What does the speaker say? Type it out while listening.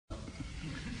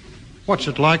What's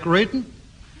it like reading?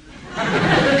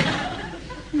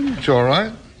 It's all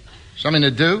right. Something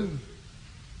to do.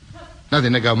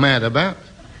 Nothing to go mad about.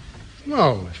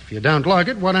 Well, if you don't like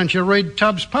it, why don't you read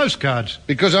Tubbs' postcards?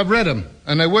 Because I've read them,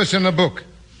 and they're worse than the book.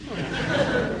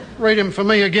 Read them for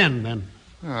me again, then.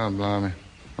 Oh, blimey.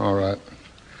 All right.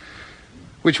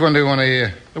 Which one do you want to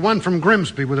hear? The one from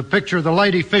Grimsby with a picture of the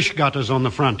lady fish gutters on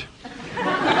the front.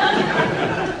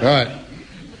 Right.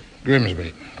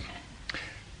 Grimsby.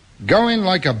 Going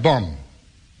like a bomb.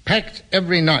 Packed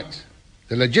every night.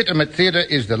 The legitimate theatre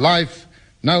is the life.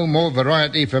 No more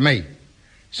variety for me.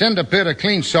 Send a pair of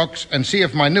clean socks and see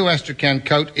if my new Astrakhan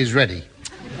coat is ready.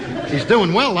 He's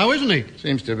doing well, though, isn't he?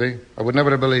 Seems to be. I would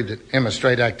never have believed it. Him, a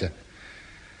straight actor.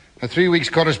 A 3 weeks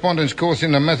correspondence course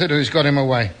in the method who's got him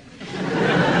away.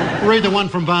 Read the one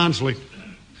from Barnsley.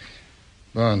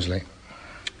 Barnsley.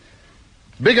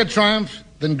 Bigger triumph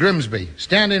than Grimsby.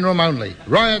 Standing room only.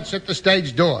 Riots at the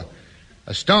stage door.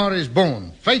 A star is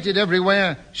born. Fated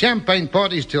everywhere. Champagne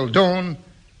parties till dawn.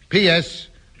 P.S.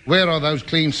 Where are those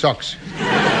clean socks?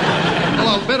 Well,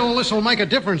 I'll bet all this will make a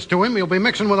difference to him. He'll be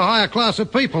mixing with a higher class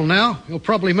of people now. He'll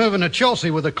probably move into Chelsea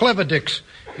with the clever dicks.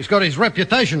 He's got his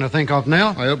reputation to think of now.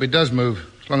 I hope he does move.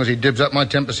 As long as he dibs up my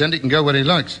 10%, he can go where he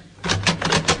likes.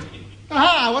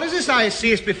 Aha, what is this I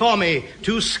see is before me?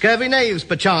 Two scurvy knaves,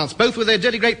 perchance, both with their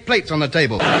dirty great plates on the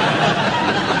table.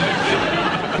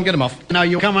 Get them off. Now,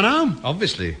 you coming home?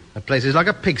 Obviously. The place is like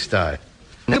a pigsty.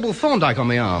 Nibble Thorndyke on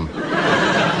the arm.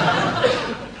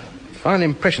 Fine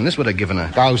impression this would have given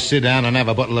her. Go sit down and have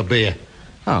a bottle of beer.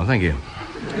 Oh, thank you.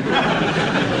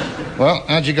 Well,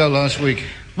 how'd you go last week?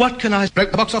 What can I... Broke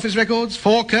the box office records,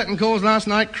 4 curtain calls last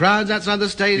night, crowds outside the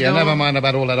stage. Yeah, never mind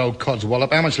about all that old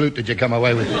codswallop. How much loot did you come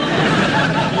away with?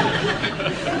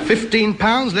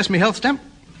 £15, less me health stamp.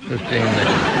 15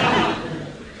 nigger.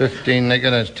 15 nigger,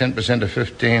 that's 10% of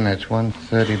 15, that's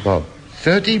 130 bob.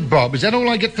 30 bob? Is that all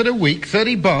I get for the week?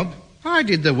 30 bob? I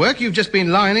did the work. You've just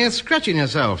been lying here scratching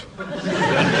yourself.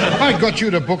 I got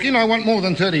you the booking. I want more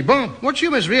than 30 bob. What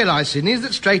you must realise, Sidney, is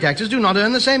that straight actors do not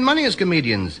earn the same money as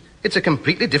comedians. It's a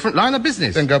completely different line of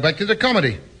business. Then go back to the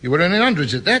comedy. You were earning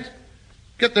hundreds at that.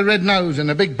 Get the red nose and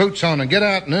the big boots on and get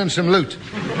out and earn some loot.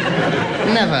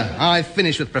 Never. I've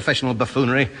finished with professional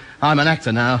buffoonery. I'm an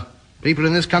actor now. People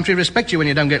in this country respect you when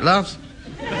you don't get laughs.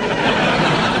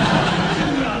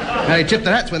 They tip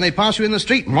their hats when they pass you in the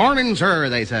street. Morning, sir,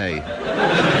 they say.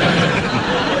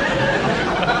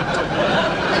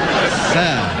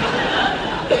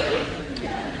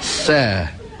 Sir.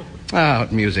 Ah,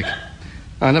 what music.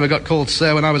 I never got called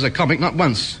sir when I was a comic, not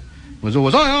once. It was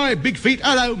always, aye, big feet,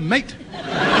 hello, mate.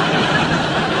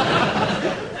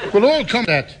 Well, all come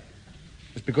that.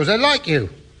 It's because they like you.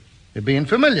 You're being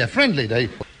familiar, friendly.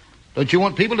 Don't you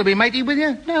want people to be matey with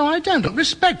you? No, I don't.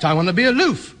 Respect. I want to be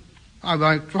aloof. I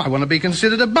want to be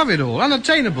considered above it all,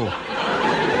 unattainable.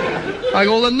 Like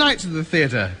all the knights of the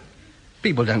theatre.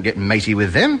 People don't get matey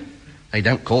with them. They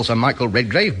don't call Sir Michael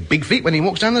Redgrave big feet when he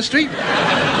walks down the street.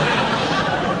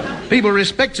 People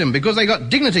respect him because they got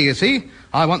dignity, you see.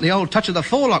 I want the old touch of the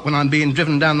forelock when I'm being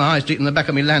driven down the high street in the back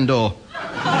of me landau.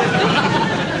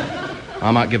 I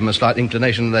might give him a slight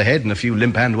inclination of the head and a few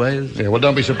limp hand waves. Yeah, well,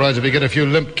 don't be surprised if you get a few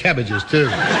limp cabbages, too.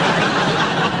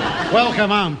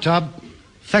 Welcome home, Tub.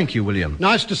 Thank you, William.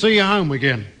 Nice to see you home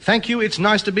again. Thank you, it's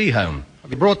nice to be home.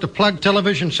 Have you brought the plug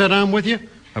television set home with you?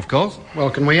 Of course. Well,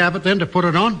 can we have it then to put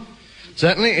it on?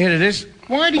 Certainly, here it is.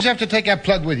 Why do you have to take our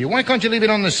plug with you? Why can't you leave it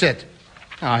on the set?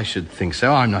 I should think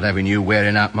so. I'm not having you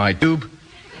wearing out my tube.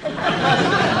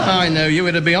 I know you.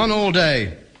 It'll be on all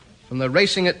day. From the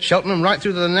racing at Cheltenham right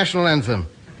through to the national anthem.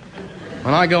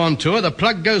 When I go on tour, the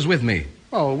plug goes with me.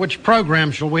 Oh, which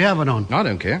program shall we have it on? I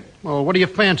don't care. Well, what do you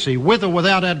fancy, with or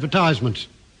without advertisements?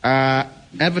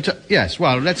 Yes,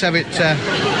 well, let's have it,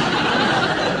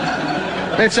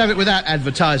 let's have it without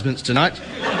advertisements tonight.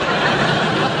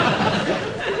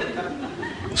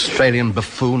 Australian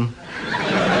buffoon.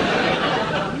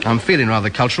 I'm feeling rather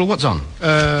cultural. What's on?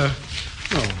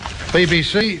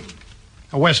 BBC,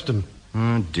 a Western.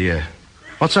 Oh, dear.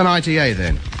 What's on ITA,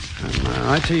 then?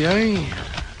 ITA,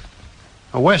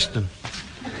 a Western.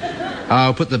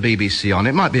 I'll put the BBC on.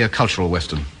 It might be a cultural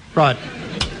Western. Right.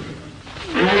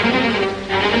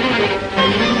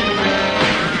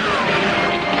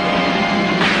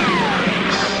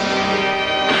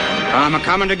 I'm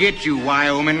a-coming to get you,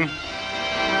 Wyoming.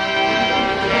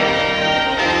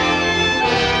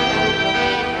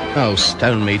 Oh,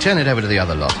 stone me. Turn it over to the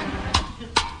other lot.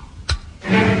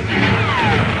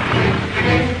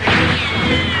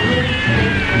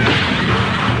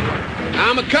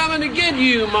 I'm a-coming to get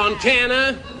you,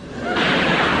 Montana.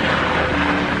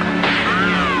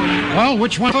 Well,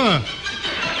 which one for?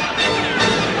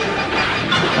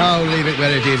 Oh, leave it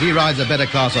where it is. He rides a better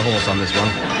class of horse on this one.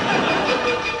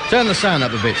 Turn the sound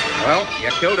up a bit. Well, you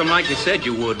killed him like you said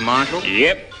you would, Marshal.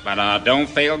 Yep, but I don't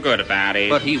feel good about it.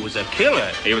 But he was a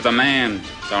killer. He was a man.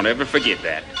 Don't ever forget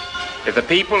that. If the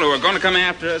people who are going to come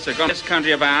after us are going to turn this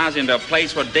country of ours into a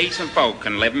place where decent folk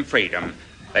can live in freedom,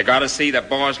 they got to see that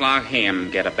boys like him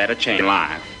get a better chance in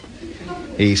life.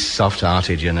 He's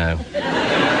soft-hearted, you know.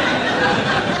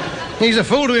 He's a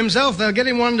fool to himself. They'll get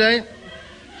him one day.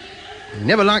 He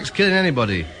never likes killing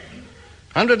anybody.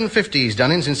 150 he's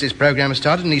done in since this program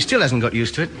started, and he still hasn't got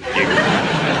used to it.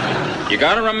 You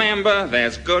got to remember,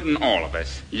 there's good in all of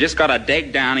us. You just got to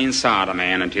dig down inside a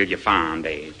man until you find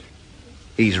it.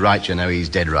 He's right, you know. He's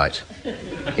dead right.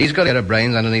 He's got a head of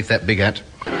brains underneath that big hat.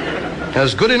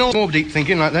 There's good in all more deep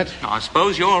thinking like that. I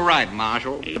suppose you're right,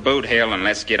 Marshal. The boot hill, and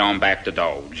let's get on back to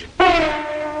Dodge. Well,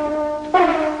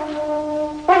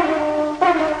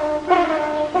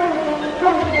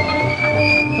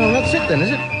 that's it then,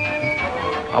 is it?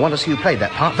 I want to see who played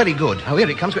that part. Very good. Oh, here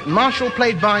it comes. Marshall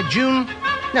played by June.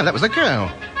 No, that was the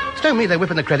girl. Stone me, they're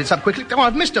whipping the credits up quickly. Oh,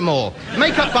 I've missed them all.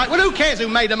 Makeup by... Well, who cares who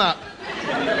made them up?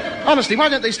 Honestly, why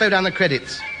don't they slow down the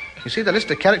credits? You see the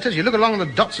list of characters, you look along the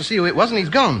dots to see who it was, and he's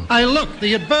gone. Hey, look,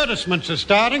 the advertisements are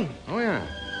starting. Oh, yeah.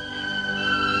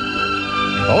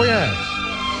 Oh, yes.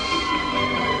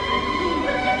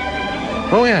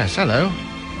 Oh, yes, hello.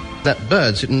 That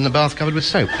bird sitting in the bath covered with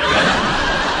soap.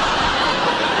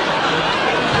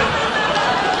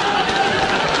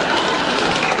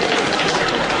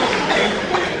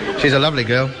 She's a lovely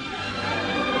girl.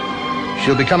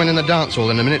 She'll be coming in the dance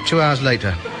hall in a minute, 2 hours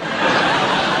later.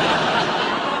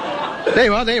 There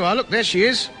you are. Look, there she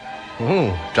is.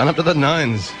 Oh, done up to the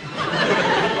nines.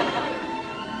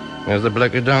 There's the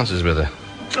bloke who dances with her.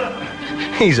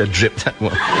 He's a drip, that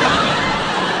one.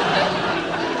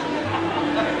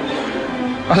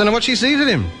 I don't know what she sees in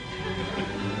him.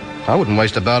 I wouldn't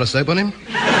waste a bar of soap on him.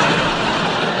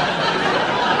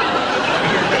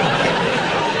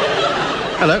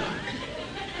 Hello.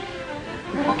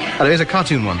 Hello, here's a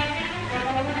cartoon one.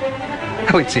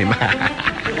 Oh, it's him.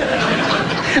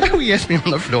 Oh, yes, me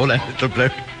on the floor, that little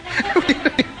bloke.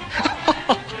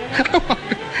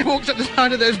 Walks up the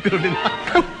side of those buildings.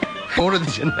 More of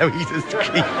this, you know, he's a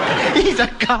street. He's a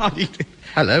card.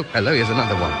 Hello, here's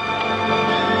another one.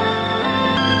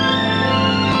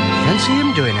 Fancy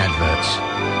him doing adverts.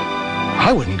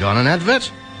 I wouldn't go on an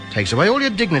advert. Takes away all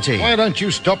your dignity. Why don't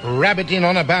you stop rabbiting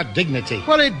on about dignity?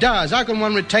 Well, it does. How can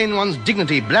one retain one's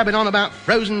dignity blabbing on about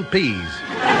frozen peas?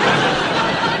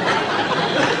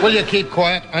 Will you keep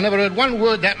quiet? I never heard one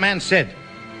word that man said.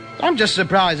 I'm just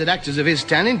surprised that actors of his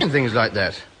standing do things like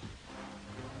that.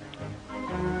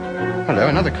 Hello,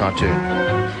 another cartoon.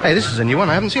 Hey, this is a new one.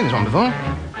 I haven't seen this one before.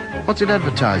 What's it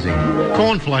advertising?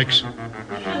 Cornflakes.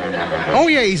 Oh,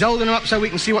 yeah, he's holding them up so we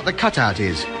can see what the cutout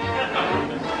is.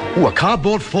 Oh, a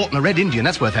cardboard fort and a red Indian.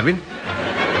 That's worth having.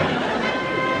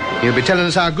 He'll be telling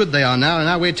us how good they are now and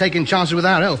how we're taking chances with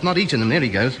our health, not eating them. There he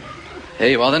goes. Here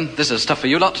you are, then. This is stuff for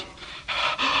you lot.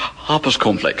 Harper's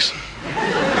cornflakes.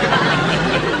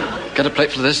 Get a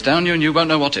plate for this down you and you won't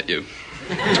know what hit you.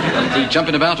 You'll be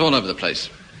jumping about all over the place.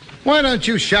 Why don't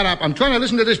you shut up? I'm trying to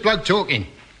listen to this bloke talking.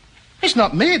 It's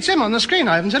not me. It's him on the screen.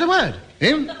 I haven't said a word.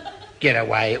 Him? Get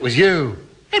away. It was you.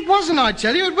 It wasn't, I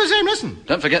tell you. It was him. Listen.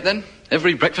 Don't forget, then,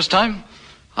 every breakfast time,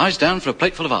 eyes down for a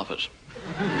plateful of Harper's.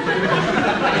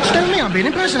 Stone me. I'm being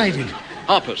impersonated.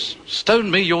 Harper's.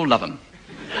 Stone me your lovin'.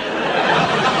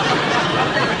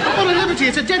 What a liberty.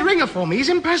 It's a dead ringer for me. He's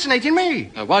impersonating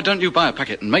me. Now, why don't you buy a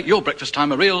packet and make your breakfast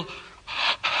time a real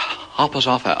Harper's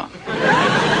half hour?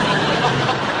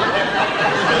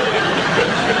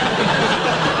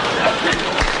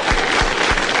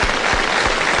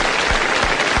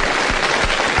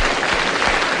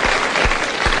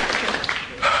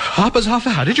 Harper's half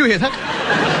hour. Did you hear that?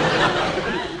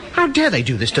 How dare they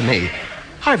do this to me?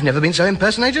 I've never been so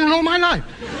impersonated in all my life.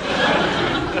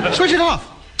 Switch it off.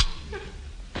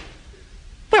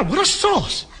 Well, what a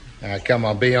sauce. Now, come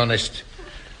on, be honest.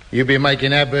 You've been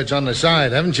making adverts on the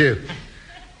side, haven't you?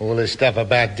 All this stuff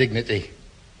about dignity.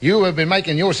 You have been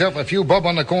making yourself a few bob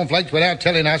on the cornflakes without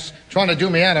telling us, trying to do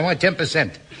me out of my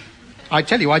 10%. I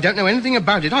tell you, I don't know anything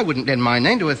about it. I wouldn't lend my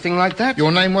name to a thing like that.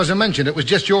 Your name wasn't mentioned. It was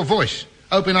just your voice.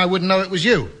 Hoping I wouldn't know it was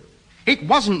you. It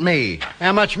wasn't me.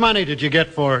 How much money did you get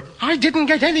for it? I didn't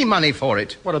get any money for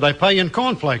it. What do they pay in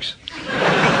cornflakes?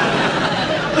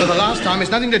 For the last time,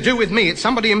 it's nothing to do with me. It's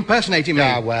somebody impersonating me.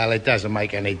 Ah, well, it doesn't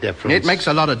make any difference. It makes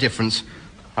a lot of difference.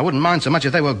 I wouldn't mind so much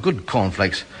if they were good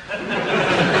cornflakes.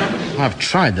 I've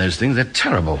tried those things. They're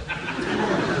terrible.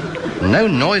 No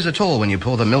noise at all when you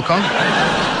pour the milk on.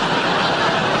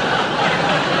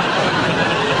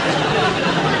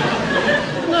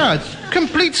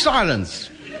 Complete silence.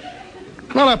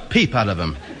 Not a peep out of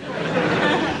them.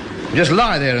 Just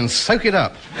lie there and soak it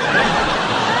up.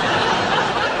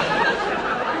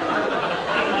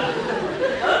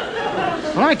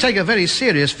 Well, I take a very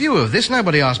serious view of this.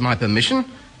 Nobody asked my permission.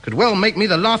 Could well make me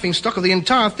the laughingstock of the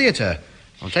entire theatre.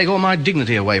 I'll take all my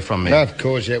dignity away from me. Of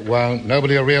course it won't.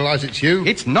 Nobody will realise it's you.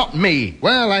 It's not me.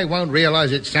 Well, they won't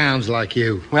realise it sounds like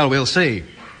you. Well, we'll see.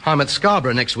 I'm at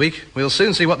Scarborough next week. We'll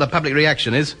soon see what the public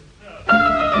reaction is.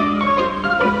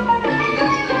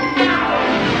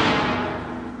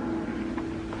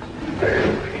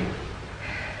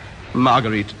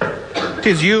 Marguerite,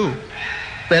 'tis you.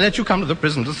 They let you come to the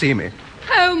prison to see me.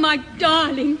 Oh, my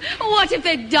darling, what have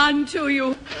they done to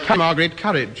you? Come, Marguerite,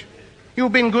 courage.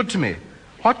 You've been good to me.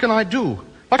 What can I do?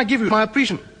 What can I give you my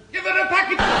appreciation? Give her a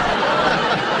package.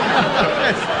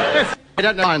 Yes. I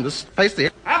don't mind this. Face the...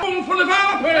 A room full of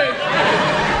apples.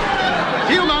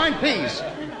 Do you mind, please?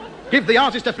 Give the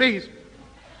artist a please.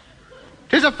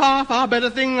 'Tis a far, far better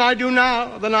thing I do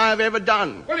now than I have ever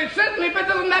done. Well, it's certainly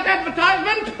better than that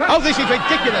advertisement. Oh, this is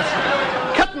ridiculous.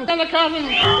 Curtain and the curtain.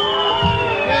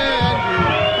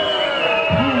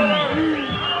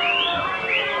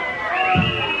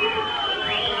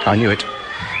 I knew it.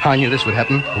 I knew this would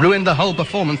happen. Ruined the whole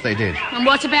performance they did. And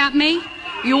what about me?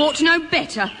 You ought to know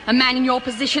better. A man in your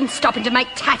position stopping to make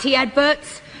tatty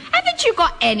adverts. Haven't you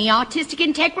got any artistic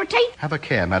integrity? Have a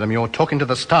care, madam. You're talking to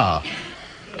the star.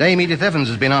 Dame Edith Evans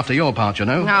has been after your part, you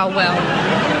know. Oh,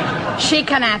 well. She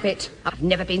can have it. I've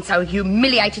never been so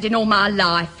humiliated in all my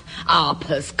life.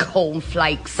 Harper's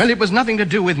cornflakes. Well, it was nothing to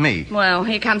do with me. Well,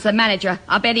 here comes the manager.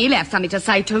 I bet he'll have something to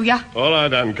say to you. All right,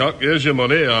 Hancock, here's your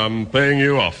money. I'm paying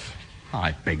you off.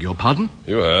 I beg your pardon?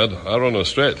 You heard. I run a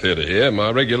straight theatre here.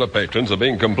 My regular patrons have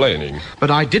been complaining. But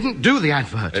I didn't do the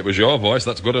advert. It was your voice.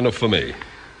 That's good enough for me.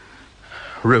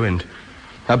 Ruined.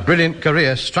 A brilliant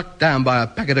career struck down by a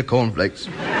packet of cornflakes.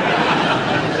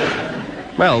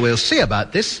 Well, we'll see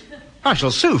about this. I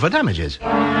shall sue for damages.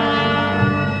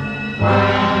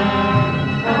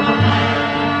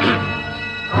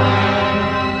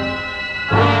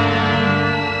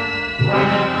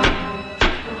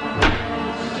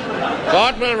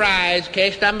 Court will rise.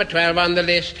 Case number 12 on the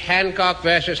list. Hancock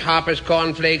versus Harper's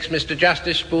Cornflakes. Mr.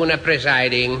 Justice Spooner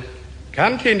presiding.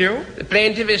 Continue. The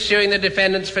plaintiff is suing the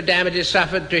defendants for damages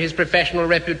suffered to his professional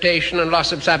reputation and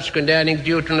loss of subsequent earnings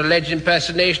due to an alleged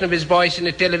impersonation of his voice in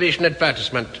a television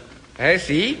advertisement. I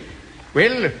see.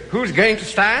 Well, who's going to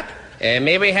start?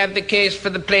 May we have the case for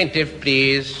the plaintiff,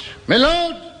 please? My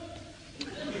lord,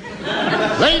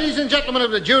 ladies and gentlemen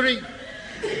of the jury,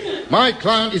 my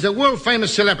client is a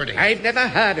world-famous celebrity. I've never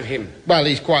heard of him. Well,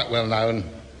 he's quite well known.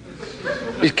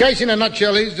 His case in a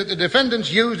nutshell is that the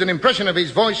defendants used an impression of his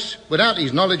voice without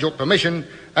his knowledge or permission,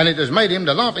 and it has made him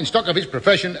the laughingstock of his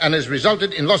profession and has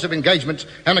resulted in loss of engagements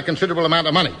and a considerable amount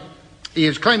of money. He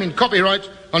is claiming copyright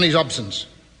on his obscene.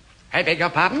 I beg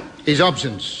your pardon? His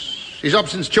obscene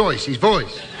choice, his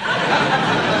voice.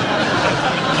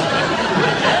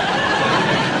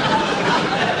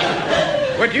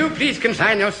 Would you please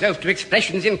consign yourself to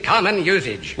expressions in common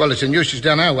usage? Well, it's in usage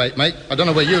down our way, mate. I don't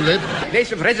know where you live.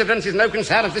 Place of residence is no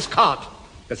concern of this court.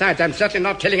 Besides, I'm certainly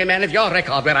not telling a man of your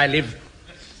record where I live.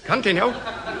 Continue.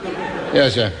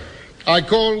 Yes, sir. I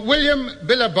call William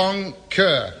Billabong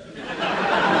Kerr.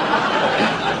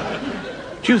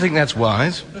 Do you think that's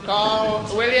wise? Call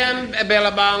William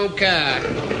Billabong Kerr.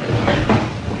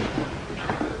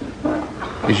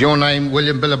 Is your name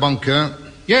William Billabong Kerr?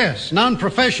 Yes, known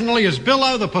professionally as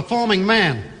Billo the Performing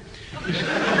Man.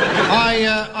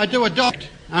 I do a doct,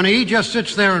 and he just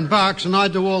sits there and barks, and I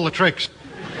do all the tricks.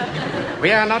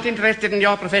 We are not interested in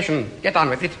your profession. Get on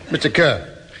with it. Mr. Kerr,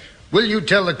 will you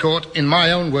tell the court, in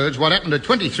my own words, what happened at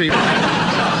 23...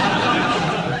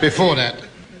 Before that?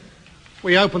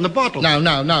 We opened the bottle.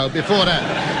 No, before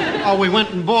that. Oh, we went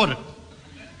and bought it.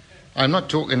 I'm not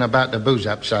talking about the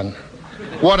booze-up, son.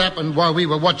 What happened while we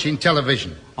were watching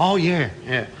television? Oh, yeah.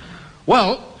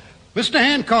 Well, Mr.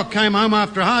 Hancock came home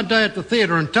after a hard day at the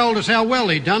theatre and told us how well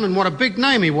he'd done and what a big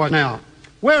name he was now.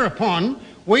 Whereupon,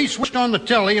 we switched on the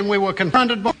telly and we were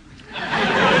confronted by...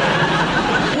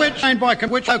 which bloke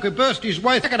who burst his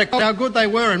way through how good they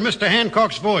were in Mr.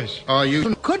 Hancock's voice. Are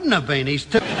you... Couldn't have been, he's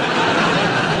too...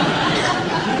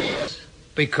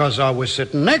 Because I was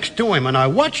sitting next to him and I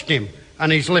watched him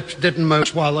and his lips didn't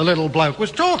move while the little bloke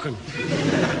was talking.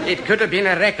 It could have been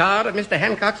a record of Mr.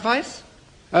 Hancock's voice?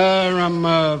 I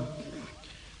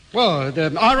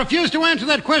refuse to answer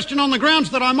that question on the grounds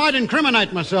that I might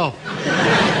incriminate myself.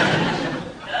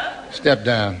 Step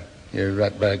down, you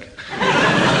ratbag.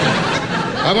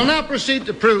 I will now proceed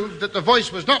to prove that the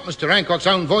voice was not Mr. Hancock's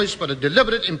own voice, but a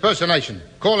deliberate impersonation.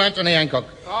 Call Anthony Hancock.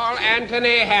 Call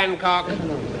Anthony Hancock.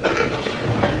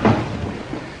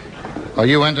 Are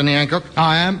you Anthony Hancock?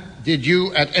 I am. Did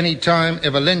you at any time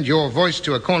ever lend your voice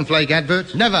to a cornflake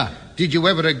advert? Never. Did you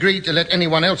ever agree to let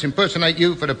anyone else impersonate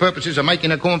you for the purposes of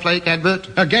making a cornflake advert?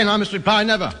 Again, I must reply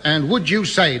never. And would you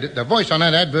say that the voice on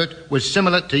that advert was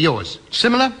similar to yours?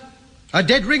 Similar? A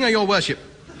dead ringer, your worship.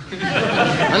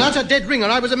 And that's a dead ringer.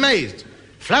 I was amazed.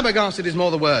 Flabbergasted is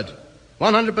more the word.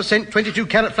 100%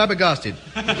 22-carat flabbergasted.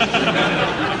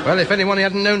 Well, if anyone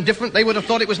hadn't known different, they would have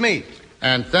thought it was me.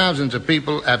 And thousands of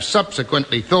people have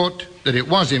subsequently thought that it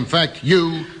was, in fact,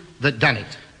 you that done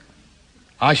it.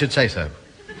 I should say so.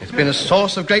 It's been a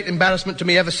source of great embarrassment to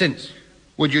me ever since.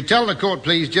 Would you tell the court,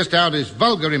 please, just how this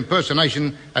vulgar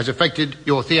impersonation has affected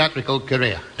your theatrical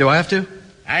career? Do I have to?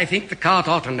 I think the court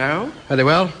ought to know. Very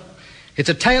well. It's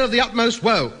a tale of the utmost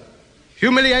woe.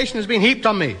 Humiliation has been heaped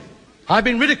on me. I've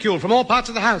been ridiculed from all parts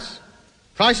of the house.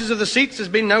 Prices of the seats has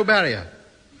been no barrier.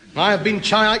 I have been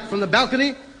chi-iked from the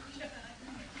balcony,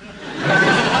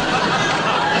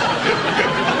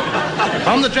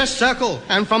 from the dress circle,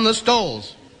 and from the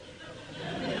stalls.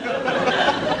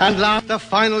 And last, the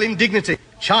final indignity.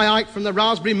 Chi-iked from the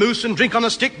raspberry mousse and drink on a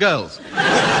stick girls.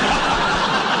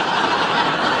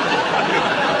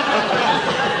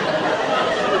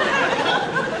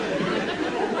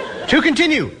 To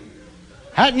continue,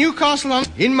 at Newcastle,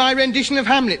 in my rendition of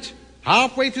Hamlet,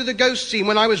 halfway through the ghost scene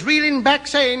when I was reeling back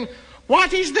saying,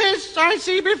 "What is this I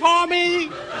see before me?"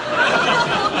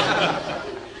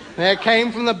 There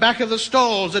came from the back of the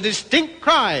stalls a distinct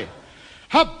cry,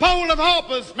 "A bowl of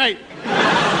hoppers, mate!"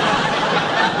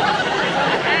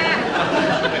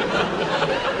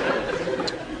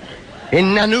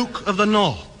 In Nanook of the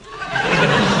North.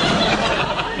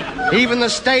 Even the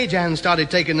stage-hands started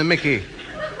taking the mickey.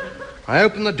 I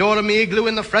opened the door of my igloo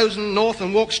in the frozen north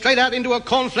and walked straight out into a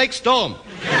cornflake storm.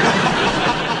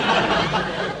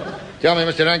 Tell me,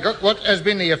 Mr. Hancock, what has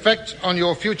been the effect on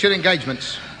your future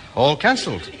engagements? All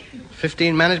cancelled.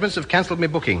 15 managements have cancelled my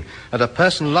booking at a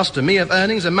person lost to me of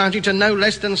earnings amounting to no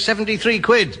less than 73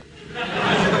 quid.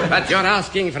 But you're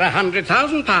asking for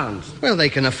 £100,000. Well, they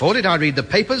can afford it. I read the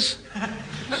papers.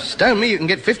 Stone me, you can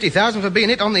get 50,000 for being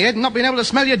hit on the head and not being able to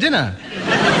smell your dinner.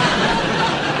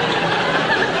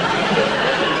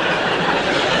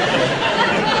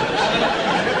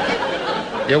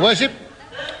 Your Worship,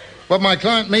 what my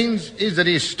client means is that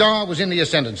his star was in the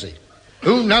ascendancy.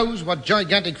 Who knows what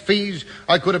gigantic fees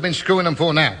I could have been screwing him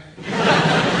for now.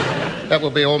 That will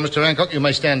be all, Mr. Hancock. You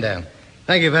may stand down.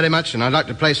 Thank you very much, and I'd like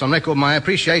to place on record my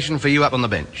appreciation for you up on the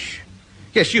bench.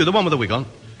 Yes, you, the one with the wig on.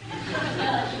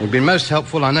 You've been most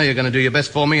helpful. I know you're going to do your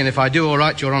best for me, and if I do all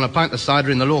right, you're on a pint of cider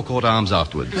in the Law Court Arms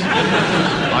afterwards.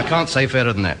 I can't say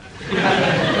fairer than that.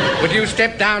 Would you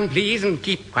step down, please, and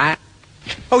keep quiet?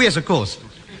 Oh, yes, of course.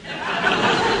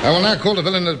 I will now call the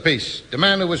villain of the piece, the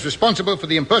man who was responsible for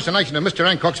the impersonation of Mr.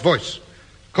 Hancock's voice.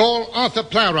 Call Arthur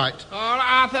Plowright. Call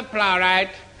Arthur Plowright.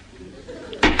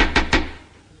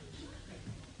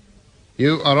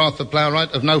 You are Arthur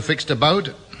Plowright of no fixed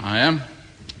abode? I am.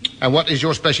 And what is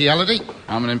your speciality?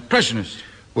 I'm an impressionist.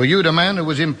 Were you the man who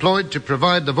was employed to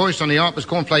provide the voice on the Harper's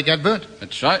Cornflake advert?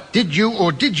 That's right. Did you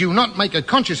or did you not make a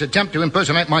conscious attempt to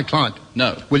impersonate my client?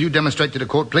 No. Will you demonstrate to the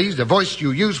court, please, the voice you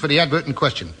used for the advert in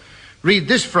question? Read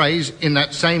this phrase in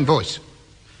that same voice.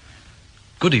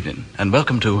 Good evening, and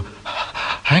welcome to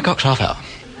Hancock's Half Hour.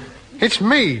 It's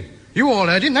me. You all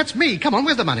heard him. That's me. Come on,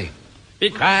 where's the money?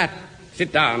 Be quiet.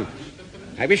 Sit down.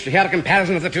 I wish to hear a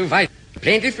comparison of the two fights. The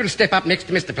plaintiff will step up next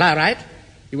to Mr. Plowright.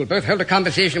 You will both hold a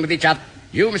conversation with each other.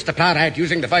 You, Mr. Plowright,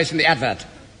 using the voice in the advert.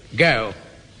 Go.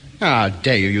 How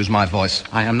dare you use my voice?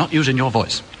 I am not using your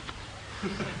voice.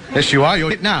 Yes, you are.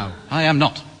 You're it now. I am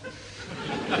not.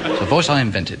 It's a voice I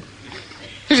invented.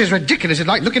 This is ridiculous. It's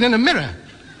like looking in a mirror.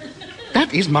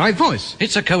 That is my voice.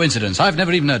 It's a coincidence. I've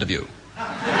never even heard of you.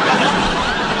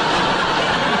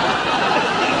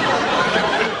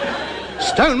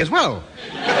 Stone as well.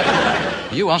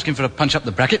 Are you asking for a punch up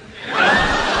the bracket?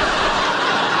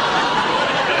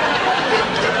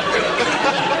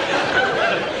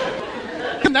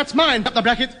 That's mine, up the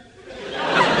bracket.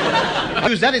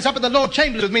 Who's that? It's up at the Lord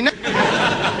Chamberlain with me now.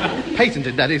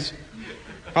 Patented, that is.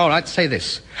 All right, say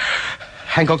this.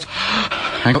 Hancock's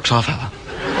Half Hour.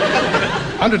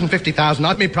 150,000.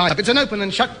 I've me prize up. It's an open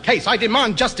and shut case. I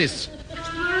demand justice.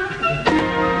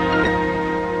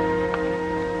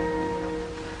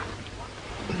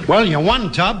 Well, you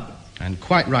won, Tub. And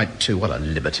quite right, too. What a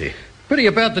liberty. Pity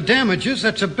about the damages.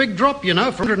 That's a big drop, you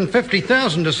know, from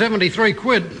 150,000 to 73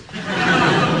 quid.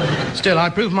 Still, I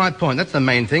proved my point. That's the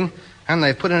main thing. And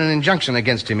they've put in an injunction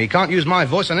against him. He can't use my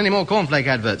voice on any more cornflake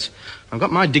adverts. I've got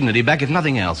my dignity back, if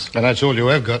nothing else. And that's all you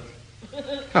have got.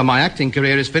 Well, my acting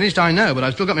career is finished, I know, but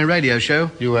I've still got my radio show.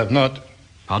 You have not.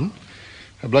 Pardon?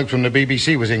 A bloke from the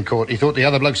BBC was in court. He thought the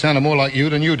other bloke sounded more like you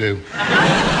than you do.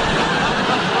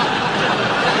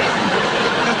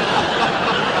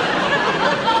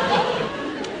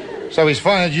 So he's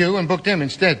fired you and booked him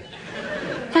instead.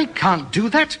 I can't do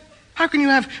that. How can you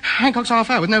have Hancock's half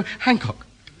hour with no Hancock?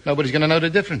 Nobody's going to know the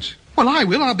difference. Well, I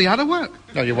will. I'll be out of work.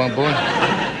 No, you won't, boy.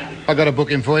 I got a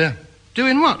booking for you.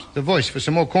 Doing what? The Voice for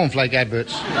some more cornflake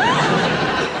adverts.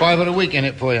 $5 a week in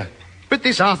it for you. But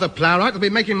this Arthur Plowright will be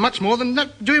making much more than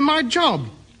that doing my job.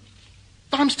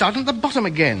 I'm starting at the bottom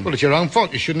again. Well, it's your own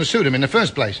fault. You shouldn't have sued him in the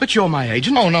first place. But you're my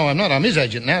agent. Oh, no, I'm not. I'm his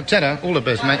agent now. Tedder, all the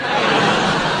best, mate.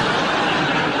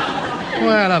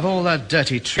 Well, I've all that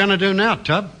dirty Gonna do now,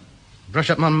 Tub?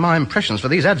 Brush up on my impressions for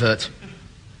these adverts.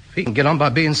 If he can get on by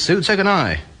being sued, so can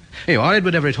I. Here you are,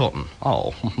 Edward Everett Horton.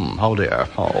 Oh, oh dear,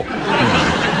 oh.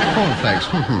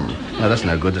 Cornflakes. No, that's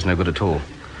no good. That's no good at all.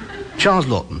 Charles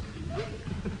Lawton.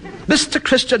 Mr.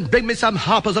 Christian, bring me some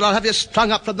harpers and I'll have you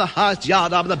strung up from the highest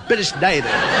yardarm of the British Navy.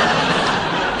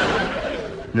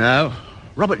 No,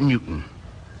 Robert Newton.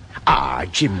 Ah,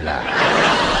 Jim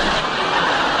lad.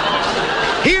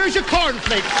 Here's your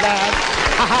cornflakes, lad.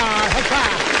 Ha-ha,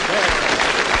 ha-ha.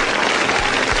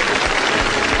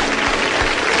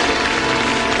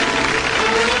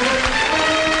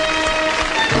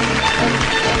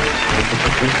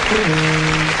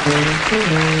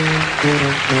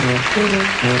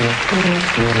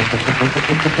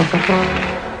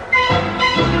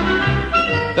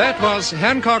 That was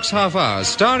Hancock's Half Hour,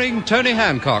 starring Tony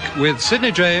Hancock, with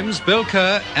Sidney James, Bill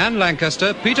Kerr, Anne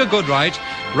Lancaster, Peter Goodright,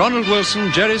 Ronald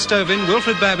Wilson, Jerry Stovin,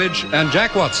 Wilfred Babbage, and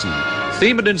Jack Watson.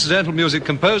 Theme and incidental music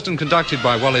composed and conducted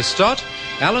by Wallace Stott.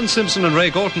 Alan Simpson and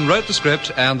Ray Galton wrote the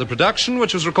script, and the production,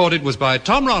 which was recorded, was by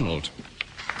Tom Ronald.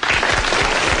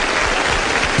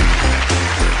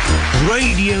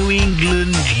 Radio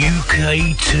England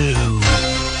UK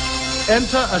 2.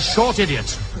 Enter a short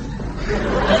idiot.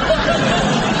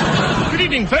 Good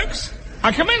evening, folks.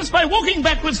 I commence by walking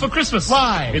backwards for Christmas.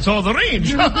 Why? It's all the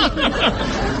rage.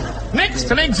 Next,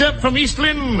 an excerpt from East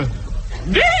Lynne.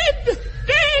 Dead!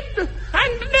 Dead!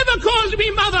 And never called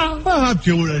me mother. Perhaps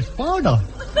you were his father.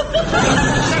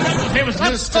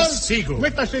 Mr. Siegel.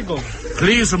 Mr. Siegel.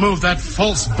 Please remove that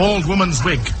false bald woman's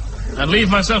wig. And leave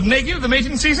myself naked at the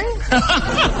mating season?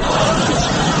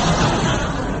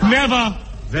 Never.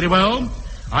 Very well.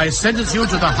 I sentence you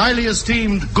to the highly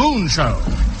esteemed Goon Show.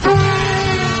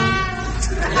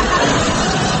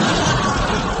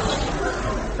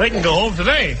 They can go home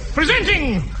today.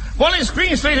 Presenting Wallace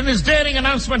Greenstreet in his daring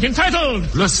announcement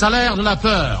entitled Le Salaire de la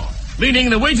Peur, meaning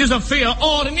the wages of fear,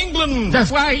 all in England.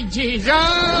 That's why, Jesus.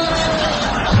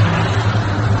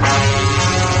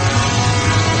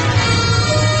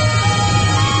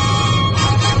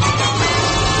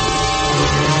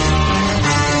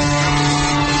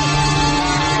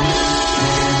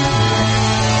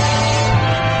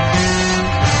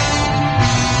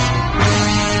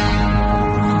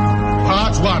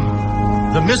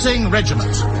 The Missing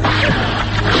Regiment.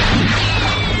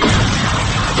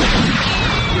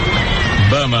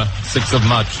 Burma, 6th of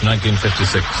March,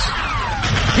 1956.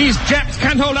 These Japs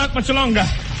can't hold out much longer.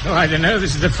 Oh, I don't know.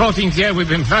 This is the 14th year we've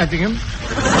been fighting them.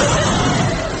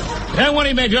 Don't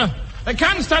worry, Major. They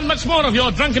can't stand much more of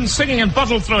your drunken singing and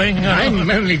bottle throwing.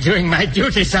 I'm only doing my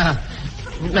duty, sir.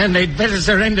 And they'd better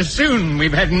surrender soon.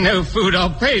 We've had no food or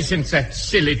pay since that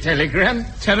silly telegram.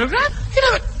 Telegram? You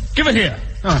know what? Give it here.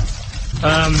 Oh.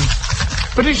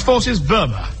 British forces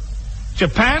Burma.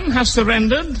 Japan has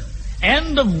surrendered.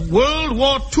 End of World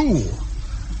War II.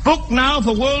 Book now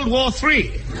for World War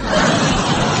III.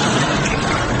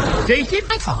 Dated,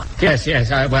 I thought. Yes.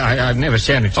 I've never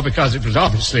shown it because it was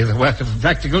obviously the work of a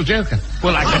practical joker.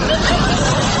 Well, I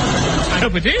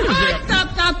hope it is.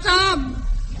 Stop.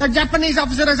 The Japanese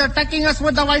officer is attacking us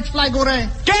with the white flag, Ure.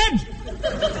 Dead!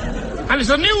 And it's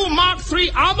the new Mark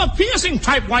III armor-piercing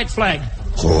type white flag.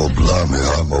 Oh, blimey,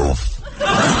 I'm off.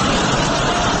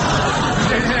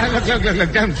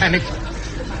 Look, don't panic.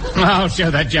 I'll show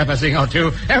that Jap a thing or two.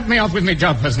 Help me off with me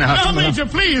jumpers now. No, Major,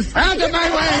 please. Out of my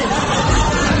way!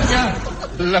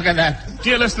 Look at that.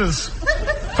 Dear listeners,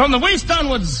 from the waist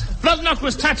downwards, Bloodknock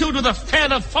was tattooed with a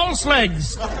pair of false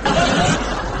legs.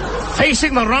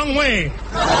 Facing the wrong way.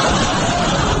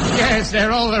 Yes,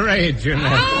 they're all the rage, you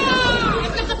know.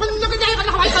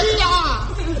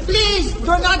 Please, do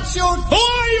not shoot. Who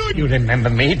are you? You remember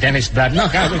me, Dennis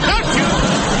Bloodknock? I was Not you.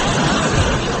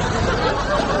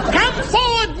 Come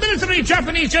forward, military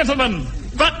Japanese gentlemen.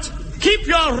 But keep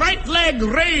your right leg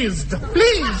raised.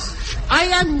 Please, I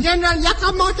am General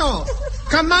Yakamoto,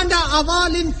 commander of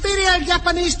all Imperial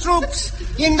Japanese troops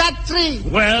in that tree.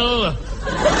 Well...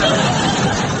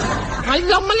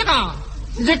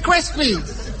 Request,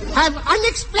 please. Have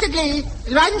unexpectedly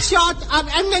run short of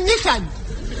ammunition.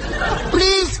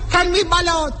 Please, can we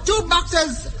borrow 2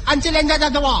 boxes until end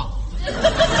of the war?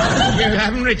 You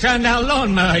haven't returned our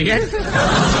lawnmower yet?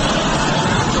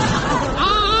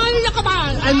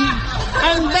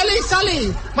 I'm very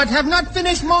sorry, but have not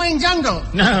finished mowing jungle.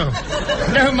 No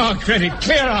more credit.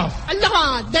 Clear off.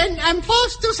 No, then I'm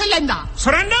forced to surrender.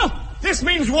 Surrender? This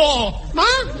means war.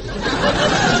 Huh?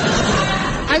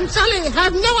 I'm sorry,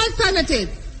 have no alternative.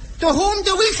 To whom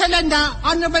do we surrender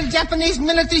honorable Japanese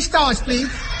military stores, please?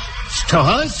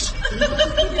 Stores?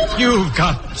 You've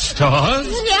got stores?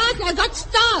 Yes, I got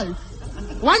stores.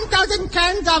 1,000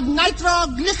 cans of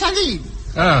nitroglycerine.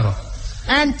 Oh.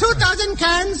 And 2,000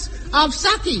 cans of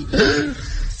sake.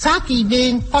 Sake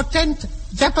being potent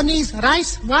Japanese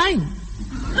rice wine.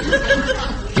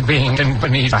 Being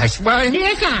Japanese rice wine?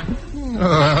 Yes, sir.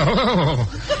 Oh.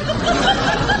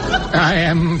 I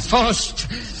am forced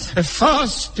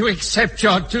to accept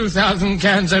your 2,000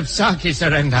 cans of sake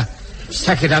surrender.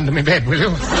 Stuck it under my bed, will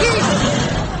you?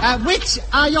 Which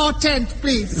are your tent,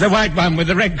 please? The white one with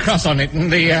the red cross on it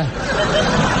and the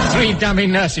 3 dummy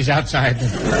nurses outside.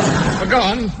 Well, go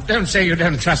on. Don't say you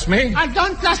don't trust me. I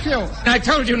don't trust you. I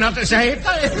told you not to say it.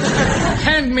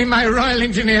 Hand me my Royal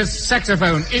Engineers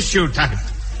saxophone, issue type.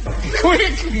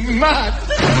 Quick, march.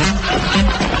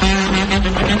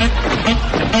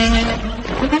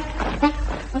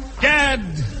 Gad,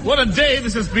 what a day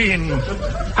this has been.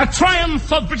 A triumph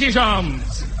for British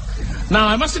arms. Now,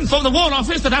 I must inform the War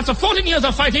Office that after 14 years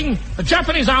of fighting, the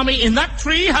Japanese army in that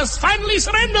tree has finally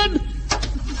surrendered.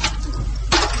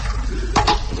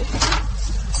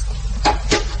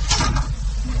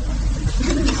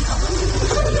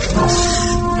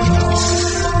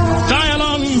 Dial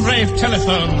on, brave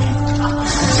telephone.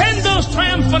 Send those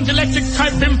triumphant electric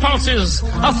type impulses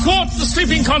athwart the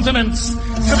sleeping continents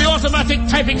to the automatic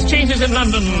type exchanges in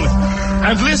London.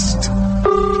 And list...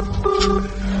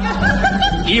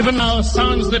 Even now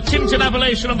sounds the tinted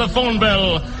appellation of the phone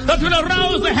bell that will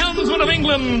arouse the helmsman of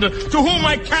England, to whom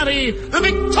I carry the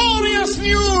victorious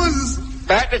news.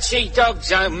 Back to Sheepdog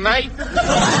Zone, mate.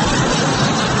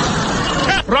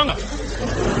 Wrong.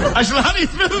 I shall hurry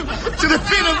through to the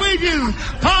fear of wages.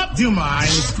 Do you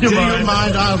mind? Do you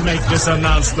mind? I'll make this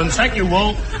announcement. Thank you,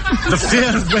 Walt. The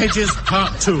Fear of Wages,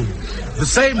 Part 2. The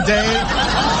same day,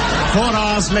 4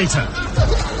 hours later.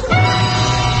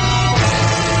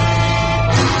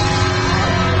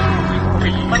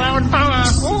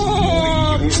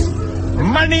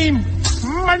 Money,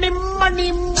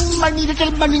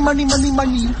 little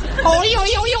money. Oh,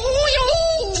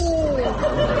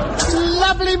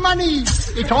 lovely money.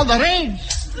 It's all the rage.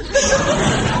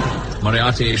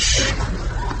 Moriarty,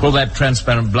 pull that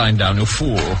transparent blind down, you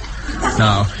fool.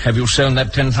 Now, have you sewn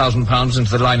that £10,000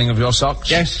 into the lining of your socks?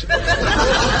 Yes.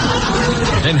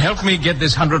 Then help me get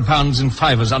this £100 in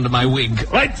fivers under my wig.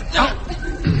 Right.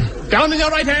 Down with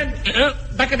your right hand.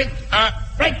 Back a bit.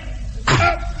 Right.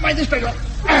 Mind this finger.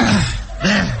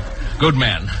 There. Good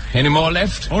man. Any more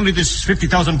left? Only this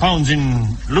 £50,000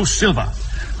 in loose silver.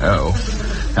 Oh.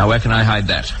 Now, where can I hide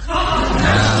that?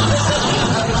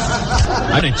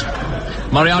 Hide it.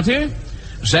 Moriarty,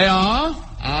 say ah.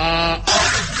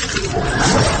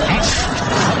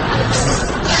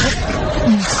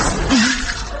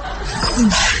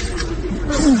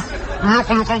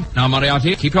 Now,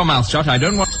 Moriarty, keep your mouth shut. I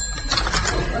don't want...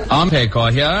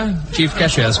 Armpaycor here, Chief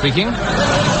Cashier speaking.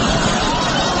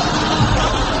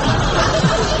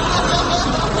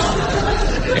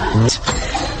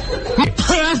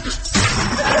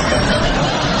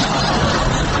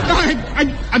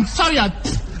 I'm sorry.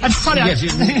 I'm sorry. Yes,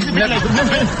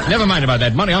 never mind about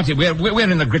that. Moriarty, we're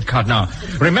in the grit cart now.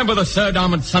 Remember the 3rd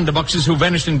Armoured Thunderboxes who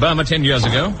vanished in Burma 10 years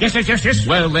ago? Yes.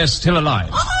 Well, they're still alive.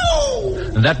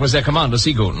 Oh! And that was their commander,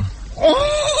 Seagoon.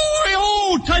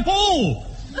 Oh, Type O!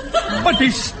 But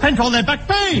we spent all their back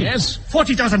pay. Yes.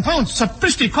 £40,000.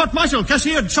 Sapristi, court-martial,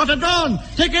 cashiered, shot and drawn.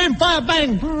 Take aim, fire,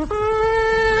 bang.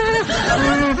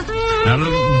 Now,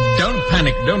 don't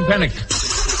panic.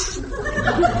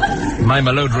 My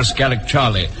malodorous Gallic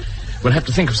Charlie. We'll have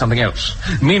to think of something else.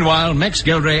 Meanwhile, Max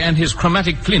Geldray and his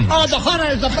chromatic flint. Oh, the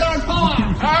horrors of brown power.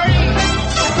 Hurry!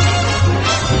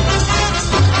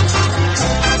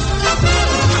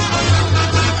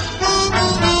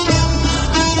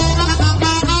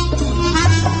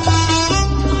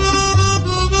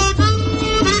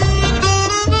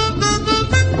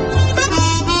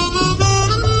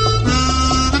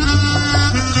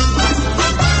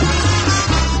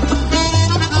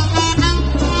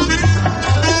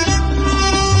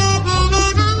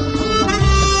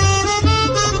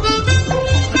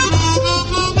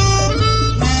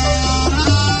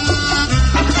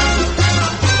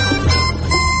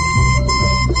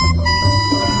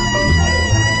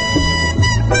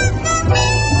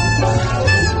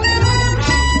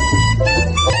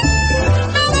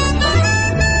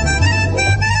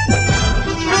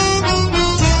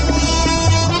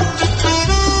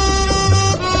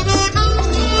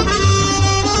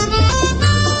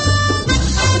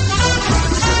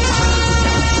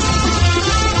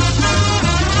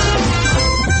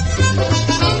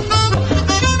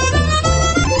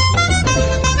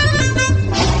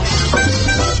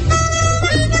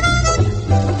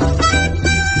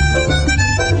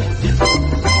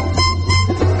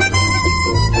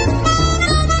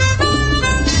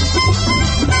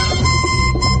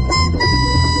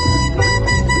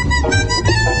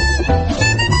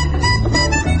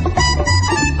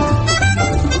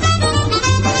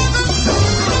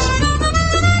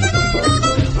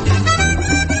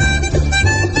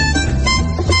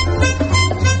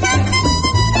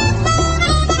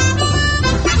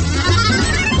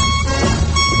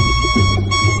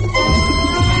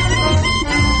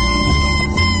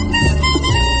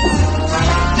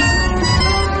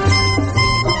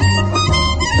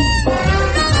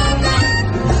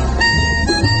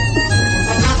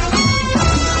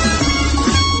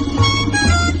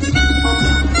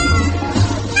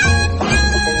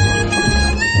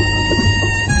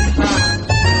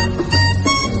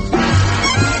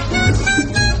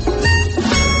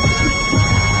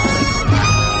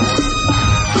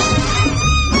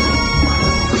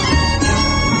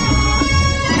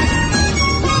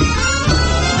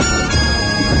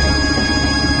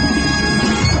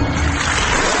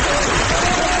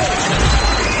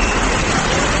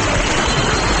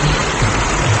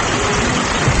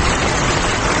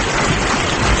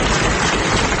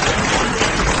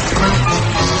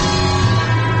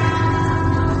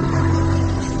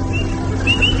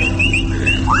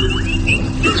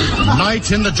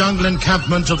 right in the jungle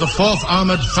encampment of the 4th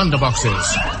Armoured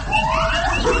Thunderboxes.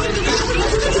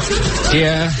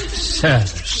 Dear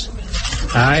sirs,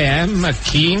 I am a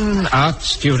keen art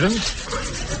student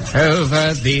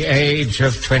over the age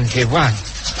of 21.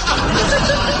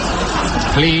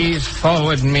 Please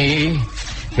forward me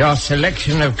your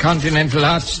selection of continental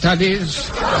art studies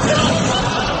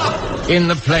in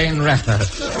the plain wrapper.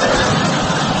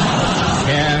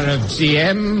 Care of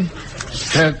GM,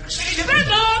 Stokes.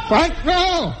 What?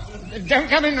 No! Don't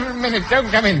come in for a minute, don't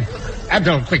come in.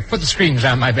 Abdul, quick, put the screens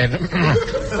around my bed.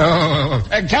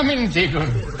 Come in,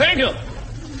 Tigran. Thank you.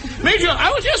 Major,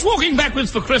 I was just walking backwards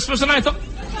for Christmas and I thought...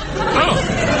 Oh.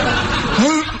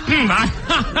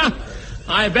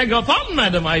 I beg your pardon,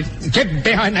 madam. Get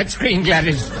behind that screen,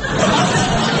 Gladys.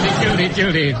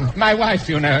 Judy. My wife,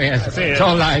 you know, yes. It's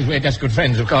all lies. We're just good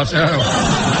friends, of course. Oh.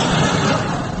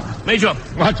 Major.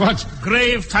 What?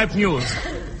 Grave type news.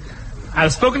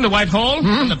 I've spoken to Whitehall,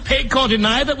 and the Pay Corps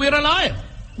deny that we're alive.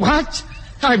 What?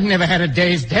 I've never had a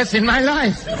day's death in my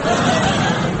life.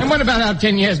 And what about our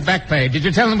 10 years back pay? Did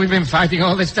you tell them we've been fighting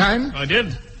all this time? I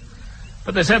did.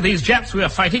 But they said these Japs we are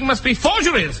fighting must be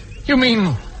forgeries. You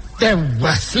mean they're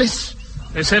worthless?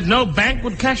 They said no bank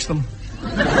would cash them.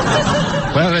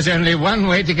 Well, there's only one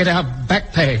way to get our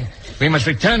back pay. We must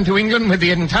return to England with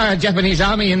the entire Japanese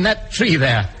army in that tree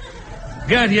there.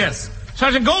 Good, yes.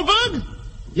 Sergeant Goldberg?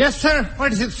 Yes, sir.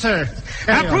 What is it, sir?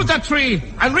 Uproot that tree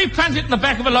and replant it in the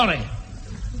back of a lorry.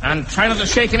 And try not to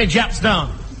shake any Japs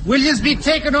down. Will you be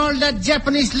taking all that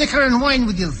Japanese liquor and wine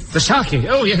with you? The sake?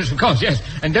 Oh, yes, of course, yes.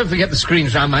 And don't forget the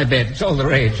screens round my bed. It's all the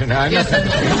rage, you know. I must have the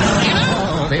screens.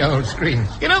 Oh, the old screens.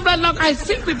 You know, Bradlock, I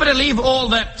think we better leave all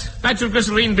that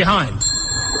nitroglycerine behind.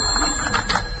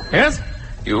 Yes?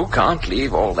 You can't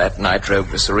leave all that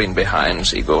nitroglycerine behind,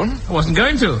 Seagoon. I wasn't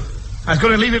going to. I was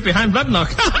going to leave it behind Bloodlock.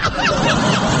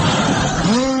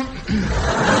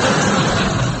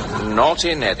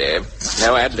 Naughty Neddy.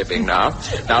 No ad-libbing now.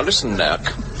 Now listen,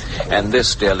 Nurk. And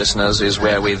this, dear listeners, is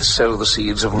where we sow the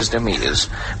seeds of wisdom is.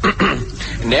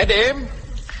 Neddy.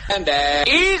 And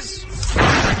ease.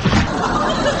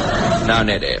 Now,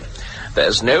 Neddy,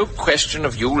 there's no question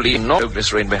of you leaving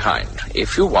nitroglycerine behind.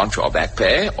 If you want your back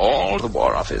pay, all the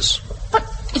War Office. But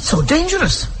it's so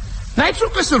dangerous.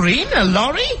 Nitroglycerine? A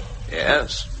lorry?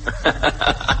 Yes.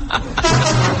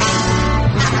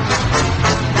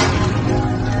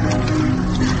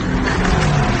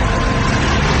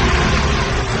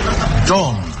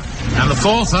 Dawn, and the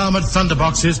 4th Armoured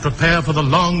Thunderboxes prepare for the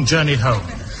long journey home.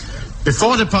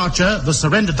 Before departure, the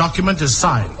surrender document is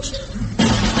signed.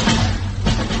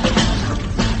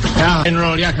 Now,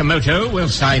 General Yakamoto will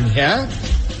sign here.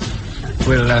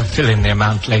 We'll fill in the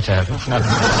amount later.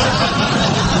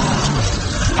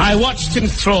 I watched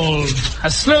enthralled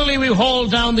as slowly we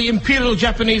hauled down the Imperial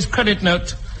Japanese credit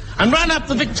note and ran up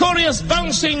the victorious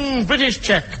bouncing British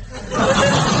check.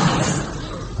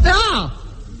 Ah!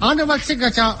 Honorable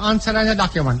signature on surrender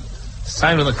document.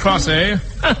 Signed with a cross, eh?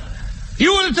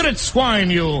 You illiterate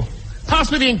swine, you.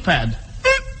 Pass me the ink pad.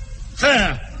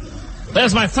 There.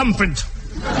 There's my thumbprint.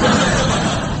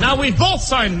 Now we've both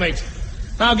signed, mate.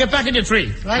 Now get back in your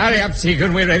tree. Right. Hurry up,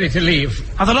 Seagun. We're ready to leave.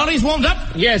 Are the lorries warmed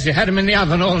up? Yes, you had them in the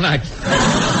oven all night.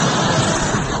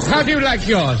 How do you like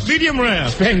yours? Medium rare.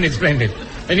 Splendid.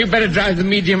 Then you better drive the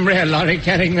medium rare lorry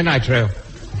carrying the nitro.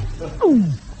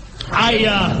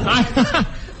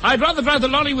 I'd rather drive the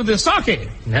lorry with the sake.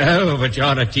 No, but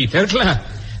you're a teetotaler.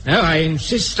 No, I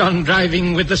insist on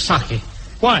driving with the sake.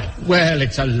 Why? Well,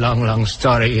 it's a long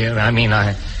story here.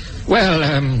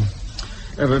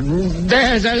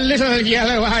 There's a little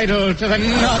yellow idol to the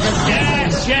north of...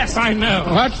 Yes, I know.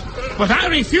 What? But I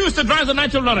refuse to drive the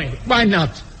nitro lorry. Why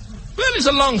not? Well, it's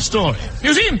a long story.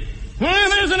 You see? Well,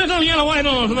 there's a little yellow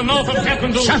idol to the north of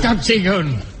Captain... Shut up,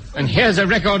 Seagoon. And here's a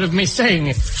record of me saying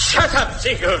it. Shut up,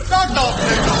 Seagoon. Shut up.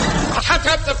 Shut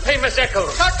up the famous echo.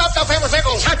 Shut up the famous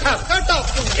echo. Shut up. Shut up.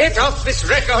 Get off this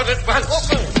record at once.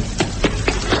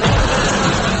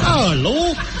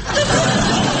 Hello.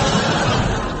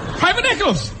 Private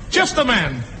Eccles. Just the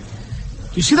man.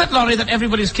 You see that lorry that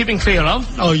everybody's keeping clear of?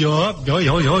 Oh, yeah. Good.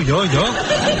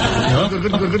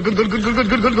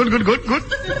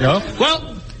 Yeah.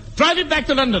 Well, drive it back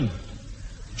to London.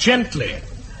 Gently.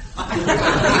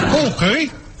 Okay.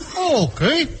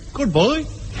 Good boy.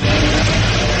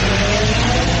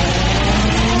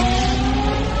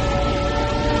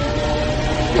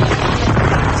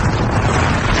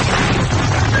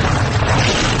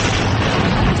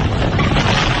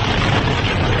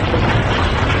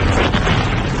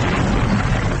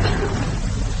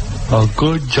 A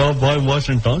good job I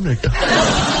wasn't on it.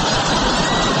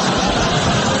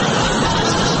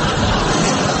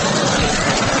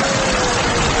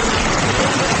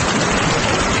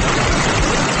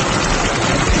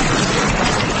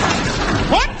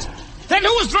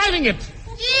 was driving it?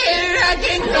 Here, I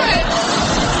didn't do it.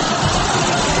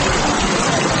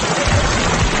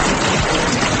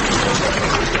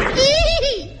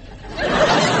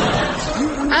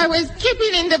 I was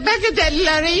keeping in the back of that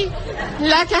lorry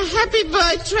like a happy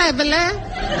boy traveler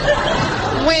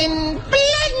when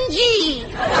plungy!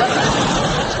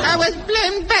 I was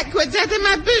blown backwards out of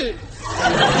my boots.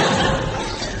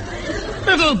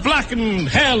 Little blackened,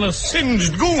 hairless,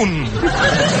 singed goon.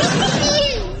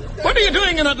 What are you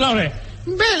doing in that lorry?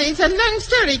 Well, it's a long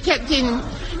story, Captain.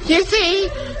 You see,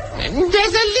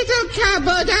 there's a little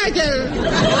cardboard idol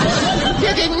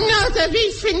getting north of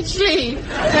East Finchley,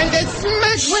 and the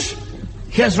smoke was...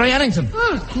 Here's Ray Ellington.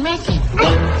 Oh, cracking.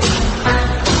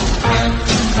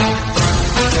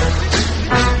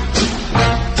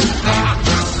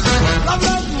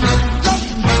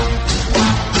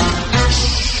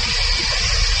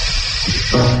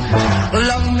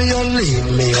 Love me or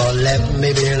leave me or let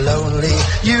me be lonely.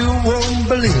 You won't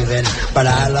believe it, but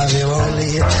I love you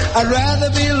only. I'd rather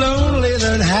be lonely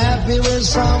than happy with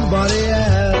somebody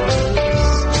else.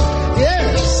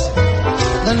 Yes,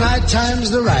 the night time's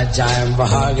the right time for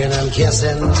hugging and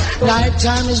kissing.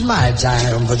 Nighttime is my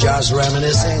time for just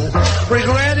reminiscing,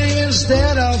 regretting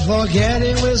instead of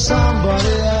forgetting with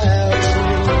somebody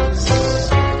else.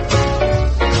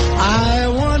 I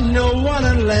want no one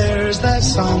unless that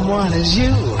someone is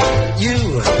you.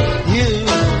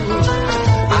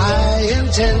 I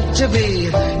intend to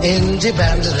be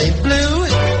independently blue.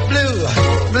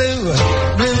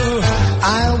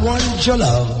 I want your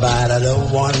love, but I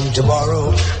don't want to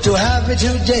borrow. To have it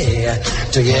today,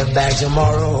 to give back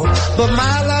tomorrow. But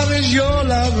my love is your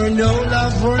love, or no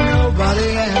love for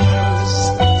nobody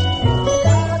else.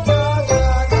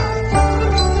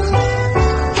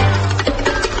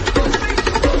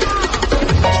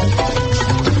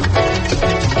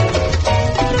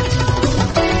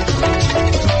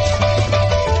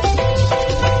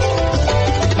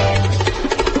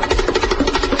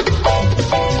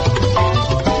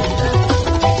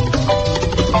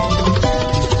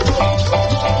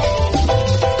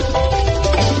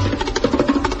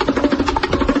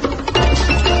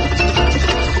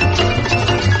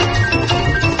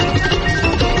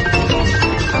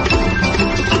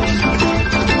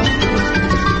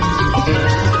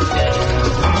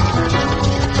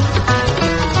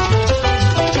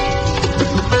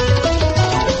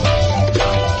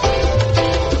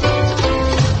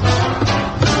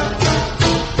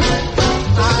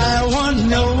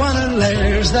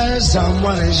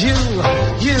 Someone is you.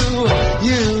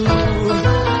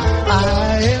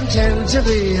 I intend to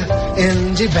be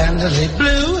independently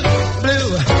blue.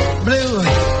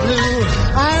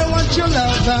 I want your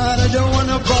love, but I don't want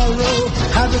to borrow.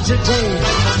 Have it today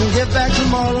and get back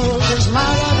tomorrow. 'Cause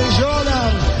my love is your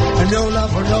love and no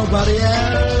love for nobody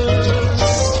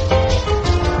else.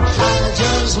 I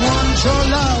just want your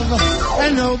love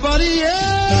and nobody else.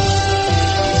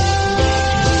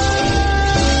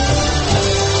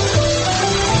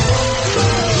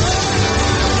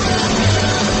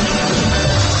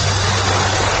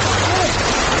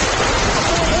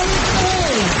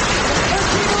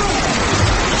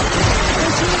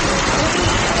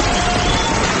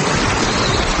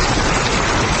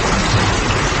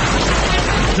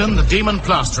 The demon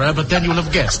plasterer, but then you'll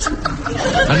have guessed.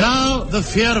 And now the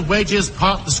fear of wages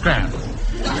part the scrap.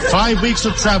 5 weeks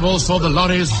of travel saw the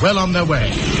lorries well on their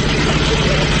way.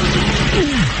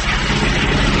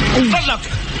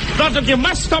 Rodlock, you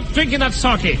must stop drinking that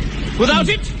sake. Without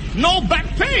it, no back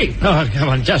pay. Oh, come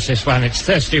on, just this one. It's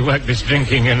thirsty work, this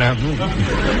drinking, you know.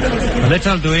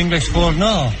 Little do English for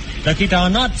know that it are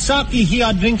not sake he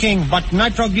are drinking, but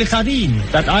nitroglycerine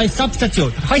that I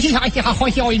substitute.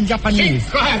 In Japanese.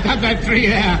 Quiet, have that tree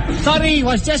there. Sorry,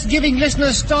 was just giving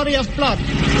listeners story of plot.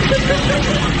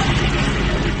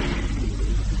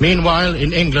 Meanwhile,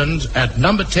 in England, at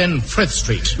number 10 Frith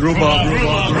Street. Rhubarb.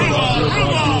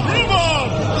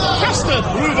 Custard,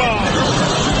 rhubarb.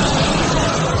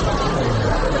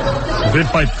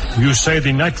 Gridpipe, you say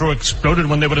the nitro exploded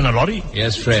when they were in a lorry?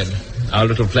 Yes, Fred. Our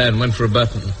little plan went for a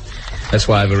button. That's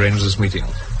why I've arranged this meeting.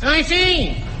 I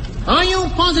say, are you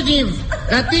positive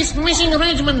that this missing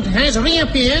regiment has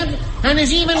reappeared and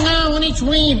is even now on its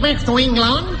way back to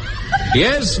England?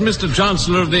 Yes, Mr.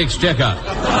 Chancellor of the Exchequer.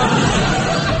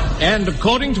 And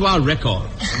according to our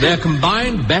records, their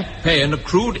combined back pay and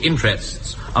accrued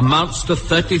interests amounts to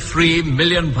 £33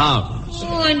 million.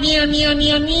 Oh, dear.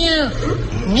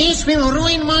 This will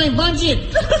ruin my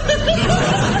budget.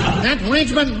 That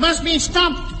regiment must be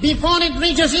stopped before it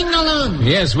reaches England.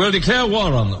 Yes, we'll declare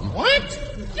war on them. What?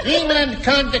 England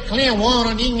can't declare war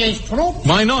on English troops.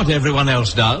 Why not? Everyone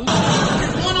else does.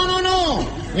 No.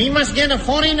 We must get a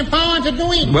foreign power to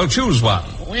do it. Well, choose one.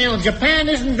 Well, Japan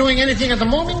isn't doing anything at the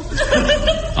moment.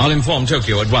 I'll inform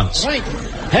Tokyo at once. Right.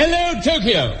 Hello,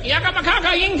 Tokyo.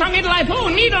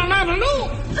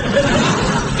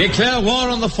 Declare war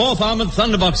on the 4th Armored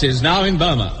Thunderboxes, now in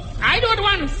Burma. I do at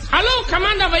once. Hello,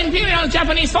 Commander of Imperial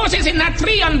Japanese Forces in that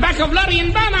tree on back of lorry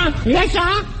in Burma. Yes,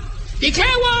 sir.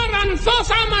 Declare war on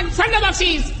 4th Armored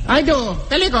Thunderboxes. I do.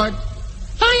 Very good.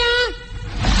 Fire!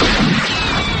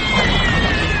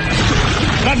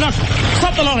 Bradlock,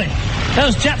 stop the lorry.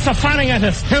 Those Japs are firing at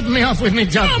us. Help me off with me,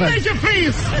 Judge. Oh, Major,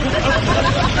 please.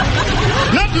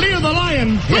 Not Leo the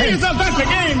Lion. Please, that's the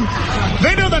game.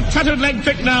 They do the tattered leg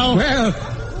trick now. Well,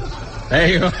 there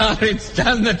you are. It's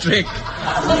done the trick.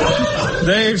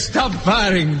 They've stopped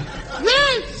firing.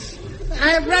 Yes! I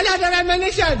have run out of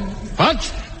ammunition.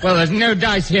 What? Well, there's no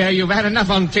dice here. You've had enough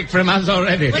on tick from us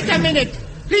already. Wait a minute.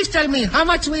 Please tell me how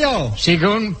much we owe.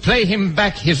 Sigun, play him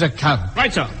back his account.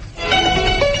 Right, sir.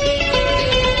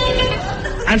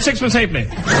 And 6 halfpenny.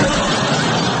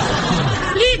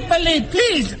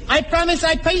 Please. I promise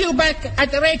I pay you back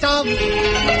at the rate of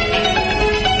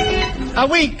a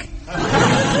week.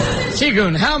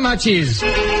 Sigun, how much is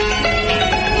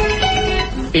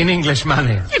in English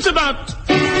money? It's about...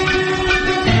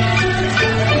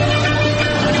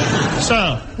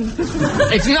 Sir.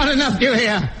 It's not enough, you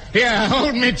hear? Here,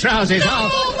 hold me trousers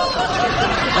off.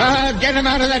 Get him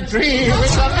out of that tree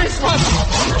with the wristwatch.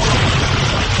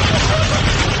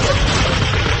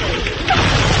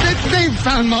 They've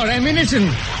found more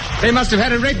ammunition. They must have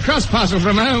had a Red Cross parcel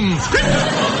from home.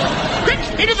 Quick,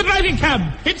 into the driving cab.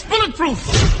 It's bulletproof.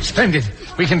 Splendid.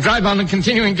 We can drive on and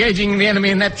continue engaging the enemy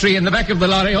in that tree in the back of the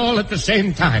lorry all at the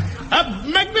same time. A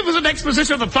magnificent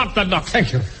exposition of the plot, Bradlock.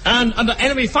 Thank you. And under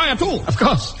enemy fire, too. Of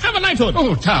course. Have a knighthood.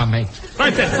 Oh, tar, mate.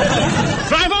 Right then.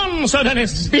 Drive on, Sir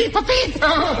Dennis. Beep, beep.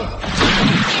 Oh.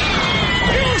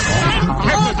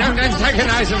 Don't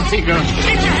antagonize him, Seagull. Get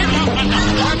your hand off,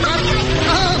 Bradlock.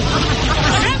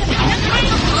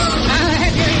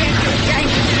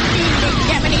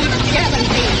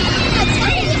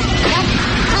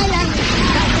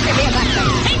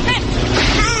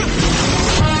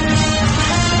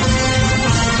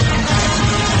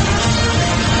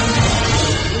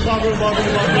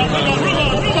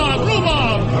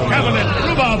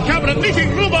 Rhubarb, cabinet meeting,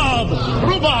 rhubarb,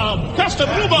 custom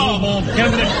rhubarb,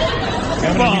 cabinet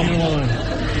rhubarb.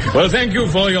 Well, thank you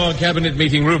for your cabinet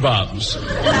meeting rhubarbs.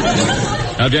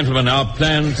 Now, gentlemen, our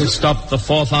plan to stop the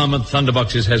 4th Armored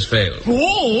Thunderboxes has failed.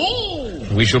 Whoa!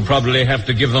 We shall probably have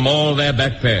to give them all their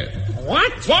back pay.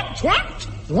 What?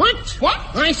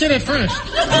 I said it first.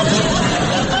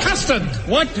 Custard.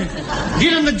 What?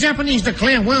 Didn't the Japanese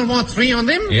declare World War III on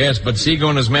them? Yes, but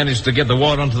Seagun has managed to get the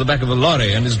war onto the back of the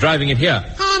lorry and is driving it here.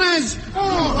 Honors!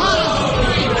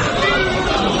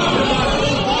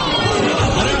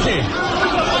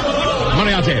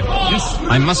 Moriarty. Yes?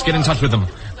 I must get in touch with them.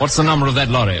 What's the number of that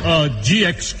lorry?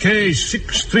 GXK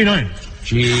 639.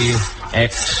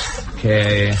 GXK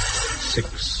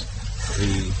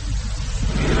 639.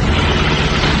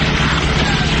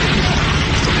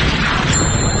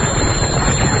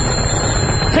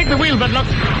 Take the wheel, Bradlock.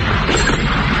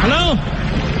 Hello?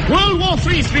 World War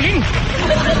III speaking.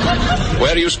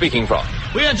 Where are you speaking from?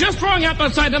 We are just drawing up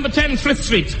outside number 10 Frith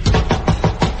Street.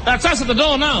 That's us at the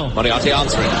door now. Moriarty,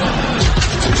 answer it.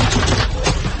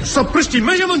 Sapristi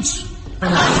measurements.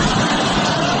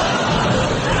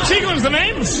 Seagun's the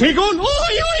name? Seagun?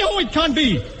 Oh, it can't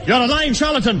be. You're a lying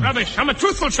charlatan. Rubbish. I'm a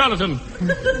truthful charlatan.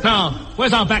 Now,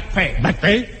 where's our back pay? Back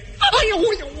pay?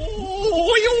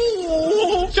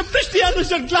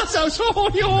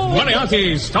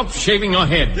 Moriarty, stop shaving your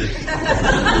head.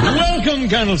 Welcome,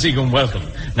 Colonel Seagun, welcome.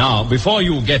 Now, before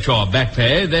you get your back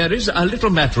pay, there is a little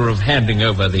matter of handing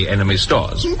over the enemy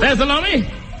stores. There's the lorry.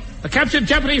 The captured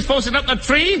Japanese forces up the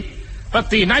tree, but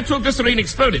the nitroglycerine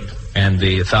exploded. And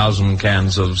the 1,000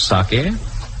 cans of sake?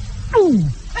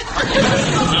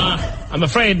 I'm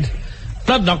afraid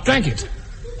Bradlock drank it.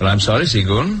 Well, I'm sorry,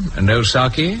 Seagun. No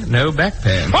sake, no back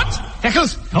pay. What?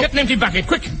 Eccles, get an empty bucket,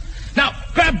 quick. Now,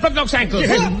 grab Bradlock's ankles.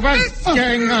 What's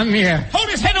going on here? Hold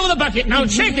his head over the bucket. Now,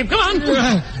 shake him. Come on.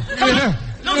 Come on.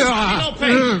 No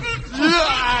pain.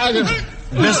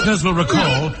 Listeners will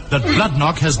recall that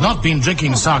Bloodknock has not been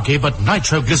drinking sake but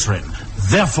nitroglycerin.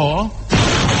 Therefore...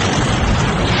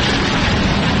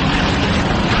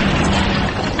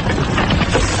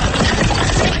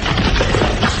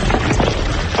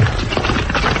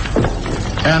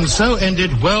 And so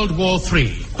ended World War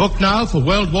III. Book now for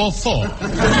World War IV.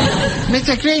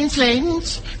 Mr.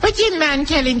 Greenslange, would you mind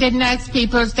telling the nice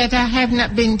peoples that I have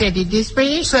not been deaded this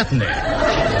way? Certainly.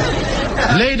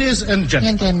 Ladies and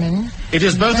gentlemen, it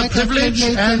is both a privilege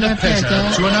and a pleasure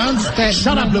to announce...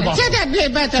 Shut up, Blue Bottle. Shut up, Blue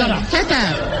Bottle. Shut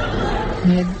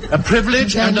up. A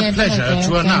privilege and a pleasure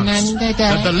to announce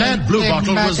that the lad Blue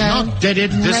Bottle was not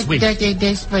deaded this week. Not deaded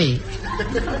this week.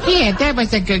 Yeah, that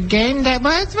was a good game, that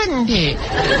was, wasn't it?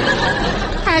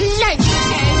 I like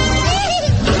that.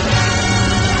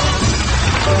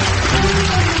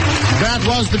 That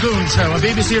was The Goon Show, a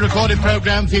BBC recorded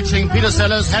programme featuring Peter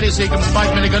Sellers, Harry Seacombe,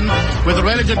 Spike Milligan, with the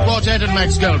Religion Quartet and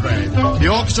Max Galbraith. The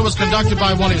orchestra was conducted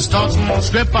by Wally Stott,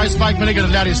 script by Spike Milligan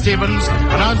and Larry Stevens,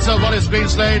 announcer Wallace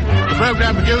Greenslade, the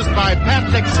programme produced by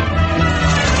Pat Dixon.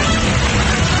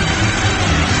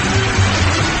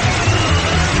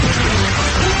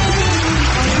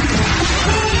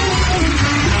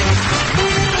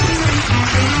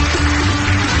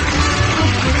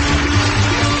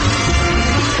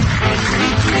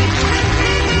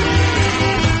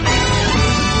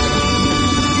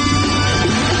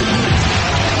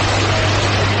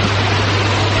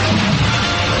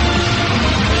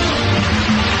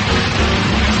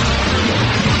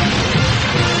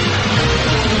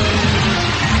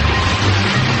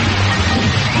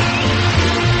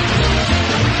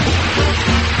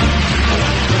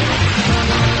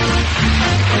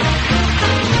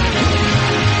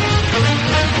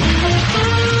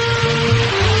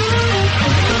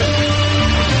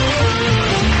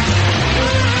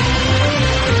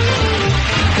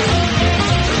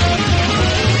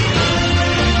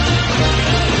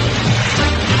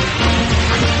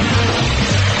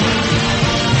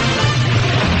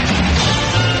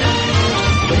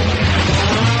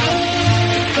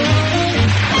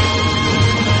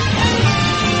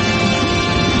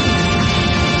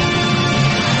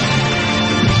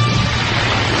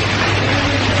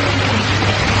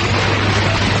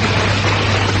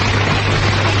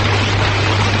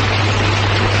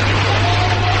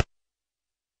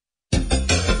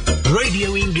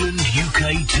 Radio England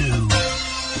UK 2.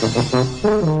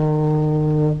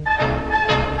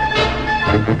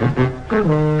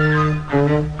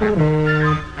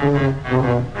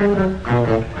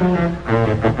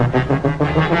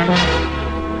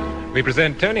 We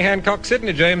present Tony Hancock,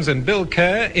 Sidney James and Bill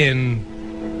Kerr in...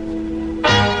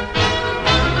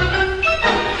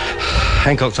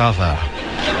 Hancock's Half Hour.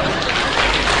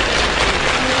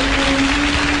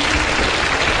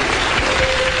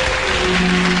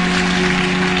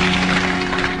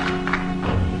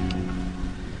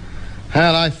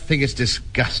 Well, I think it's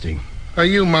disgusting. Are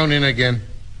you moaning again?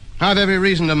 I've every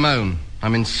reason to moan.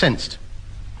 I'm incensed.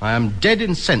 I am dead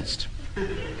incensed.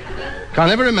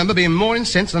 Can't ever remember being more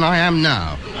incensed than I am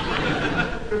now.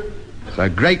 It's a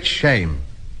great shame.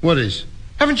 What is?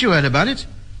 Haven't you heard about it?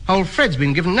 Old Fred's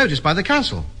been given notice by the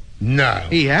council. No.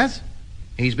 He has.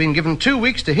 He's been given 2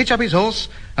 weeks to hitch up his horse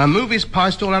and move his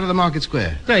pie stall out of the market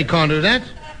square. They can't do that.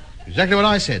 Exactly what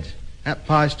I said. That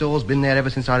pie stall's been there ever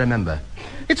since I remember.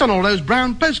 It's on all those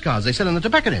brown postcards they sell in the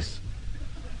tobacconists.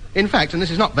 In fact, and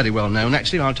this is not very well known,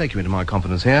 actually, I'll take you into my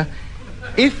confidence here.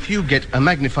 If you get a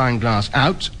magnifying glass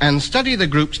out and study the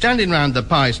group standing round the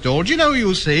pie stall, do you know who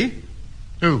you'll see?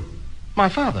 Who? My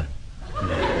father.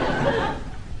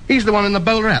 He's the one in the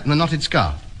bowler hat and the knotted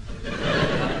scarf.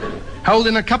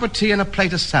 Holding a cup of tea and a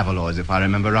plate of saveloys, if I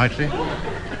remember rightly.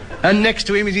 And next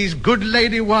to him is his good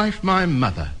lady wife, my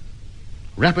mother,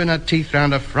 wrapping her teeth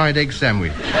round a fried egg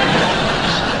sandwich.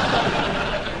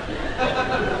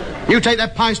 You take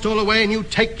that pie stall away and you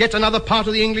take yet another part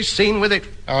of the English scene with it.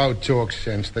 Oh, talk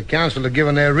sense. The council have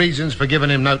given their reasons for giving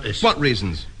him notice. What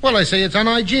reasons? Well, they say it's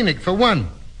unhygienic, for one.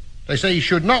 They say he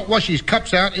should not wash his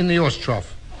cups out in the horse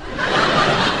trough.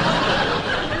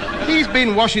 He's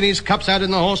been washing his cups out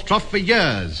in the horse trough for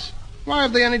years. Why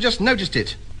have they only just noticed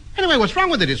it? Anyway, what's wrong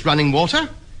with it? It's running water.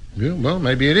 Yeah, well,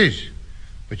 maybe it is.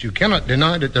 But you cannot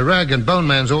deny that the rag and bone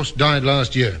man's horse died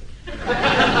last year.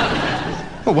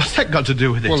 Well, what's that got to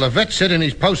do with it? Well, the vet said in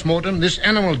his post-mortem this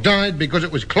animal died because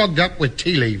it was clogged up with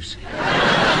tea leaves.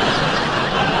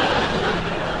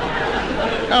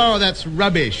 Oh, that's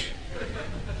rubbish.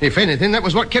 If anything, that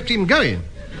was what kept him going.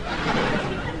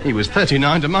 He was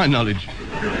 39 to my knowledge.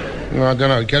 Well, I don't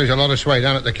know. He carries a lot of sway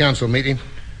down at the council meeting.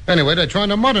 Anyway, they're trying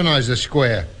to modernise the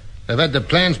square. They've had the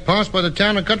plans passed by the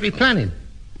Town and Country Planning.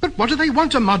 But what do they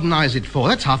want to modernise it for?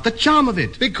 That's half the charm of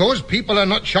it. Because people are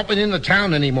not shopping in the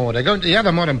town anymore. They're going to the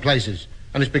other modern places.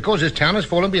 And it's because this town has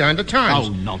fallen behind the times.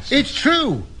 Oh, nonsense. It's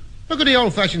true. Look at the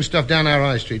old-fashioned stuff down our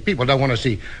high street. People don't want to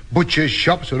see butchers'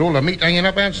 shops with all the meat hanging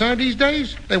up outside these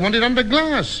days. They want it under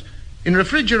glass, in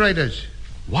refrigerators.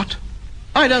 What?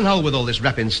 I don't hold with all this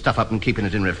wrapping stuff up and keeping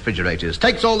it in refrigerators.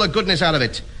 Takes all the goodness out of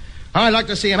it. I like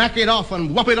to see him hack it off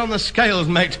and whop it on the scales,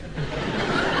 mate.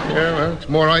 Yeah, well, it's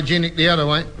more hygienic the other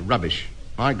way. Rubbish.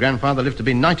 My grandfather lived to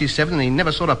be 97 and he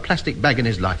never saw a plastic bag in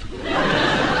his life.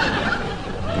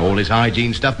 All this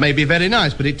hygiene stuff may be very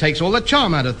nice, but it takes all the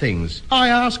charm out of things. I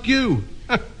ask you.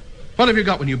 What have you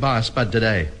got when you buy a spud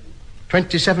today?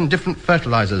 27 different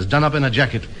fertilizers done up in a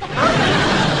jacket.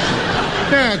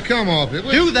 Yeah, come off it.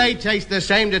 Do they taste the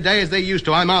same today as they used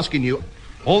to? I'm asking you.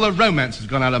 All the romance has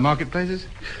gone out of marketplaces?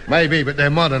 Maybe, but they're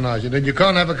modernising, and you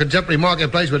can't have a contemporary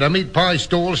marketplace with a meat pie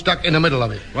stall stuck in the middle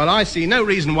of it. Well, I see no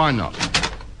reason why not.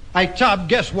 Hey, Tub,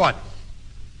 guess what?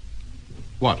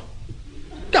 What?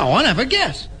 Go on, have a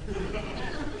guess.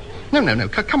 No.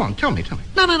 Come on, tell me.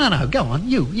 No. Go on.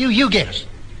 You guess.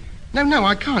 No,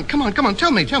 I can't. Come on.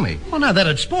 Tell me. Well, no,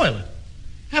 that'd spoil it.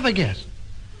 Have a guess.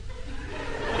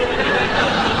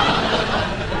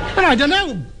 But I don't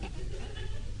know.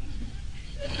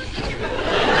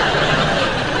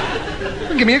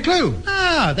 Well, give me a clue.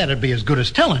 Ah, that'd be as good as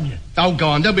telling you. Oh, go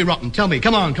on, don't be rotten. Tell me.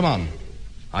 Come on.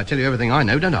 I tell you everything I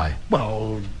know, don't I?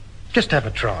 Well, just have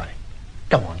a try.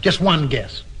 Go on, just one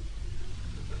guess.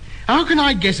 How can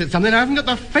I guess at something I haven't got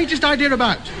the faintest idea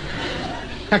about?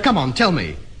 Now, come on, tell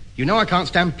me. You know I can't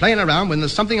stand playing around when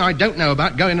there's something I don't know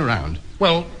about going around.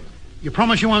 Well, you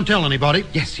promise you won't tell anybody?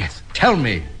 Yes. Tell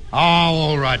me. Oh,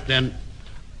 all right, then.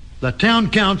 The town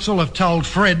council have told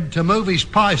Fred to move his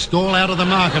pie stall out of the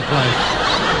marketplace.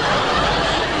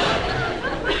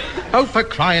 Oh, for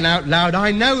crying out loud,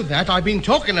 I know that. I've been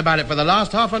talking about it for the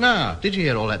last half an hour. Did you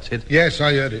hear all that, Sid? Yes,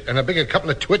 I heard it. And a bigger couple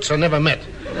of twits I never met.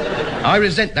 I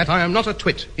resent that. I am not a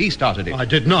twit. He started it. I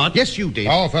did not. Yes, you did.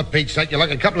 Oh, for Pete's sake, you're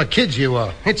like a couple of kids, you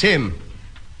are. It's him.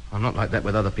 I'm not like that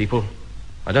with other people.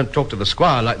 I don't talk to the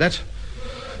squire like that.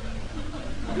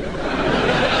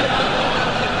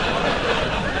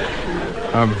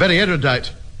 I'm very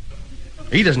erudite.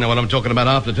 He doesn't know what I'm talking about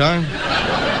half the time.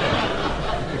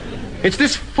 It's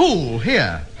this fool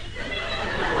here.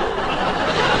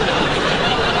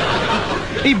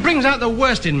 He brings out the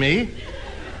worst in me.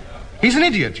 He's an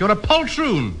idiot. You're a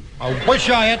poltroon. I wish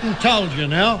I hadn't told you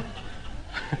now.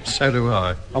 So do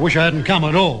I. I wish I hadn't come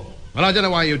at all. Well, I don't know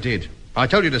why you did. I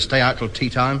told you to stay out till tea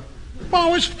time. Well,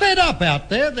 I was fed up out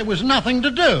there. There was nothing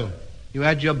to do. You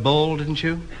had your ball, didn't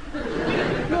you?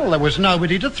 Well, there was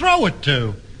nobody to throw it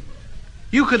to.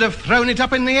 You could have thrown it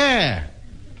up in the air.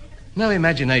 No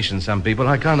imagination, some people.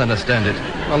 I can't understand it.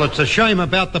 Well, it's a shame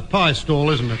about the pie stall,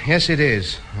 isn't it? Yes, it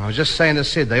is. I was just saying to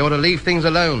Sid, they ought to leave things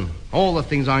alone. All the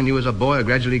things I knew as a boy are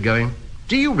gradually going.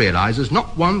 Do you realise there's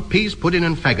not one peas, pudding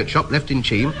and faggot shop left in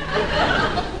Cheam?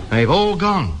 They've all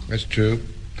gone. That's true.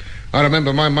 I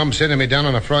remember my mum sending me down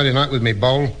on a Friday night with me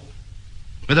bowl.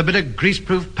 With a bit of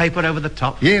greaseproof paper over the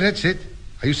top? Yeah, that's it.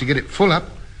 I used to get it full up.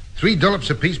 3 dollops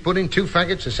of peas pudding, 2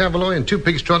 faggots, a saveloy and 2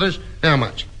 pig's trotters. How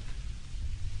much?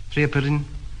 3 of pudding,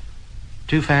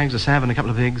 2 fags, a salve and a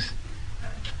couple of pigs.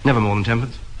 Never more than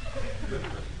 10pence.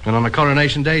 And on a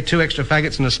coronation day, 2 extra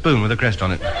faggots and a spoon with a crest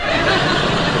on it.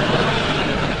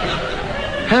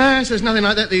 Yes, there's nothing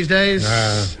like that these days.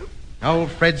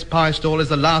 Old Fred's pie stall is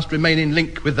the last remaining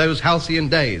link with those halcyon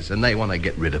days, and they want to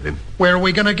get rid of him. Where are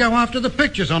we going to go after the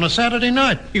pictures on a Saturday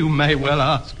night? You may well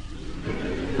ask.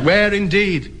 Where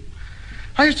indeed?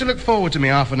 I used to look forward to me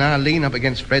half an hour lean up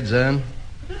against Fred's urn.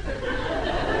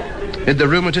 Did the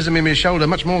rheumatism in my shoulder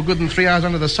much more good than 3 hours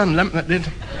under the sun lamp, that did.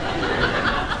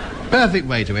 Perfect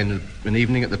way to end an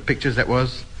evening at the pictures, that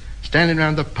was. Standing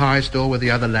round the pie stall with the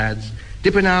other lads,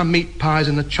 dipping our meat pies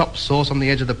in the chopped sauce on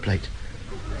the edge of the plate,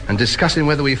 and discussing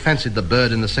whether we fancied the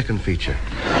bird in the second feature.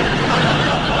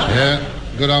 Yeah,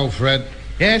 good old Fred.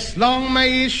 Yes, long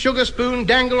may his sugar spoon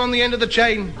dangle on the end of the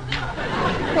chain.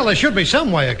 Well, there should be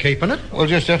some way of keeping it. We'll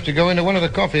just have to go into one of the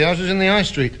coffee houses in the high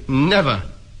street. Never.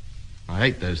 I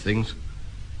hate those things.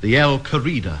 The El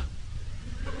Corrida,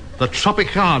 the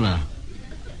Tropicana,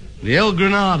 the El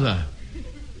Granada,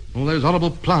 all those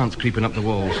horrible plants creeping up the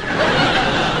walls.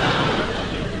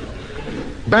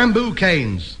 Bamboo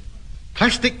canes,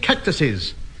 plastic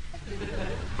cactuses,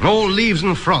 all leaves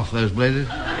and froth, those blazes.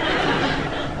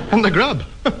 And the grub.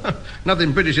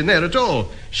 Nothing British in there at all.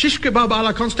 Shish kebab a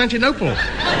la Constantinople.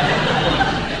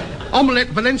 Omelette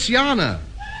Valenciana.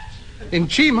 In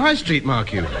Cheam High Street,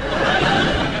 mark you.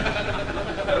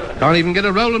 Can't even get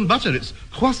a roll and butter. It's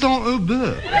croissant au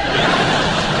beurre.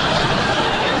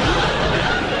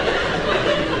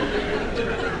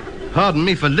 Pardon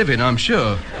me for living, I'm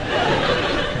sure.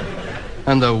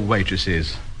 And the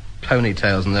waitresses.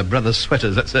 Ponytails and their brothers'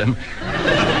 sweaters, that's them.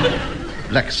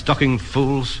 Black stocking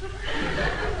fools.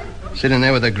 Sitting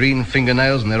there with their green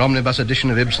fingernails and their omnibus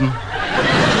edition of Ibsen.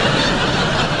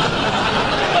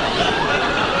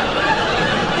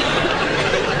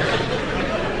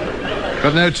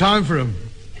 Got no time for them.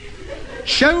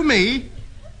 Show me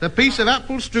the piece of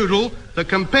apple strudel that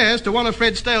compares to one of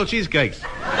Fred's stale cheesecakes.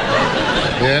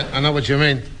 Yeah, I know what you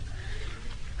mean.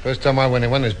 First time I went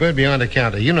in one, there's bird behind the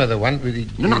counter. You know the one with the...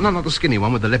 No, not the skinny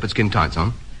one with the leopard skin tights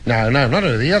on. No, not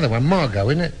her. The other one, Margot,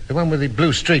 isn't it? The one with the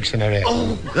blue streaks in her hair.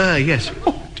 Oh, yes.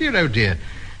 Oh, dear.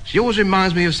 She always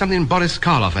reminds me of something Boris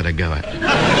Karloff had a go at.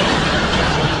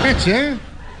 That's her.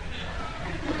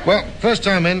 Well, first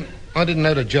time in, I didn't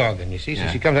know the jargon, you see. So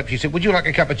she comes up, she said, would you like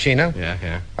a cappuccino?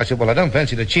 Yeah. I said, well, I don't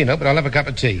fancy the chino, but I'll have a cup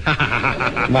of tea.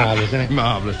 Marvellous, isn't it?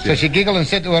 Marvellous, So she giggled and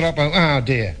said to her oppo, oh,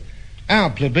 dear. Our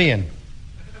plebeian.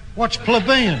 What's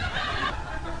plebeian?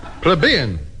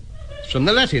 Plebeian. It's from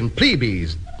the Latin,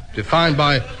 plebes, defined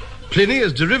by Pliny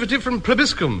as derivative from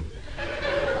plebiscum.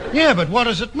 Yeah, but what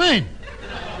does it mean?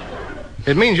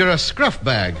 It means you're a scruff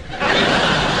bag.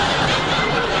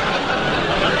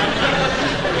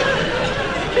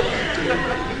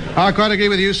 I quite agree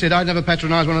with you, Sid. I'd never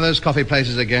patronise one of those coffee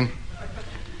places again.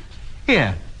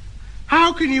 Here.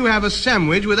 How can you have a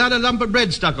sandwich without a lump of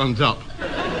bread stuck on top?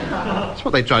 That's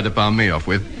what they tried to palm me off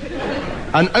with.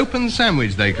 An open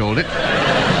sandwich, they called it.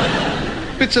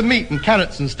 Bits of meat and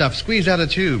carrots and stuff squeezed out a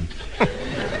tube.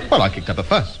 Well, I kicked up a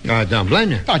fuss. I don't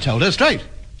blame you. I told her straight.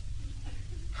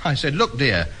 I said, look,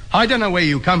 dear, I don't know where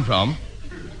you come from.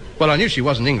 Well, I knew she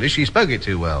wasn't English. She spoke it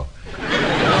too well.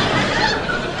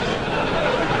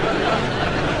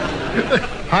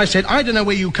 I said, I don't know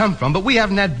where you come from, but we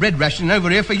haven't had bread rationing over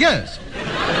here for years.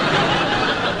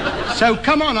 So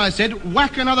come on, I said,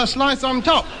 whack another slice on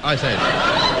top, I said.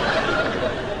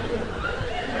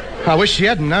 I wish she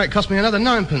hadn't. Now it cost me another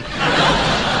 9p.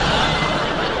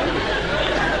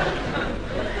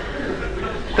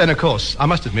 Then, of course, I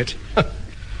must admit,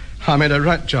 I made a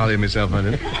right Charlie of myself, I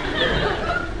did.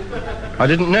 I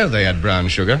didn't know they had brown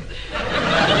sugar.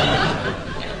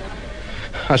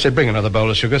 I said, bring another bowl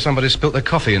of sugar. Somebody spilt their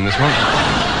coffee in this one.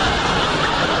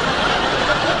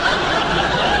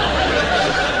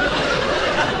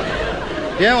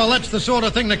 Yeah, well, that's the sort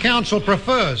of thing the council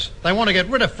prefers. They want to get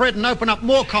rid of Fred and open up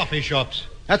more coffee shops.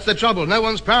 That's the trouble. No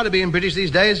one's proud of being British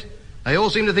these days. They all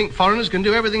seem to think foreigners can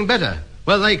do everything better.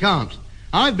 Well, they can't.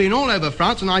 I've been all over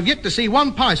France and I've yet to see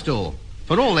one pie stall,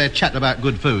 for all their chat about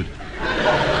good food.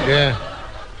 Yeah.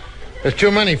 There's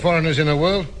too many foreigners in the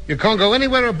world. You can't go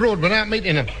anywhere abroad without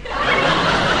meeting them.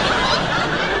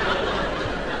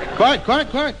 Quite.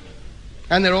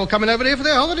 And they're all coming over here for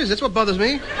their holidays. That's what bothers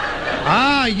me.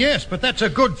 Ah, yes, but that's a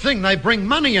good thing. They bring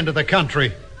money into the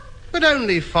country. But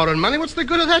only foreign money. What's the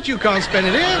good of that? You can't spend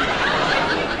it here.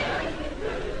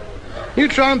 You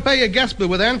try and pay your gas bill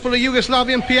with a handful of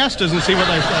Yugoslavian piastres and see what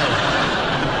they say.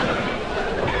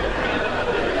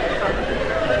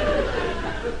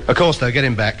 Of course, though,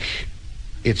 getting back,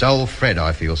 it's old Fred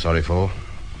I feel sorry for.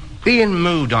 Being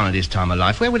moved on at his time of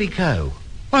life, where would he go?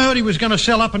 I heard he was going to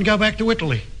sell up and go back to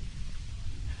Italy.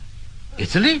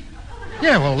 Italy?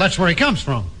 Yeah, well, that's where he comes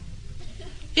from.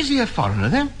 Is he a foreigner,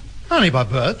 then? Only by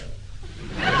birth.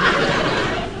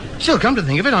 Still, come to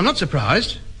think of it, I'm not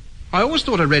surprised. I always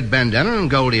thought a red bandana and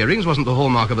gold earrings wasn't the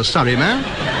hallmark of a Surrey man.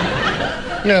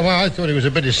 Yeah, well, I thought he was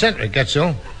a bit eccentric, that's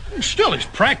all. Still, he's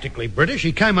practically British.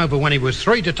 He came over when he was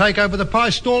 3 to take over the pie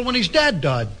stall when his dad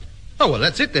died. Oh, well,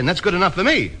 that's it then. That's good enough for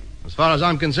me. As far as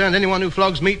I'm concerned, anyone who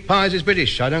flogs meat pies is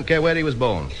British. I don't care where he was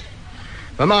born.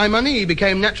 For my money, he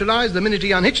became naturalised the minute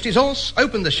he unhitched his horse,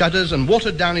 opened the shutters, and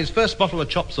watered down his first bottle of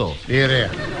chopped sauce. Here.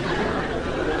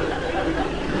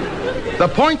 The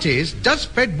point is, does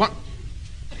Fred want...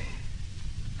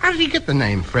 How did he get the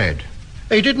name Fred?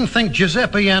 He didn't think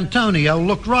Giuseppe Antonio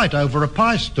looked right over a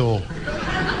pie stall.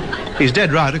 He's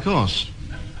dead right, of course.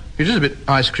 It is a bit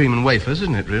ice cream and wafers,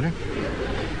 isn't it, really?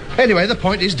 Anyway, the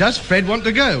point is, does Fred want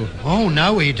to go? Oh,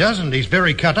 no, he doesn't. He's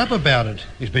very cut up about it.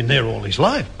 He's been there all his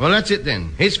life. Well, that's it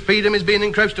then. His freedom is being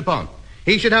encroached upon.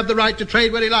 He should have the right to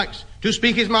trade where he likes. To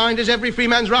speak his mind is every free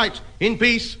man's right. In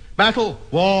peace, battle,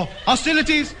 war,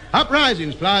 hostilities,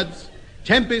 uprisings, floods,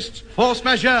 tempests, force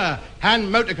majeure, and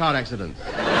motorcar accidents.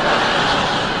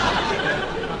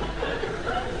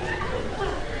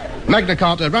 Magna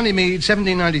Carta, Runnymede,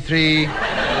 1793...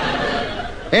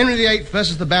 Henry VIII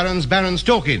versus the Barons, Barons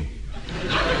talking.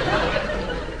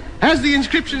 As the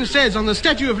inscription says on the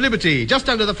Statue of Liberty, just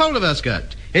under the fold of her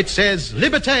skirt, it says,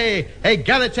 Liberté,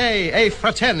 Égalité, et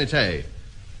Fraternité.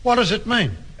 What does it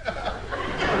mean?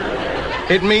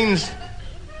 It means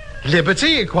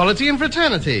liberty, equality, and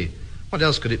fraternity. What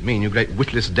else could it mean, you great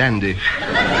witless dandy?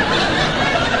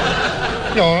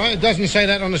 No, it doesn't say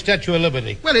that on the Statue of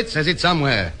Liberty. Well, it says it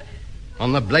somewhere.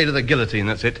 On the blade of the guillotine,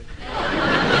 that's it.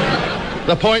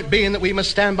 The point being that we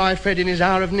must stand by Fred in his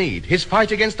hour of need, his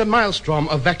fight against the maelstrom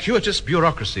of vacuitous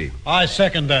bureaucracy. I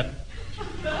second that.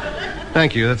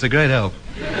 Thank you, that's a great help.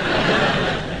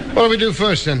 What do we do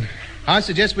first, then? I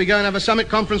suggest we go and have a summit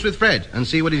conference with Fred and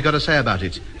see what he's got to say about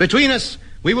it. Between us,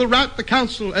 we will rout the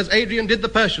council as Adrian did the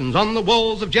Persians on the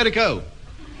walls of Jericho.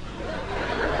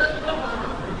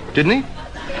 Didn't he?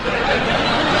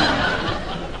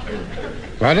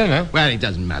 I don't know. Well, it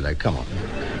doesn't matter. Come on.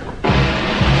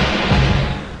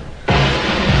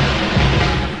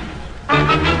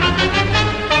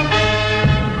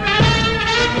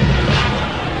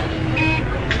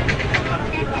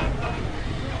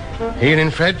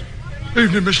 Evening, Fred.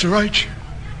 Evening, Mr. H.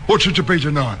 What's it to be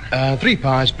tonight? 3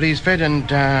 pies, please, Fred, and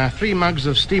 3 mugs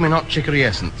of steaming hot chicory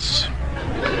essence.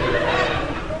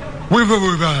 With or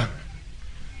without?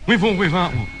 With or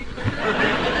without what?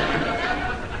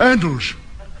 Handles.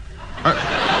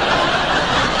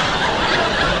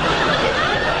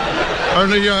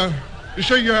 Only, you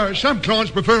see, some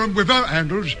clients prefer them without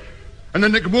handles, and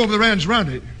then they can warm their hands round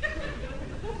it.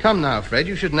 Come now, Fred,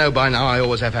 you should know by now I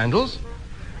always have handles.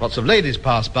 Lots of ladies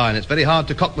pass by, and it's very hard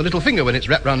to cock the little finger when it's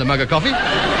wrapped round a mug of coffee.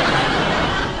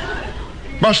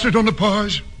 Mustard on the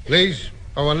pies? Please.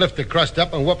 Oh, and lift the crust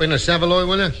up and whop in a Savoy,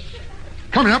 will you?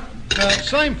 Coming up.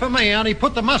 Same for me, Arnie.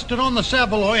 Put the mustard on the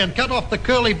Savoy and cut off the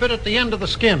curly bit at the end of the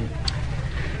skin.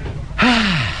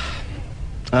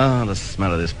 Oh, the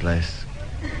smell of this place.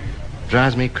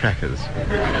 Drives me crackers.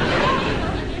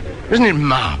 Isn't it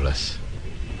marvellous?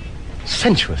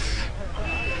 Sensuous.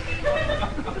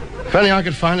 If only I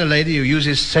could find a lady who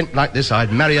uses scent like this,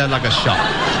 I'd marry her like a shot.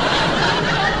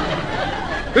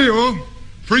 Here you are.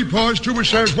 3 pies, 2 with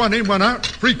sauce, 1 in, 1 out.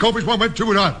 3 coffees, 1 with, 2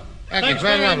 without. Thanks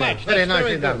very much. Very That's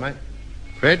nicely done, good. mate.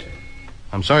 Fred,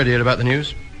 I'm sorry to hear about the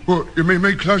news. What, you mean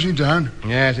me closing down?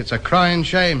 Yes, it's a crying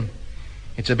shame.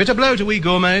 It's a bitter blow to we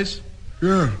gourmets.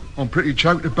 Yeah, I'm pretty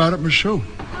choked about it myself.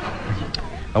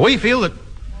 We feel that...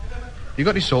 You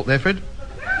got any salt there, Fred?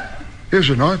 Here's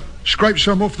a knife. Scrape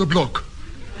some off the block.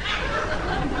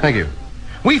 Thank you.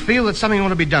 We feel that something ought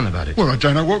to be done about it. Well, I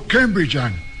don't know what can be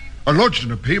done. I lodged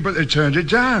an appeal, but they turned it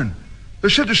down. They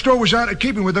said the store was out of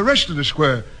keeping with the rest of the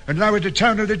square and lowered the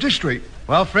town of the district.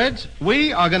 Well, Fred,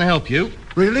 we are going to help you.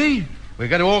 Really? We're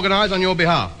going to organise on your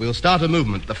behalf. We'll start a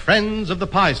movement, the Friends of the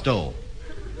Pie Stall.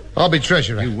 I'll be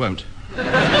treasurer. You won't.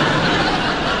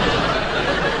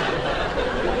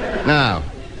 Now,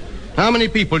 how many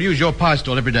people use your pie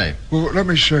stall every day? Well, let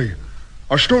me see.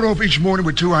 I start off each morning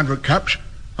with 200 cups,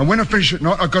 and when I finish at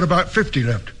night, I've got about 50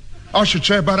 left. I should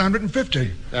say about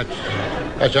 150. That's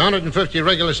 150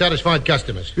 regular satisfied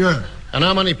customers. Yeah. And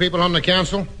how many people on the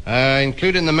council?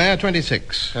 Including the mayor,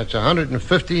 26. That's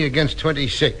 150 against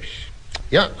 26.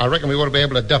 Yeah, I reckon we ought to be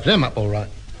able to duff them up all right.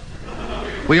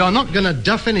 We are not going to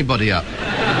duff anybody up.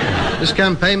 This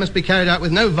campaign must be carried out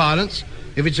with no violence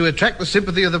if it's to attract the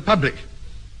sympathy of the public.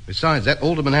 Besides, that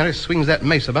Alderman Harris swings that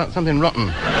mace about something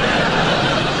rotten.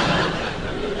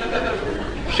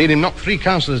 Seen him knock 3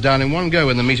 councillors down in one go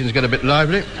when the meetings get a bit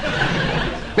lively.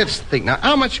 Let's think now.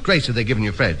 How much grace have they given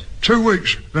you, Fred? 2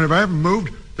 weeks. Then if I haven't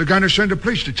moved, they're going to send the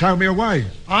police to tow me away.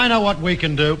 I know what we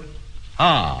can do.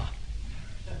 The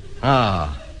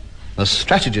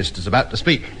strategist is about to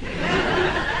speak.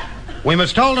 We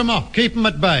must hold them off, keep them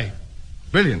at bay.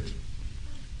 Brilliant.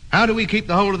 How do we keep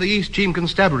the whole of the East Cheam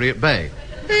Constabulary at bay?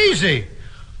 Easy.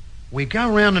 We go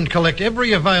round and collect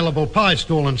every available pie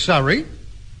stall in Surrey.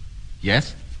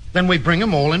 Yes. Then we bring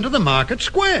them all into the market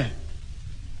square.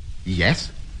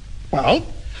 Yes. Well,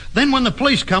 then when the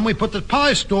police come, we put the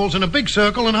pie stalls in a big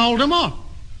circle and hold them off.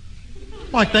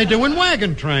 Like they do in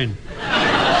Wagon Train.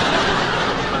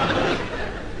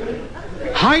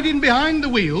 Hiding behind the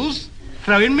wheels,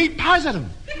 throwing meat pies at them.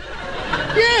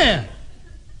 Yeah.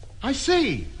 I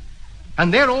see.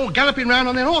 And they're all galloping round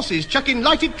on their horses, chucking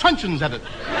lighted truncheons at it.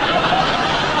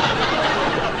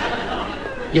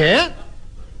 Yeah?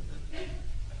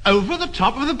 Over the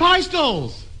top of the pie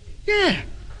stalls. Yeah.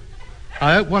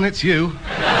 I hope one it's you.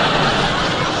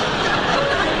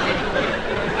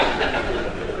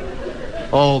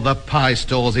 All the pie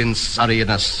stalls in Surrey in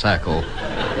a circle.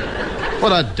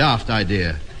 What a daft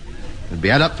idea. It'd be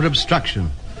had up for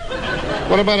obstruction.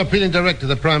 What about appealing direct to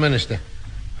the Prime Minister?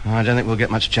 I don't think we'll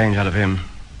get much change out of him.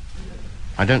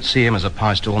 I don't see him as a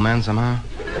pie stall man somehow.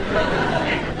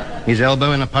 His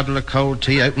elbow in a puddle of cold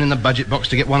tea, opening the budget box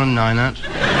to get 1 and 9 out.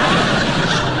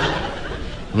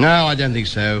 No, I don't think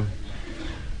so.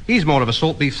 He's more of a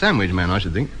salt beef sandwich man, I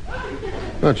should think.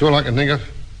 That's all I can think of.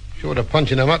 Short of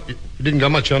punching them up, you didn't go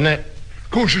much on that.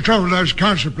 Of course, the trouble with those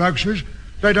council blokes is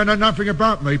they don't know nothing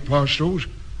about meat pie stalls.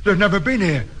 They've never been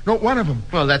here, not one of them.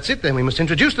 Well, that's it then. We must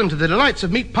introduce them to the delights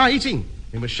of meat pie eating.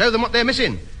 We must show them what they're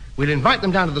missing. We'll invite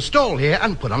them down to the stall here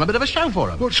and put on a bit of a show for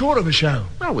them. What sort of a show?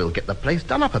 Well, we'll get the place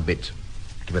done up a bit.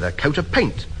 with a coat of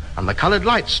paint and the coloured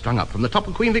lights strung up from the top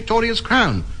of Queen Victoria's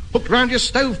crown, hooked round your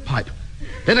stovepipe,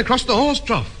 then across the horse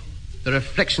trough. The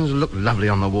reflections will look lovely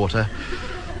on the water.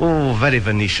 Oh, very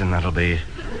Venetian that'll be.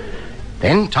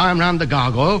 Then tie him round the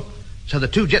gargoyle so the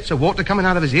 2 jets of water coming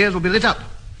out of his ears will be lit up.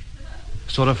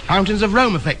 A sort of fountains of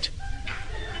Rome effect.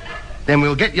 Then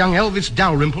we'll get young Elvis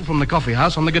Dalrymple from the coffee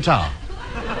house on the guitar.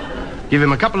 Give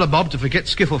him a couple of bob to forget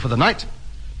skiffle for the night.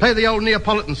 Play the old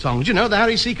Neapolitan songs, you know, the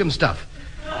Harry Seacombe stuff.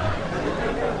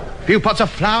 A few pots of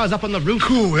flowers up on the roof.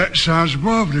 Cool, that sounds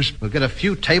marvellous. We'll get a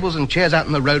few tables and chairs out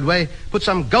in the roadway, put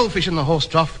some goldfish in the horse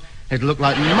trough. It'll look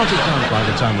like multi-town by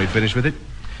the time we finish with it.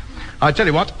 I tell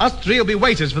you what, us 3 will be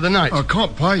waiters for the night. I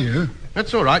can't pay you.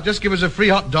 That's all right, just give us a free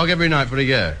hot dog every night for a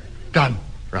year. Done.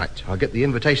 Right, I'll get the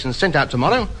invitations sent out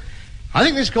tomorrow. I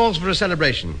think this calls for a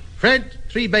celebration. Fred,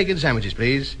 3 bacon sandwiches,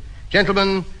 please.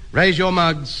 Gentlemen, raise your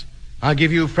mugs. I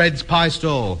give you Fred's pie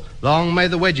stall. Long may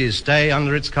the wedges stay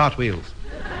under its cartwheels.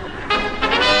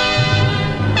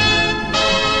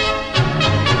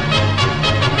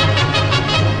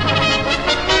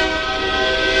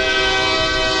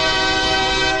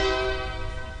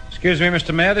 Excuse me,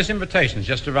 Mr. Mayor, this invitation's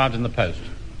just arrived in the post.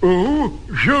 Oh,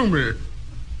 show me.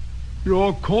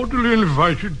 You're cordially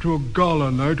invited to a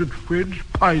gala night at Fred's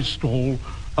Pie Stall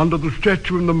under the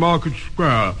statue in the Market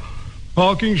Square.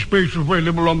 Parking space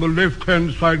available on the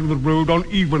left-hand side of the road on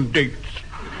even dates.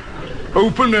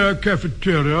 Open-air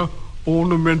cafeteria,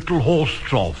 ornamental horse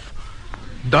trough.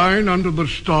 Dine under the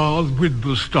stars with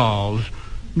the stars.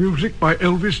 Music by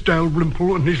Elvis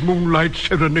Dalrymple and his Moonlight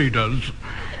Serenaders.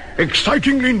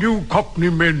 Excitingly new Cockney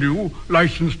menu,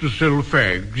 licensed to sell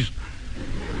fags.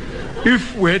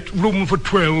 If wet, room for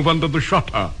 12 under the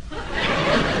shutter.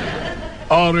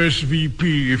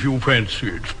 RSVP if you fancy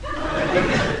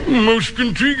it. Most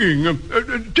intriguing.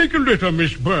 Take a letter,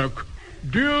 Miss Burke.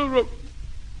 Dear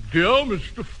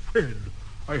Mr. Fred,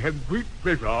 I have great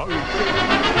pleasure.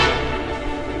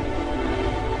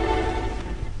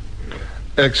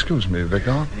 Excuse me,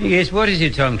 Vicar. Yes, what is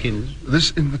it, Tompkins?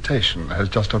 This invitation has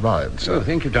just arrived, sir. Oh,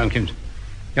 thank you, Tompkins.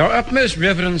 Your utmost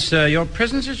reverence, sir, your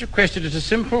presence is requested at a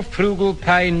simple, frugal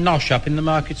pie nosh-up in the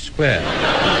Market Square.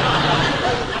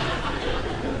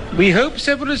 We hope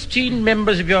several esteemed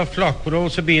members of your flock will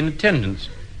also be in attendance.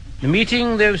 The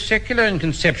meeting, though secular in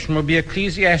conception, will be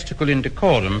ecclesiastical in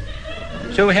decorum,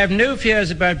 so have no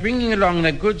fears about bringing along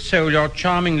their good soul your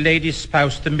charming lady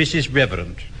spouse, the Mrs.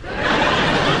 Reverend.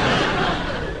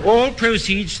 All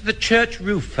proceeds to the church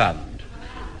roof fund.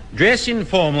 Dress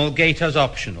informal, gaiters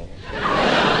optional.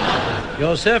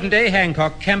 Your servant A.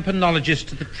 Hancock, campanologist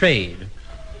to the trade.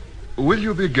 Will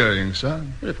you be going, sir?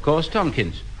 Well, of course,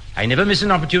 Tompkins. I never miss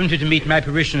an opportunity to meet my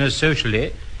parishioners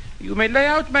socially. You may lay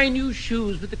out my new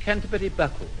shoes with the Canterbury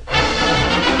buckle.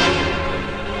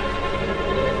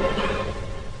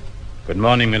 Good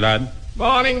morning, my lad.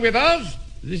 Morning, Withers.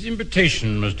 This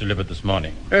invitation was delivered this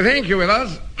morning. Thank you,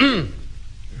 Withers. Who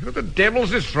the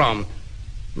devil's this from?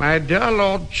 My dear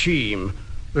Lord Cheam,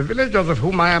 the villagers of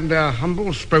whom I am their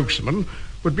humble spokesman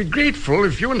would be grateful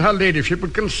if you and her ladyship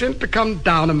would consent to come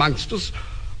down amongst us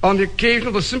on the occasion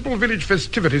of the simple village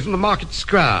festivities in the Market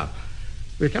Square.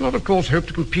 We cannot, of course, hope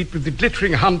to compete with the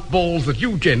glittering hunt balls that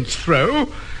you gents throw,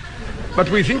 but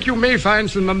we think you may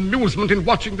find some amusement in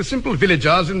watching the simple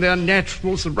villagers in their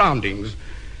natural surroundings.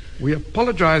 We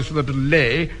apologize for the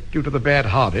delay due to the bad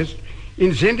harvest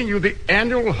in sending you the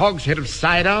annual hogshead of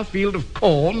cider, field of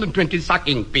corn, and 20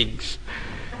 sucking pigs.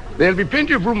 There'll be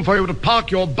plenty of room for you to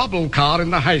park your bubble car in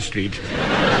the high street.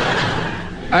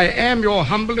 I am your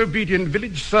humble, obedient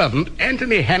village servant,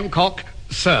 Anthony Hancock,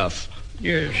 Serf.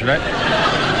 Yes, shall I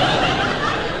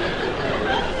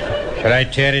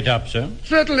tear it up, sir?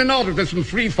 Certainly not, if there's some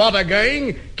free fodder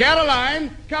going.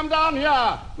 Caroline, come down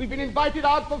here. We've been invited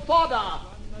out for fodder.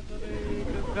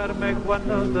 3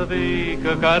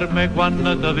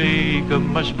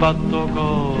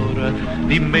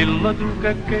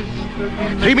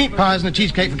 meat pies and a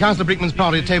cheesecake for Councillor Brickman's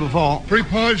party at table 4. 3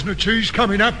 pies and a cheese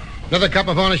coming up. Another cup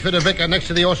of varnish for the vicar next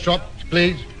to the horse chop,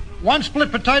 please. 1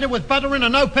 split potato with butter in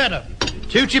and no petter.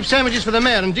 2 chip sandwiches for the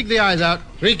mayor and dig the eyes out.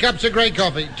 3 cups of grey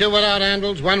coffee, 2 without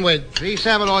handles, 1 with. 3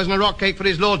 saveloys and a rock cake for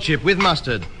his lordship with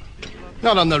mustard.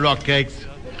 Not on the rock cakes.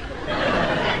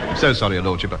 I'm so sorry, your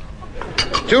lordship.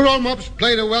 2 roll mops,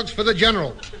 plate of whelks for the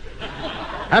general.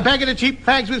 A packet of cheap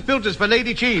fags with filters for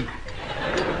Lady Cheap.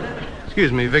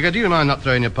 Excuse me, Vicar, do you mind not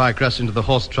throwing your pie crust into the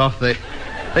horse trough?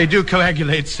 They do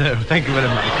coagulate, so thank you very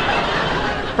much.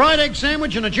 Fried egg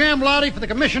sandwich and a jam latte for the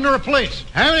Commissioner of Police.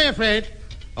 How there, Fred?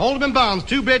 Alderman Barnes,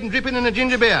 2 bread and dripping and a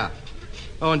ginger beer.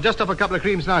 Oh, and just off a couple of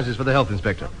cream slices for the health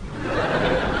inspector.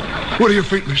 What do you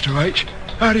think, Mr. H?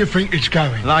 How do you think it's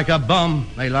going? Like a bomb.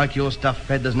 They like your stuff,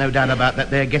 Fred. There's no doubt about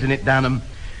that. They're getting it down them.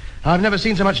 I've never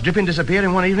seen so much dripping disappear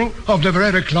in one evening. I've never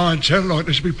had a clientele like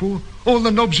this before. All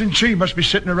the knobs and cheese must be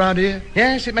sitting around here.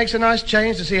 Yes, it makes a nice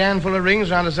change to see a handful of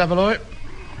rings round a Savoy.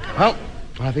 Well,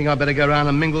 I think I'd better go round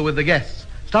and mingle with the guests.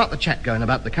 Start the chat going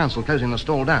about the council closing the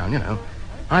stall down, you know.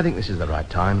 I think this is the right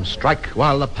time. Strike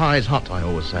while the pie's hot, I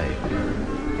always say.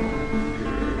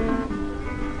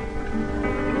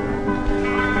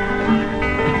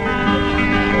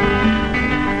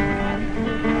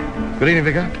 Good evening,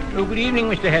 Vicar. Oh, good evening,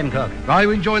 Mr. Hancock. Are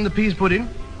you enjoying the peas pudding?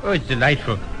 Oh, it's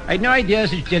delightful. I had no idea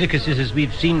such delicacies as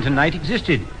we've seen tonight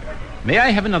existed. May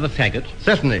I have another faggot?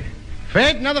 Certainly.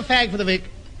 Fred, another fag for the Vic.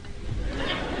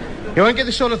 You won't get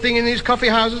this sort of thing in these coffee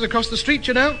houses across the street,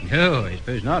 you know. No, I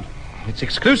suppose not. It's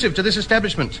exclusive to this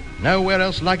establishment. Nowhere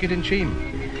else like it in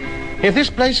Cheam. If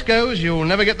this place goes, you'll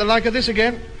never get the like of this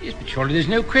again. Yes, but surely there's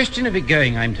no question of it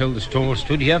going. I'm told the stall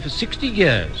stood here for 60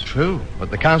 years. True, but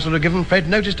the council have given Fred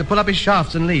notice to pull up his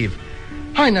shafts and leave.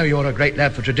 I know you're a great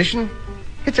lad for tradition.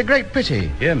 It's a great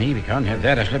pity. Dear me, we can't have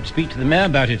that. I shall have to speak to the mayor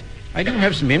about it. I do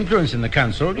have some influence in the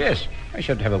council, yes. I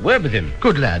should have a word with him.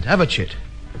 Good lad, have a chit.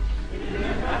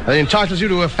 That entitles you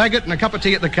to a faggot and a cup of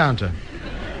tea at the counter.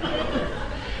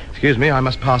 Excuse me, I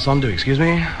must pass on. Do excuse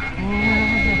me.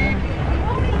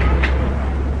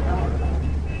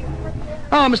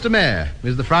 Ah, Mr. Mayor,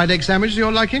 is the fried egg sandwich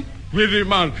your liking? Very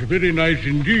much, very nice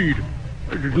indeed.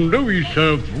 I didn't know he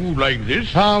served food like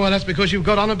this. Ah, well, that's because you've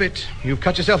got on a bit. You've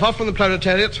cut yourself off from the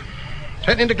proletariat.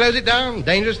 Threatening to close it down.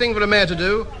 Dangerous thing for a mayor to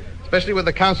do. Especially with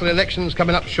the council elections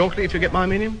coming up shortly, if you get my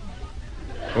meaning.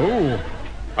 Oh,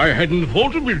 I hadn't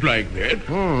thought of it like that.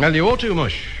 Well, you ought to,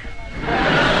 Mush.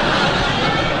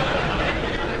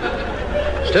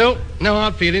 Still, no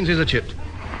hard feelings is a chip.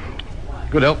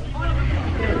 Good help.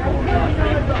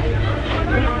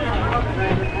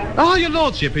 Ah, your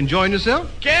lordship, enjoying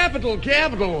yourself? Capital,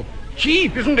 capital.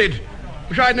 Cheap, isn't it?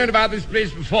 Wish I'd known about this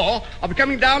place before. I'll be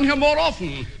coming down here more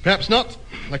often. Perhaps not.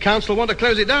 The council want to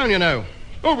close it down, you know.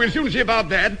 Oh, we'll soon see about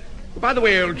that. By the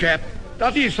way, old chap,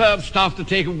 does he serve stuff to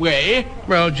take away?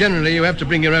 Well, generally you have to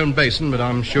bring your own basin, but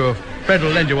I'm sure Fred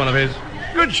will lend you one of his.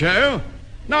 Good show.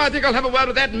 Now I think I'll have a word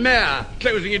with that mayor.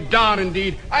 Closing it down,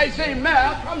 indeed. I say,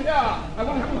 mayor, come here. I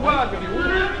want to have a word with you.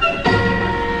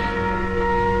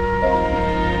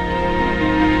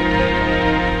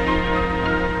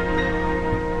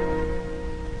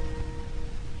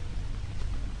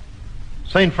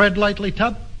 Seen Fred lately,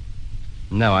 Tub?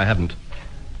 No, I haven't.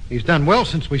 He's done well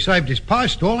since we saved his pie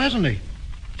stall, hasn't he?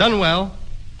 Done well.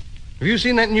 Have you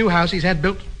seen that new house he's had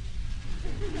built?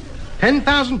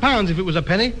 £10,000 if it was a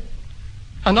penny.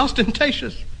 And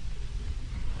ostentatious.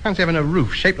 Fancy having a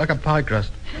roof shaped like a pie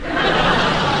crust.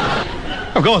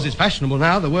 Of course, it's fashionable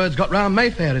now. The word's got round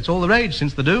Mayfair. It's all the rage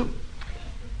since the do.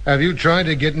 Have you tried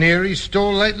to get near his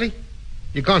stall lately?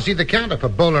 You can't see the counter for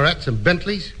bowler hats and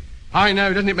Bentleys. I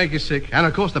know, doesn't it make you sick? And,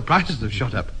 of course, the prices have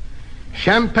shot up.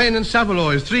 Champagne and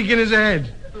Savoys, 3 guineas a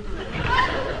head.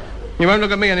 You won't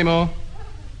look at me anymore.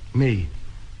 Me.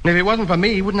 If it wasn't for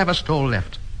me, he wouldn't have a stall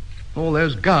left. All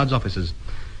those guards' officers.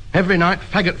 Every night,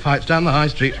 faggot fights down the high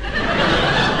street.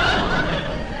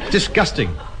 It's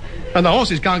disgusting. And the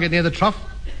horses can't get near the trough.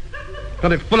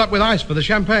 Got it full up with ice for the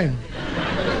champagne.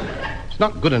 It's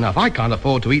not good enough. I can't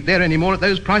afford to eat there anymore at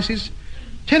those prices.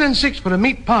 10 and 6 for a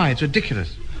meat pie. It's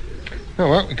ridiculous. Oh,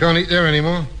 well, we can't eat there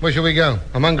anymore. Where shall we go?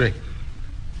 I'm hungry.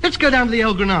 Let's go down to the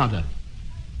El Granada.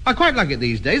 I quite like it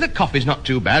these days. The coffee's not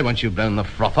too bad once you've blown the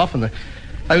froth off, and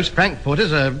those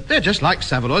Frankfurters they're just like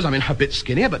Savoys. I mean, a bit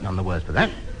skinnier, but none the worse for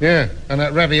that. Yeah, and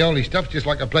that ravioli stuff's just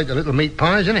like a plate of little meat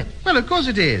pies, isn't it? Well, of course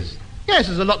it is. Yes,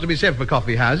 there's a lot to be said for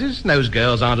coffee houses. Those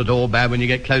girls aren't at all bad when you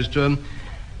get close to them.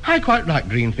 I quite like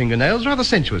green fingernails. Rather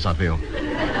sensuous, I feel.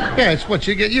 Yeah, it's what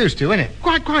you get used to, isn't it?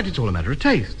 Quite. It's all a matter of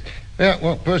taste. Yeah,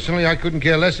 well, personally, I couldn't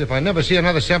care less if I never see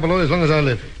another Savoy as long as I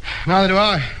live. Neither do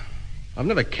I. I've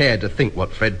never cared to think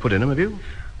what Fred put in them, have you?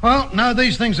 Well, no,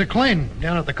 these things are clean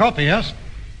down at the coffee house.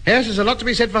 Yes, there's a lot to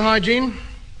be said for hygiene.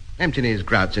 Emptying his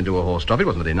grouts into a horse trough, it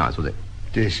wasn't very nice, was it?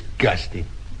 Disgusting.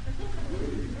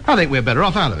 I think we're better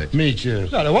off out of it. Me too.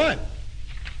 So do I.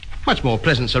 Much more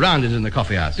pleasant surroundings in the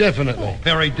coffee house. Definitely. Oh,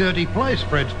 very dirty place,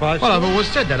 Fred's place. Well, I've always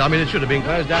said that. I mean, it should have been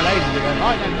closed down ages ago.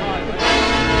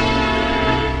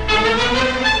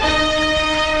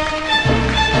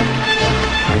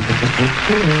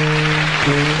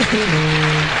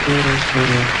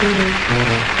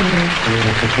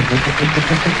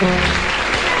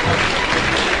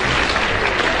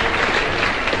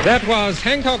 That was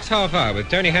Hancock's Half Hour with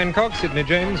Tony Hancock, Sidney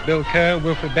James, Bill Kerr,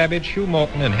 Wilfred Babbage, Hugh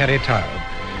Morton and Harry Tilde.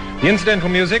 The incidental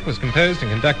music was composed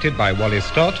and conducted by Wally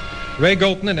Stott. Ray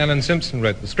Galton and Ellen Simpson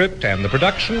wrote the script, and the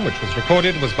production, which was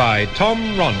recorded, was by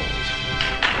Tom Ronald.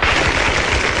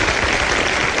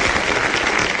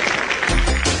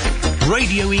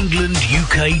 Radio England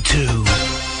UK 2.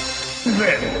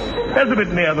 That's a bit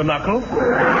near the knuckle.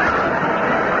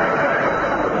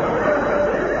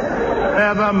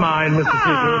 Never mind, Mr.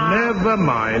 Seagoon, never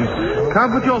mind.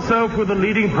 Comfort yourself with the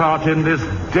leading part in this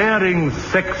daring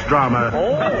sex drama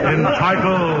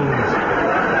entitled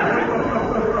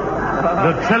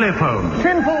The Telephone.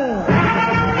 Simple.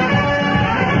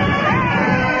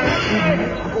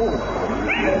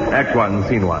 Act 1,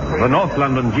 Scene 1. The North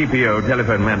London GPO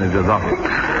telephone manager's office.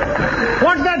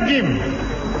 What's that, Jim?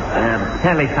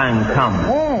 Telephone com.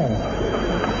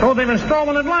 Oh. So they've installed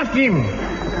one at last, Jim.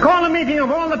 Call a meeting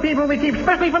of all the people we keep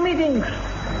specially for meetings. All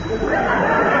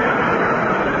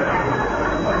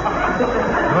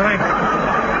right.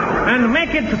 And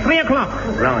make it 3 o'clock.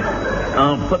 Right.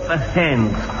 I'll put the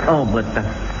hands over the...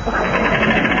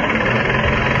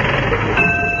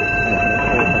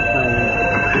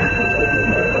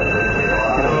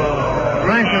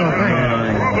 Thank you.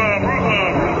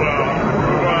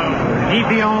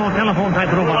 GPO telephone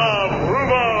type robot.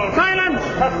 Silence!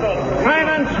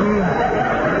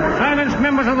 Silence,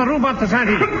 members of the Robot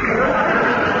Society.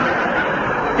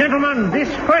 Gentlemen, this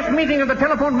first meeting of the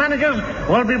telephone managers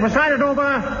will be presided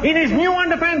over in his new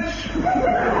underpants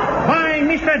by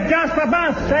Mr. Jasper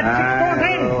Bass at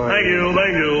 6:14.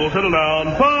 Thank you. Settle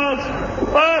down.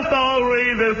 First I'll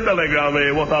read this telegram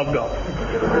here, what I've got.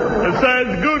 It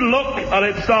says, good luck, and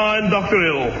it's signed Dr.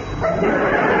 Hill.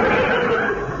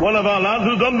 One of our lads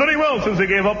who's done very well since he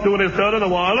gave up doing his turn in the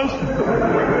wireless.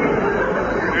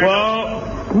 Well,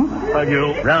 thank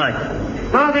you. Right.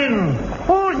 Now then,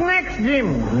 who's next,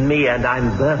 Jim? Me, and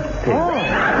I'm bursting.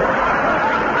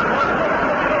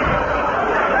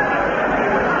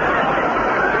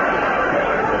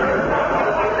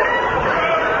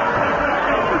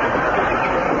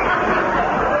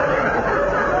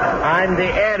 I'm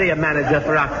the area manager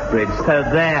for Uxbridge, so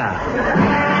there.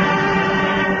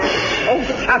 Oh,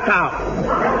 shut up!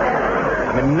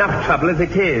 I'm in enough trouble as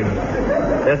it is.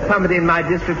 There's somebody in my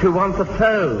district who wants a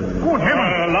phone. Good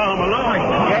heavens! Alarm!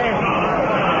 Yes.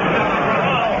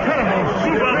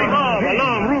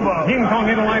 Alarm, rhubarb!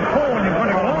 Incognito like phone in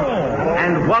front of all.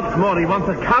 And what's more, he wants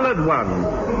a coloured one.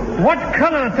 What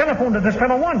colour telephone does this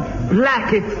fellow want?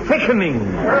 Black, it's thickening.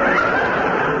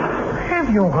 Have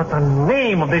you got the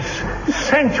name of this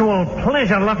sensual,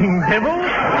 pleasure-loving devil?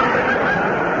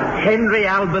 Henry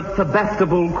Albert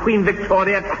Sebastopol, Queen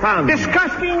Victoria Crown.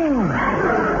 Disgusting!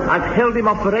 I've held him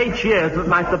off for 8 years, but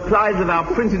my supplies of our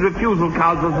printed refusal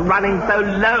cards was running so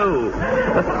low.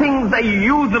 The things they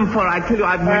use them for, I tell you,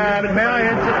 I've... May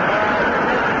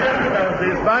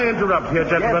I interrupt here,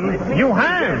 gentlemen? Yes.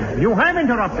 You have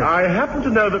interrupted. I happen to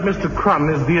know that Mr. Crumb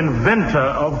is the inventor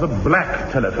of the black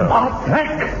telephone. Oh,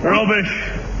 black? Rubbish.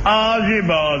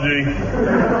 Argy-bargy.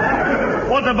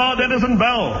 What about Edison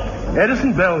Bell?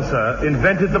 Edison Bell, sir,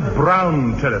 invented the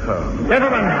brown telephone.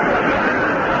 Gentlemen,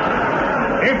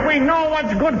 if we know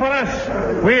what's good for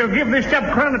us, we'll give this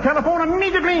chap Crumb a telephone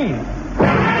immediately.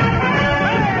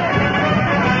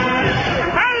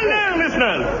 Hello,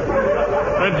 listeners.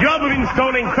 The job of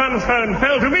installing Crumb's phone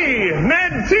fell to me,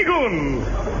 Ned Seagoon.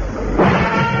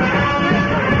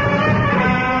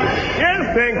 Yes,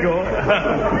 thank you.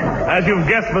 As you've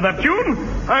guessed by that tune,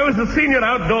 I was the senior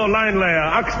outdoor line layer,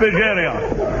 Uxbridge area.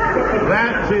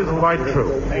 That is quite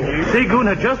true. Seagoon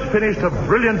had just finished a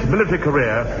brilliant military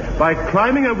career by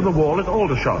climbing over the wall at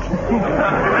Aldershot.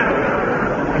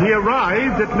 He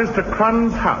arrived at Mr.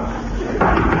 Crumb's house.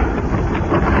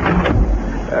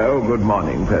 Oh, good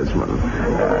morning, postman.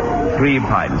 3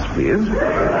 pints, please.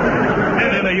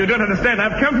 No, you don't understand.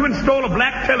 I've come to install a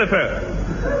black telephone.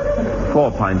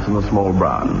 4 pints and a small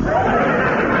brown.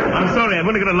 I'm sorry, I've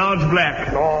only got a large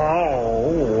black.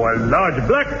 Oh, a large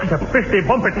black? It's a 50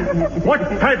 bumpet. What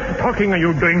type of talking are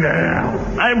you doing there?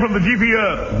 I'm from the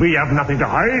GPO. We have nothing to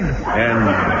hide. And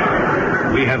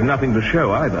we have nothing to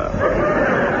show either.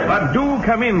 But do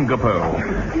come in, Goppo.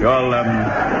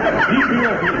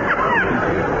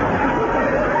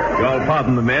 You'll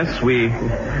pardon the mess. We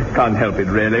can't help it,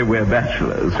 really. We're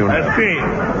bachelors, you know. I see.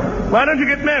 Why don't you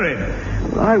get married?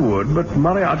 I would, but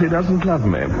Moriarty doesn't love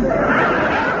me.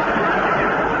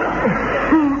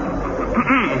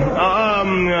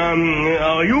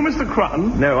 Are you Mr.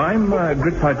 Crumb? No, I'm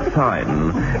Gritpipe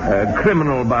Fine,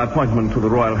 criminal by appointment to the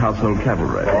Royal Household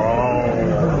Cavalry.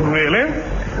 Oh, really?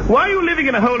 Why are you living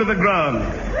in a hole in the ground?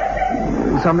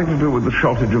 Something to do with the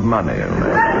shortage of money, you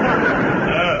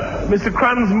know. Mr.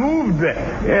 Crumb's moved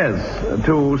there? Yes,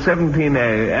 to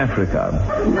 17A, Africa.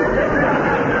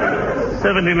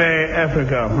 70 Lay,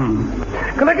 Africa.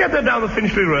 Can I get that down the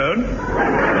Finchley Road?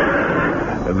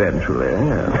 Eventually,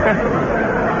 yeah.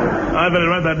 I better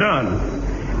write that down.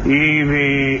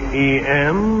 EVENCHEWALY.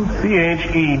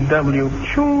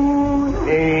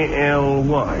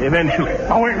 Eventually.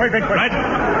 Oh, wait. Right?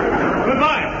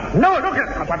 Goodbye. No, look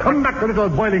at... Come back to little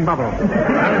boiling bubble.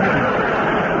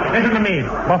 Listen to me.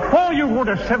 Before you go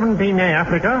to 17A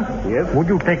Africa, yes, would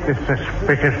you take this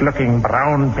suspicious-looking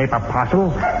brown paper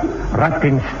parcel, wrapped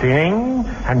in string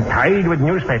and tied with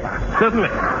newspaper? Certainly.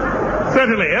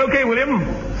 Okay, William.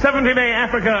 17A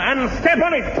Africa, and step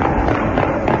on it.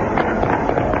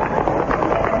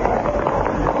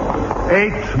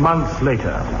 8 months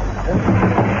later.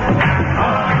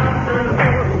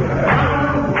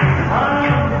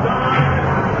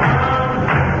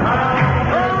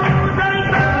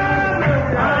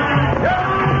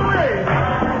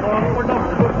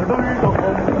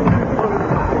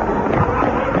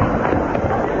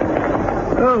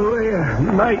 Oh,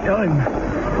 mate,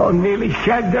 I'm nearly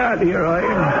shagged out here, I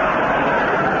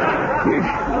am.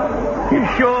 You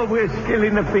sure we're still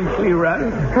in the Finchley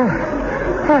Road?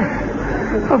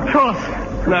 Of course.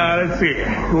 Now, let's see.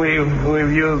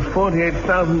 We've used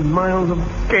 48,000 miles of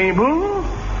cable.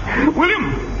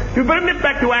 William, you better nip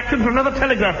back to Acton for another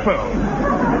telegraph pole.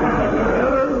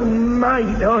 Oh,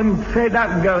 mate, I'm fed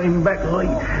up going back.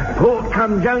 Port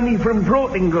comes only from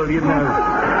Portingal, you know.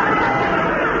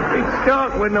 It's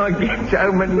dark when I get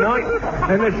home at night,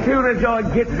 and as soon as I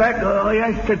get back, I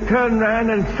have to turn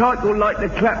round and cycle like the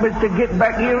clappers to get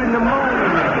back here in the morning.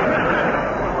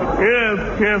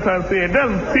 Yes, I see. It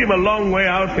does seem a long way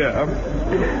out here.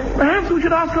 Perhaps we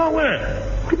should ask our way.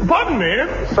 Pardon me?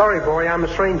 Sorry, boy, I'm a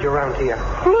stranger around here.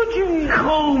 Luigi!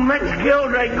 Oh, Max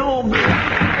Gildrake, oh.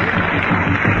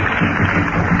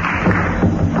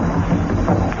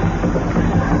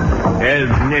 As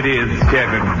Neddy had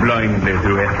staggered blindly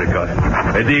through Africa,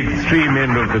 at the extreme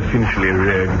end of the Finchley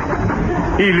Road,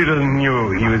 he little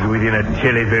knew he was within a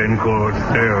telephone call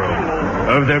through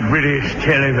of the British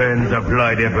telephone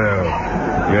supply depot.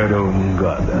 Your own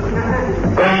God.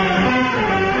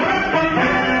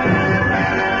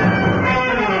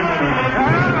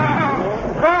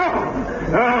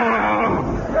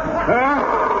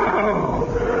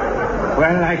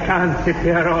 Well, I can't sit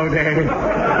here all day.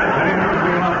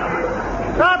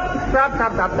 Stop.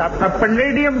 A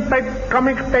palladium-type,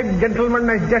 comic-type gentleman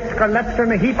has just collapsed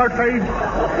in a heap outside.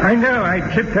 I know. I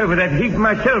tripped over that heap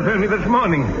myself only this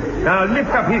morning. Now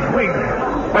lift up his wig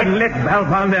and let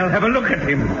Balvarnell have a look at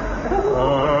him.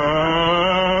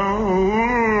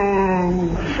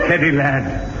 Steady,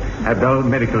 lad. Abdul,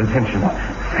 medical attention.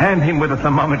 Hand him with a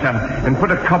thermometer and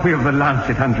put a copy of the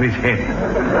Lancet under his head.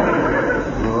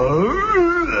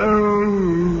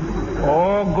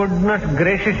 Oh, goodness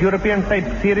gracious,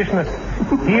 European-type seriousness.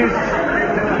 He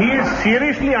is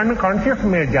seriously unconscious,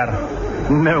 Major.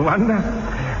 No wonder.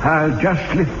 I'll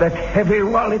just lift that heavy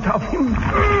wallet off him. 2, 3, 4,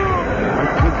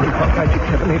 5, 6,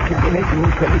 7, 8, 15,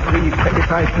 18, 23,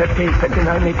 25, 30,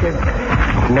 39,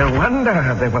 80. No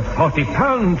wonder there were 40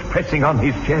 pounds pressing on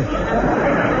his chest.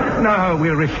 Now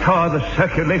we'll restore the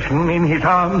circulation in his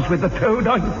arms with the toad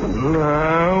ointment.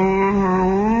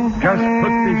 Just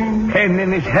put this pen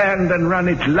in his hand and run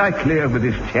it lightly over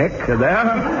this check. There.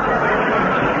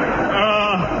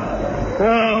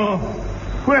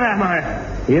 Where am I?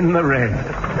 In the red.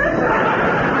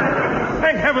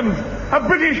 Thank heavens! A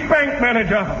British bank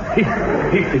manager!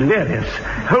 He's delirious.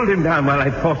 Hold him down while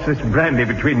I force this brandy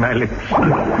between my lips.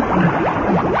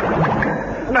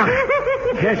 Now,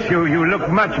 yes, you look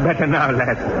much better now,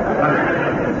 lad.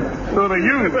 So do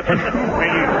you.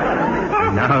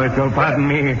 Now, if you'll pardon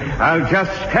me, I'll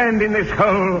just stand in this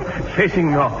hole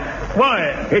facing north.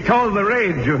 Why? It's all the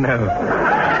rage, you know.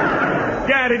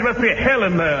 Gad, it must be hell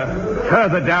in there.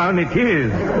 Further down it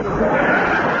is.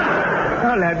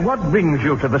 Now, lad, what brings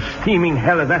you to the steaming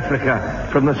hell of Africa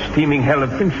from the steaming hell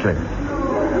of Finchley?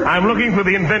 I'm looking for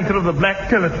the inventor of the black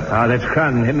telephone. Ah, that's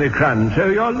Crun, Henry Crun. So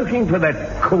you're looking for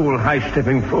that cool,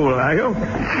 high-stepping fool, are you?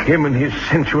 Him and his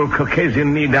sensual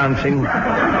Caucasian knee-dancing.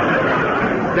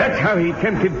 That's how he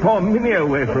tempted poor Minnie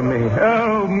away from me.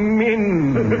 Oh,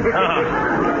 Min.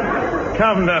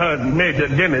 Come now, Major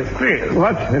Dennis, please.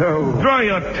 What? Oh. Dry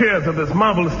your tears on this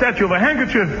marble statue of a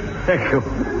handkerchief. Thank you.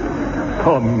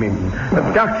 Poor Min.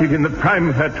 Abducted in the prime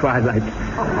of her twilight.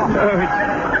 Oh,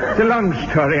 it's a long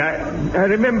story. I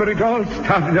remember it all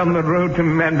started on the road to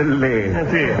Mandalay.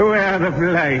 Where the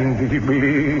blind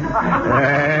Jubilee.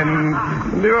 And...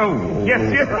 Oh. Yes.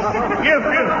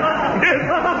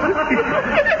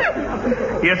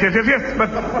 Yes,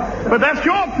 but that's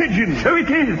your pigeon. So it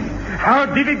is. How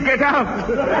did it get out?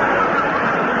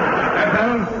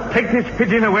 Well, take this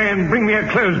pigeon away and bring me a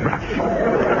clothes brush.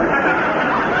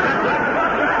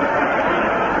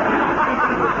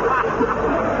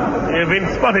 You've been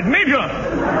spotted. Major!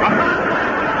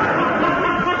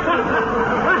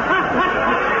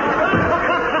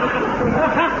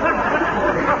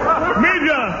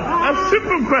 Major, a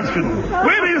simple question.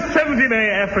 Where is 17A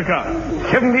Africa?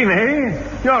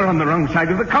 17A? You're on the wrong side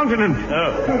of the continent.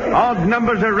 Oh. Odd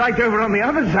numbers are right over on the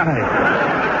other side.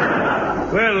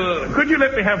 Well, could you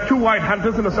let me have 2 white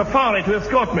hunters and a safari to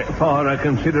escort me? For a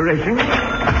consideration.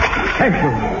 Thank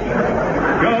you.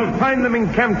 You'll find them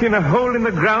encamped in a hole in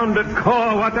the ground at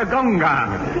Kowatagonga.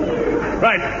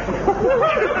 Right.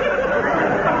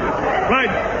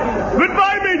 Right.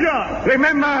 Goodbye, Major.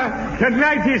 Remember,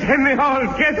 tonight is Henry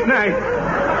Hall's guest night.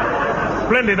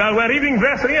 Splendid. I'll wear evening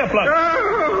dress and earplugs.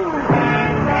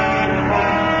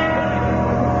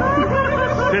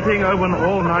 Sitting over an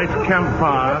all-night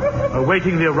campfire,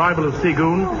 awaiting the arrival of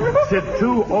Segoon, sit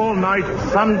 2 all-night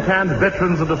sun-tanned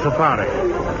veterans of the safari.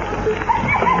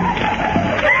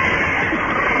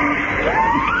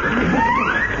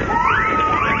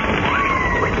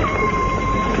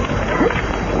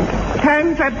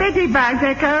 Time for Betty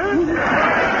Bicycle.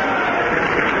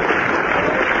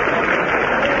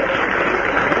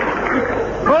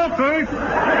 Okay.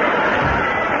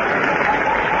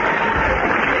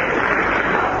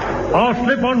 I'll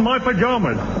slip on my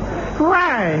pajamas.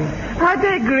 Why? Are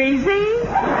they greasy?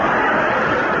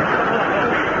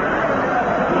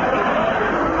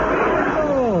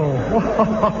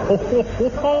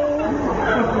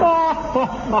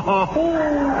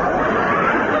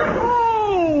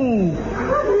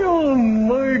 You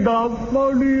made a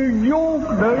funny joke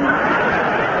there.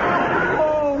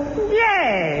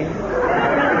 Yes.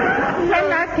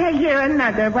 Shall I tell you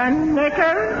another one,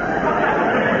 Nickel?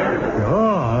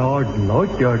 Yeah, I'd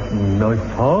like that. Nice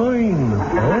fine.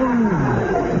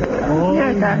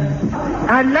 Yes,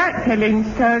 I like telling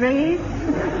stories.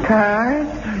 'Cause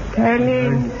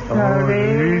telling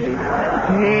stories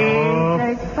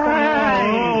is fine.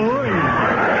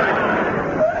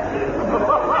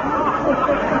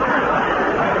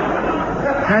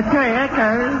 I tell you,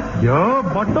 Echo. Yeah,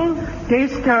 Bottle?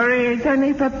 This story is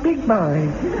only for big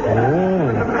boys. Oh,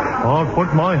 I'll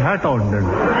put my hat on then.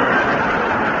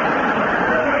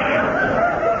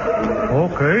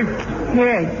 Okay.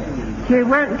 Here, you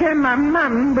won't tell my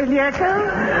mum, will you, Echo?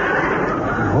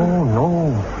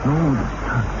 No.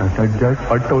 That's just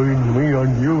between me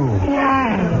and you.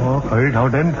 Yeah. Okay, now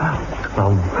then. Go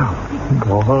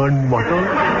on, Bottle.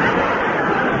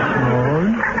 Go on.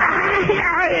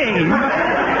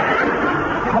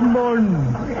 Come on.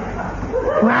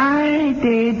 Why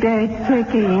did the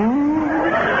chicken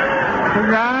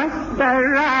cross the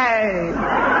road?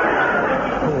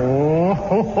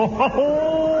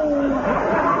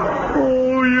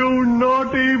 Oh, you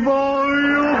naughty boy.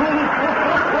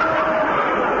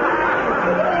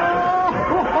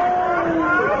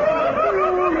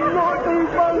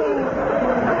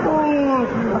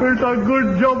 It's a good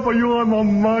job for you. I'm a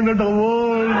man of the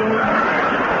world.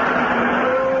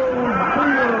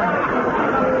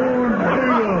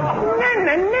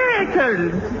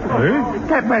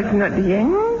 That was not the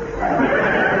end.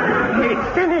 It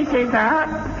finishes up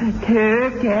to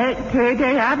get to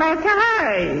the other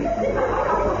side.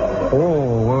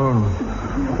 Oh,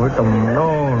 wait a minute.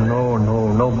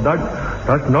 No.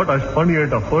 That's not as funny as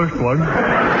the first one. Oh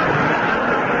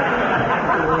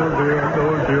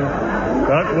dear.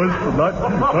 That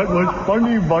was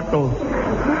funny, Bottle.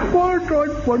 What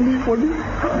was funny?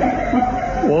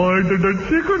 Why did the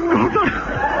chicken go to...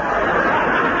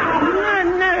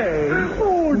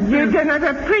 You do not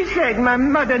appreciate my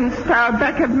modern style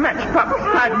back of matchbox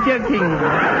type joking.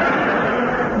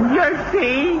 You'll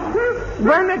see,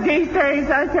 one of these days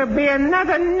I shall be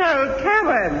another no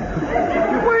coward.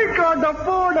 We can't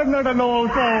afford another no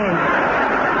coward.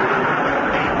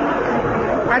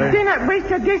 I do not wish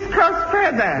to discourse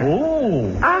further.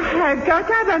 Oh. I have got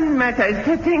other matters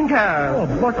to think of. Oh,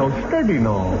 Bottle, steady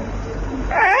now.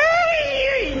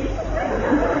 Hey!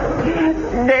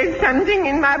 There's something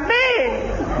in my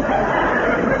bed.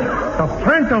 The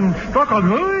phantom struck a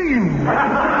line.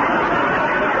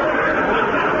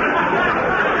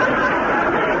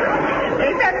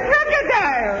 It's a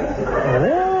crocodile.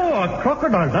 Oh, a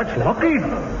crocodile. That's lucky.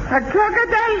 A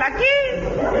crocodile lucky?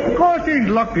 Of course he's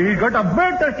lucky. He's got a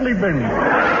bed to sleep in.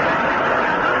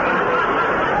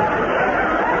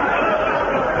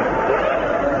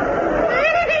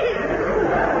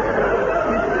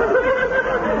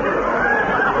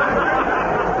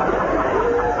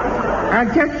 I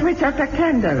just switch out the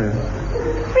candle.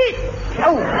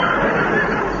 Oh!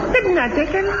 Didn't I,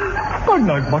 Dickon? Good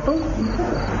night, Bottle.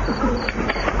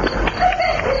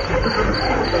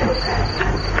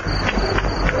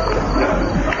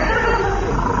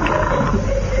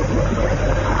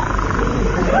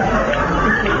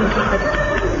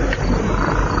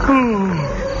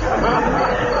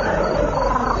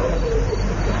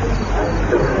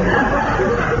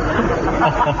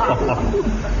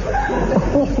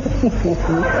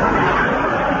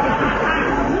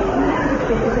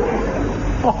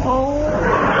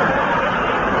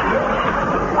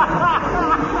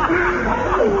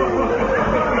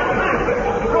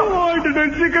 I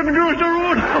didn't chicken goose the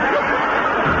road.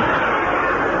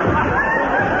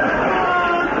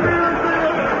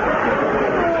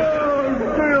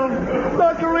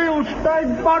 That's real stag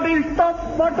body stuff,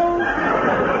 Bottle.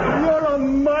 You're a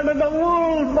man of the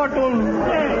world, Bottle.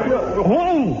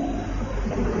 Oh!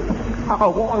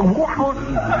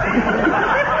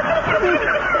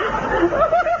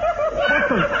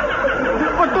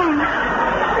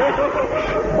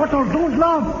 Bottle, don't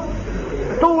laugh.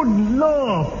 Don't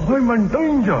laugh. I'm in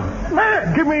danger.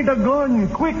 Give me the gun,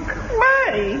 quick.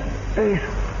 There's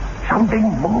something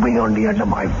moving on the end of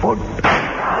my foot.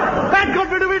 That got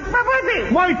rid of it.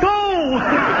 My toe.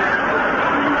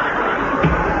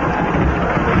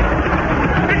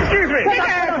 Excuse me.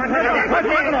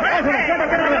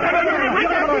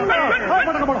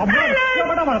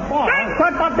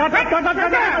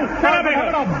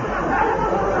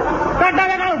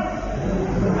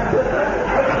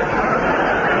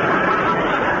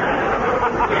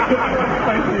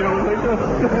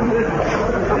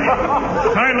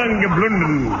 Silent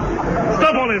geblunden.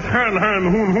 Stop all this hern,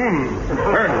 hoon.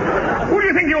 Who do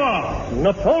you think you are?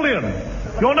 Napoleon.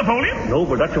 You're Napoleon? No,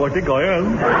 but that's who I think I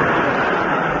am.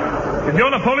 If you're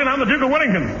Napoleon, I'm the Duke of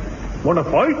Wellington. Want to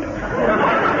fight?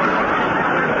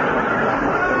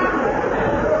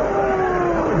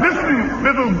 Listen,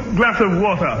 little glass of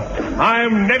water.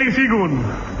 I'm Neddy Seagoon.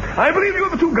 I believe you're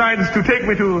the two guides to take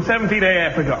me to 17A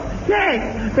Africa.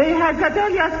 Yes, they have got all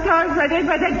your stores ready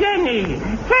for the journey.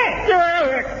 Check.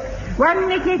 One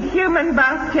naked human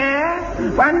bath chair,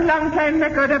 one long-time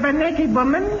record of a naked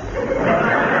woman.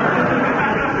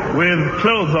 With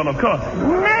clothes on, of course.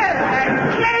 No,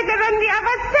 clothes are on the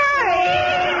other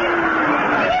side.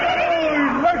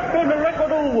 Let's turn the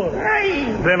record over.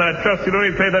 Then I trust you'd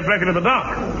only play that record in the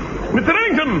dark. Mr.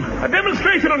 Remington, a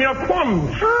demonstration on your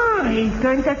quands. Oh, he's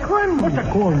going to quands. What's a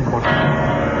quands?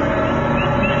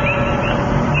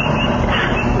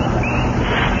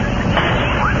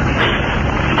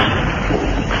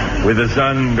 With the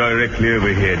sun directly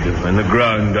overhead and the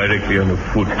ground directly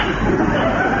underfoot,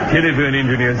 telephone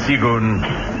engineer Seagoon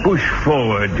pushed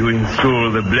forward to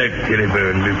install the black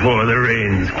telephone before the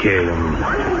rains came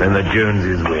and the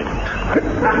Joneses went.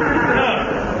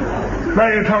 Now,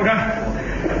 you Tonga.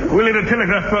 We'll need a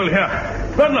telegraph pole here.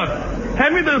 Butler,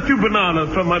 hand me those two bananas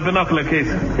from my binocular case.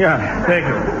 Yeah. Thank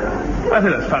you. I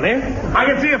think that's funny. I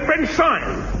can see a French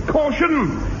sign.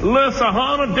 Caution, Le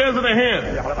Sahara Desert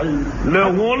ahead.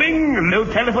 No warning, no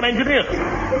telephone engineers.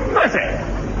 I say,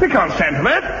 we can't stand for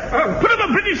that. Put up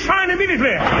a British sign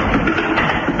immediately.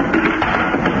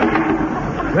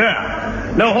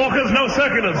 There. No hawkers, no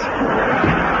circulars.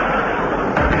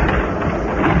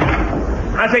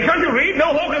 I say, can't you read?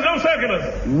 No hawkers, no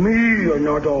circulars. Me, you're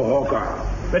not a hawker.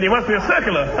 Then you must be a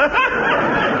circular. Isn't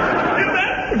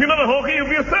that? If you're not a hawker, you'll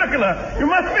be a circular. You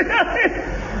must be.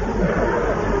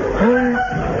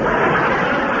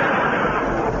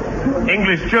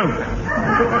 English joke.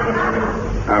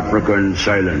 African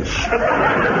silence.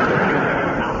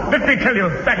 Let me tell you,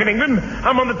 back in England,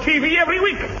 I'm on the TV every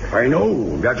week. I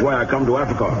know. That's why I come to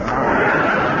Africa.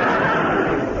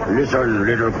 Listen,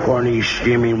 little corny,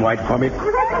 steaming white comic.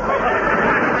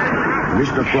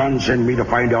 Mr. Kwan sent me to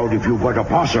find out if you got a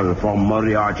parcel from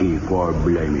Moriarty for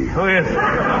Blamey. Oh, yes.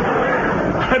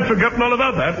 I'd forgotten all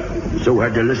about that. So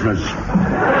had the listeners.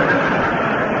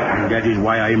 And that is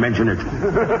why I mention it.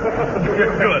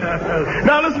 Good.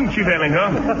 Now listen, Chief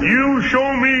Ellinger. You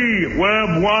show me where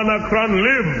Bwana Kran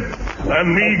lived,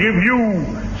 and me give you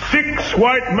 6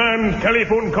 white man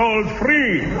telephone calls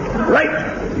free.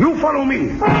 Right. You follow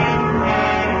me.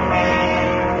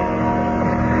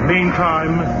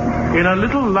 Meantime, in a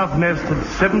little love nest at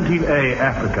 17A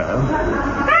Africa...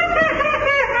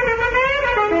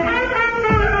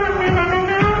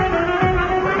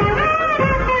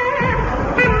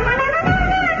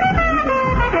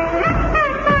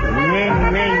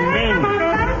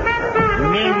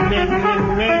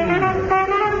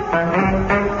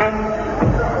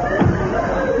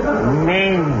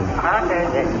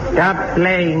 Stop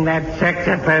playing that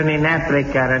saxophone in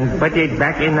Africa and put it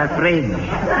back in the fridge.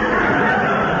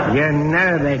 You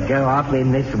know they go off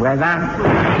in this weather.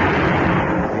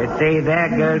 You see, there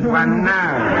goes one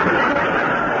now.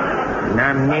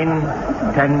 Now, Min,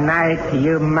 tonight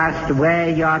you must wear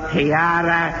your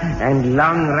tiara and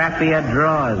long raffia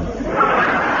drawers.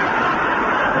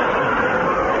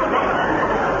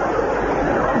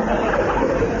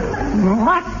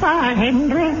 What for,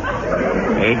 Henry?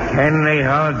 It's Henry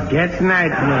Hall's guest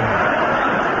night, Min.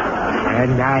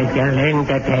 And I shall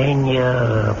entertain you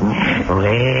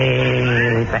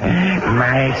with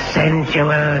my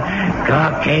sensual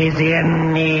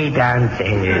Caucasian knee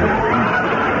dances.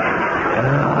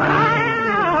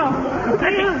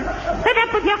 Sit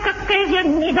up with your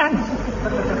Caucasian knee dance.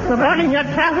 Rolling your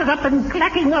trousers up and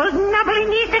clacking those knobbly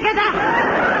knees together.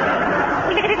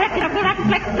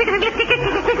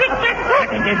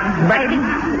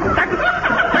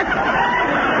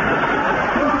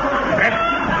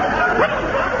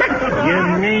 You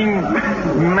mean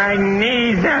my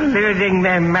knees are losing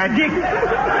their magic?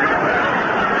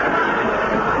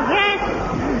 Yes.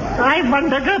 I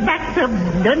want to go back to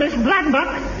Dennis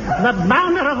Bladbuck, the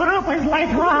bounder of Roper's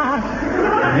Light War.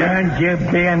 Don't you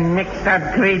be a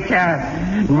mixed-up creature.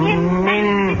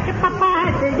 Min.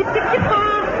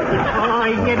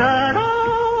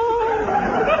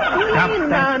 Stop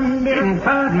that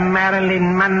sinful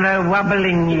Marilyn Monroe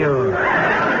wobbling you.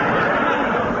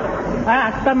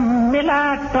 The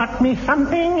miller taught me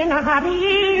something in a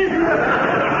hurry.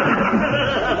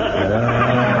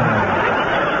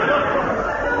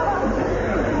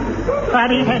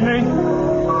 Sorry, Henry.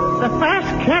 The first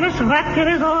careless rapture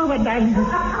is over, darling.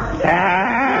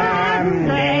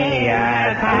 Someday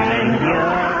I'll find you,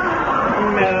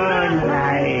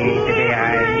 moonlight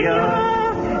behind you.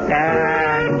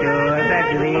 Turn to the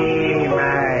dream I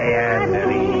am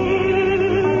dreaming.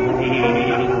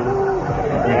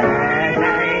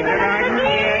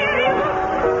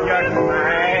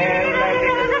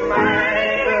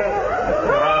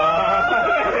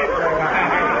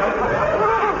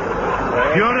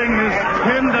 During this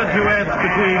tender duet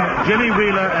between Jenny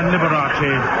Wheeler and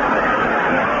Liberace,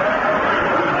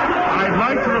 I'd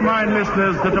like to remind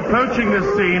listeners that approaching this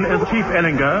scene is Chief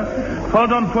Ellinger,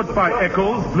 followed on foot by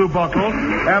Eccles, Blue Bottle,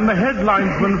 and the head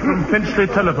linesman from Finchley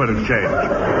Telephone Exchange.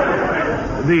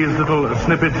 These little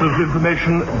snippets of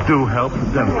information do help,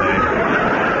 don't they?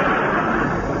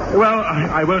 Well,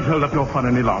 I won't hold up your fun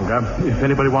any longer. If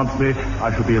anybody wants me,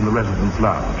 I shall be in the residence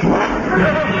lounge.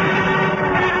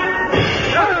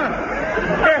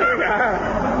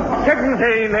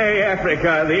 Seventeen A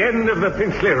Africa, the end of the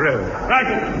Finchley Road. Right.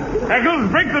 Eccles,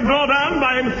 break the door down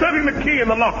by inserting the key in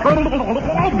the lock.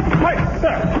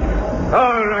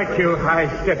 All right, you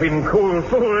high-stepping cool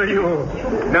fool, you.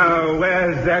 Now,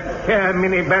 where's that fair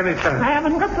Minnie Bannister? I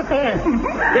haven't got the fare.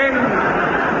 Then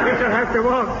you shall have to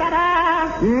walk. Ta-da!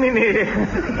 Minnie,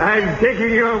 I'm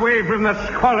taking you away from the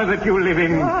squalor that you live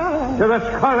in to the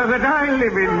squalor that I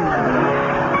live in.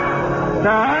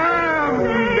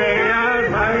 Someday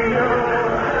I'll find you.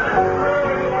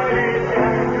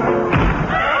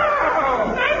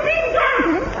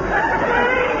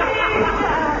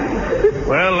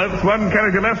 Well, that's one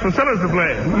character less for Sellers to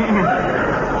play.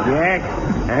 Jack,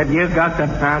 have you got the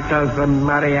parcels from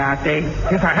Moriarty?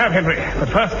 Yes, I have, Henry. But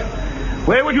first,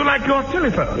 where would you like your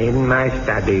telephone? In my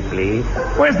study, please.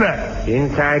 Where's that?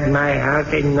 Inside my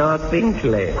house in North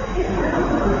Finchley.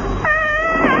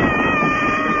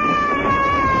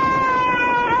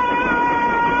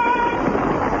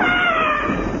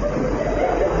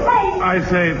 I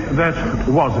say, that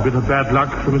was a bit of bad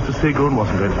luck for Mr. Seagoon,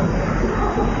 wasn't it?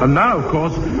 And now, of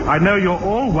course, I know you're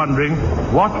all wondering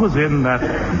what was in that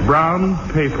brown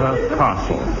paper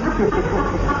parcel.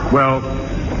 Well,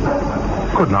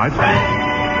 good night.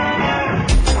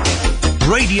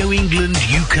 Radio England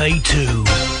UK 2.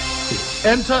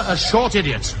 Enter a short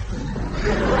idiot.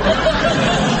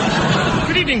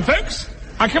 Good evening, folks.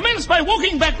 I commence by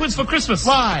walking backwards for Christmas.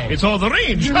 Why? It's all the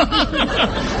rage.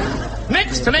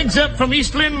 Next, an excerpt from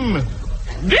East Lynne.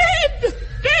 Dead!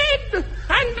 Dead!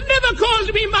 And never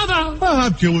called me mother.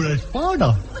 Perhaps you were his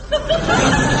father.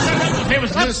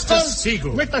 Mr.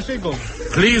 Seagull. Mr. Seagull.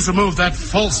 Please remove that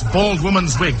false bald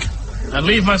woman's wig. And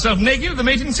leave myself naked at the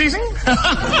mating season?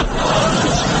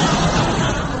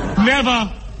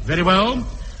 Never. Very well.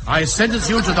 I sentence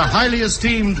you to the highly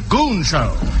esteemed Goon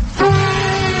Show.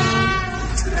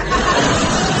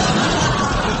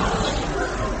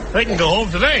 They can go home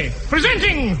today.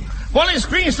 Presenting Wallace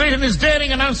Greenstreet and his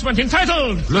daring announcement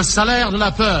entitled Le salaire de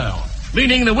la peur.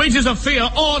 Meaning the wages of fear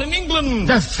awed in England.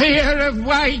 The fear of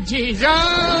wages.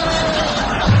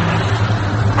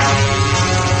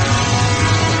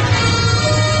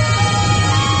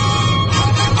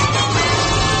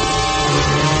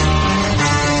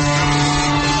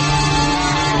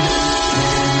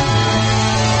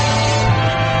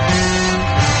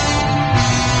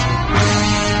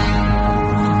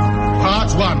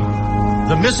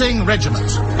 Missing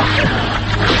regiment.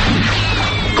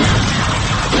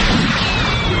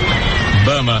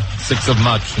 Burma, 6th of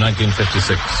March,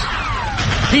 1956.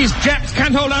 These Japs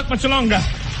can't hold out much longer.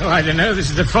 Oh, I don't know. This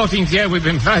is the 14th year we've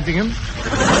been fighting them.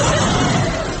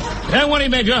 Don't worry,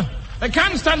 Major. They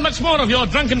can't stand much more of your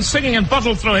drunken singing and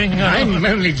bottle throwing. I'm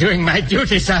only doing my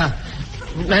duty, sir.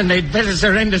 And they'd better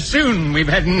surrender soon. We've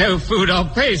had no food or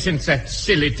pay since that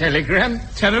silly telegram.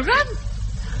 Telegram?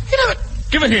 You know,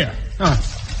 give it here. Oh.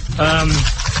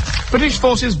 British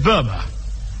forces Burma.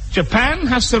 Japan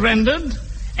has surrendered.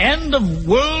 End of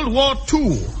World War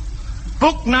II.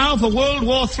 Book now for World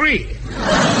War III.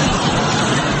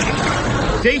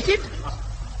 Dated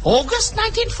August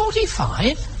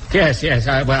 1945? Yes.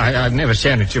 I've never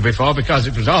shown it to you before because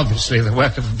it was obviously the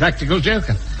work of a practical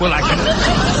joker. Well, I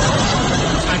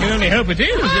can only hope it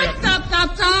is. Stop!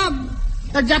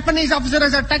 The Japanese officer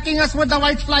is attacking us with the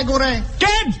white flag, Ure.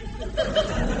 Dead!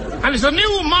 And it's a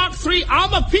new Mark III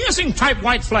armor-piercing type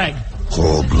white flag.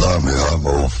 Oh, blimey, I'm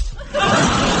off.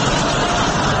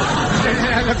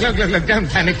 Look, don't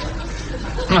panic.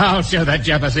 I'll show that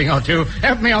Jap a thing or two.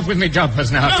 Help me off with me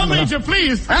jumpers now. No, Major,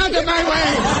 please. Out of my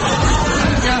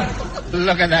way!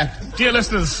 Look at that. Dear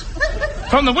listeners,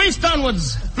 from the waist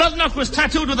downwards, Bloodknock was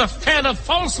tattooed with a pair of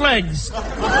false legs.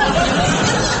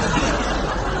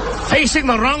 Facing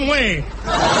the wrong way.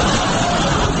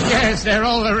 Yes, they're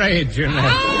all the rage, you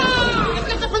know.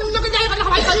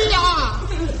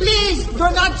 Please, do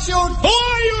not shoot. Who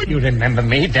are you? You remember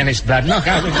me, Dennis Bloodknock?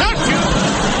 I was not you.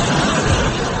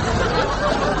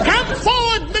 Come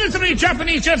forward, military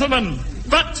Japanese gentlemen.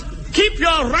 But keep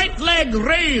your right leg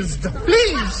raised.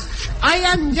 Please, I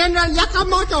am General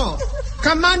Yakamoto,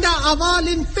 commander of all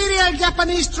Imperial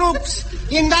Japanese troops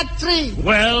in that tree.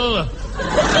 Well...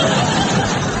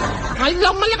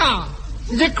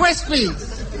 Request,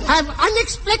 please. Have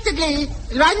unexpectedly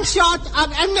run short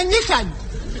of ammunition.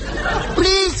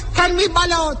 Please, can we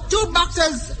borrow 2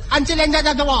 boxes until the end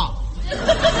of the war?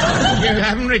 You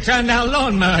haven't returned our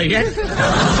lawnmower yet?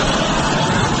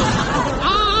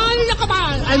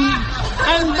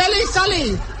 I'm very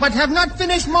sorry, but have not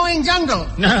finished mowing jungle.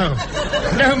 No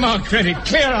more credit.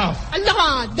 Clear off.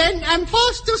 Then I'm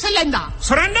forced to surrender.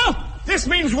 Surrender? This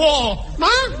means war.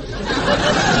 Huh?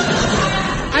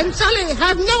 I'm sorry,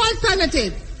 have no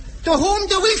alternative. To whom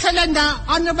do we surrender,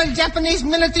 honorable Japanese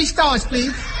military stores,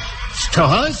 please?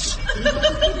 Stores?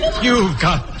 You've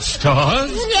got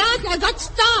stores? Yes, I got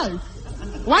stores.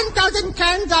 1,000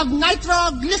 cans of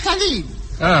nitroglycerine.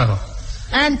 Oh.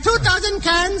 And 2,000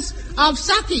 cans of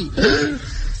sake.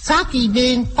 Sake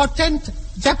being potent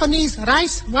Japanese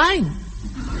rice wine.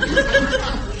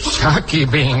 Sake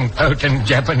being potent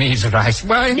Japanese rice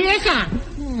wine? Yes, sir.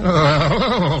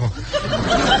 Oh.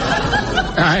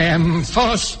 I am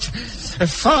forced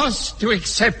to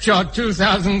accept your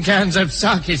 2,000 cans of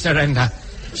sake surrender.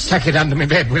 Stuck it under my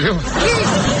bed, will you?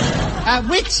 Please.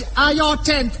 Which are your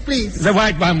tent, please? The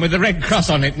white one with the red cross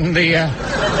on it and the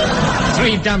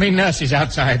 3 dummy nurses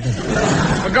outside.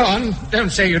 Well, go on. Don't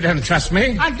say you don't trust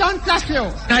me. I don't trust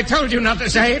you. I told you not to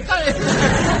say it.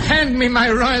 Hand me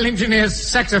my Royal Engineers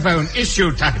saxophone,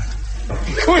 issue type.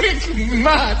 Quick,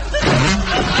 mud!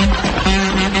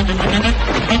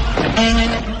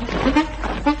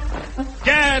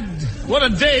 Gad, what a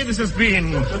day this has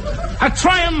been. A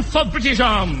triumph for British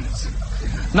arms.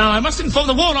 Now, I must inform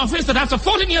the War Office that after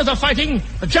 14 years of fighting,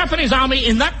 the Japanese army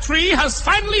in that tree has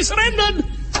finally surrendered.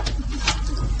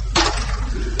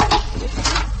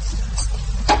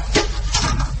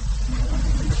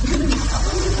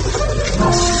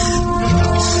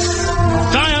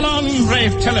 Dial on,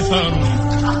 brave telephone.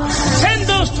 Send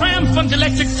those triumphant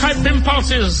electric type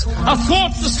impulses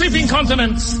athwart the sleeping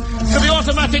continents to the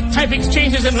automatic type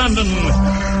exchanges in London.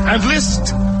 And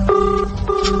list...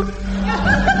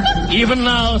 Even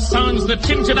now sounds the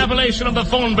tintinnabulation of the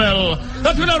phone bell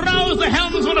that will arouse the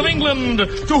helmsman of England,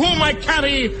 to whom I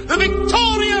carry the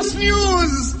victorious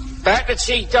news. Back to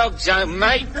Sea Dog's home,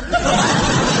 mate.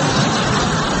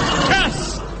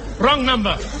 Cass, wrong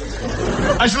number.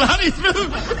 I shall hurry through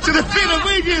to the fear of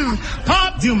wages.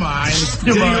 Do you mind?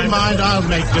 Do you mind? I'll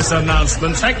make this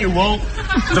announcement. Thank you, Walt.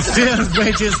 The Fear of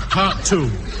Wages, Part 2.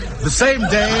 The same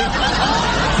day,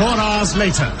 4 hours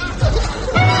later.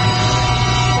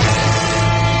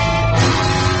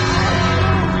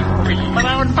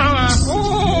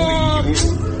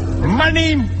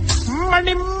 Money,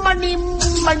 little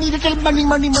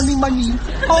money.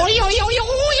 Oh,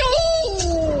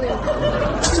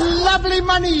 lovely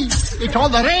money. It's all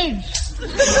the rage.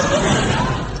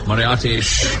 Moriarty,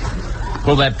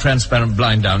 pull that transparent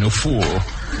blind down, you fool.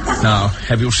 Now,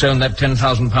 have you sewn that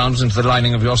 £10,000 into the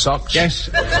lining of your socks? Yes.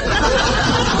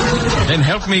 Then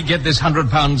help me get this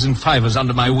 £100 in fivers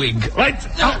under my wig. Right.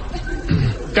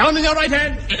 Down with your right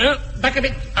hand. Back a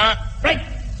bit. Right.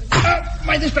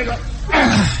 Mind this finger.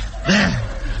 There.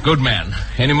 Good man.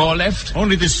 Any more left?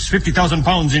 Only this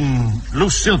 £50,000 in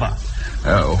loose silver.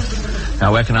 Oh.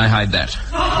 Now where can I hide that?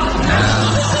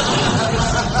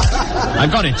 I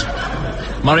got it.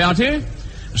 Moriarty,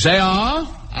 say ah.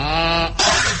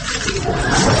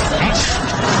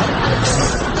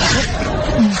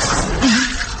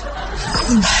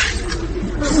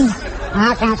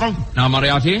 Now,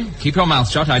 Moriarty, keep your mouth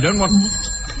shut. I don't want...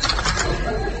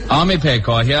 Army Pay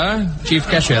Corps here. Chief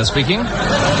Cashier speaking.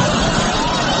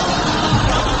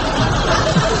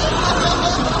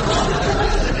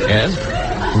 Yes?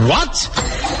 What?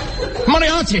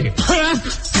 Moriarty!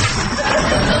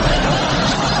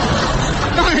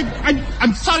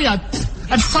 I'm sorry.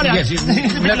 I'm sorry. Yes,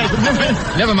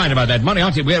 never mind about that.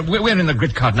 Moriarty, we're in the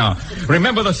grit cart now.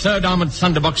 Remember the 3rd Armored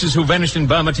Thunderboxes who vanished in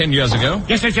Burma 10 years ago?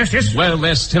 Yes. Well,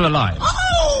 they're still alive.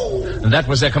 Oh! And that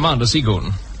was their commander,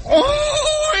 Seagoon.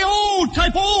 Oh,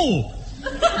 type O!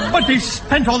 But they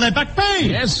spent all their back pay.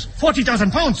 Yes.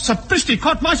 £40,000. Sapristi,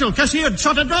 court-martial, cashiered,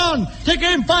 shot and down. Take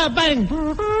aim, fire, bang.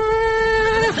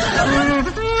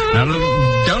 Now,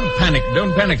 don't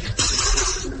panic.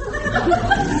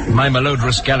 My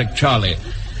malodorous Gallic Charlie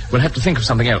will have to think of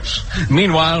something else.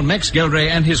 Meanwhile, Max Geldray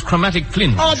and his chromatic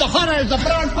flint. Oh, the horrors, the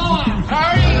brown power.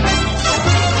 Hurry!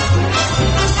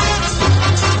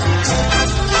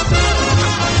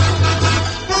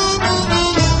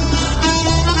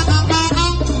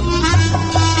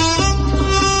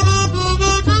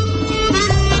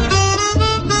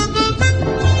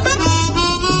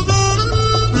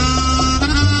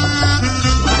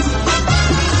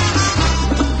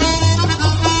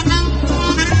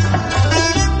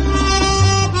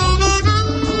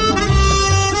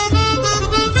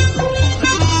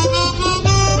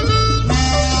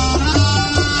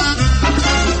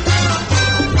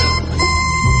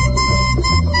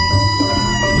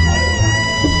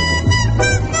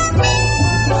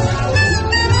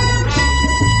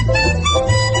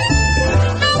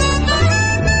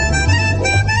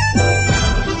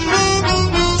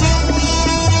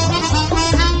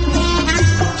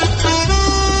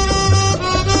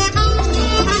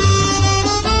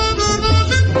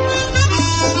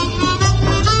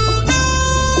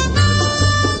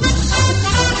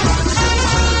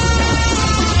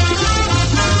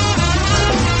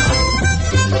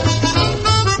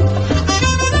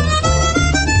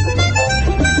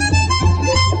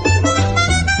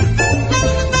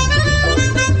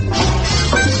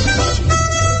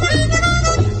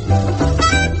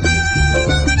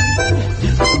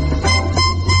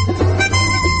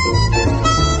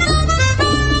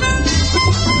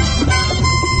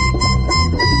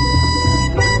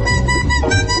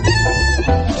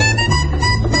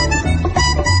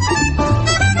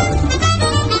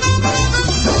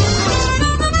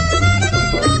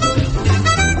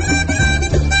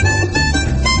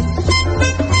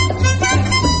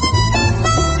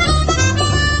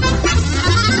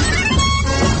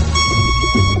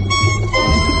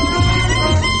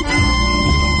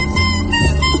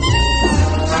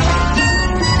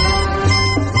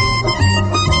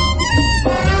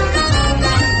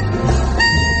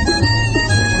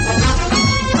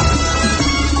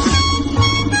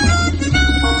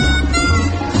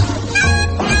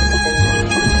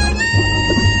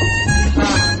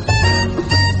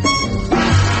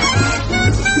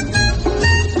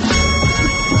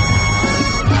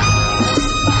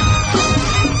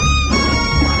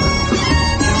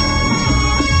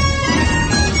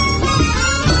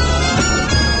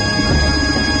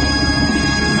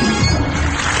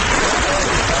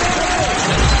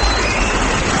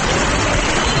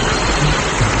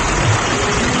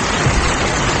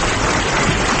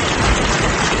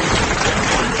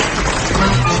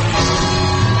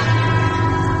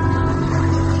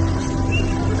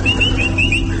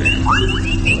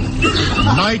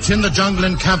 Night in the jungle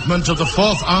encampment of the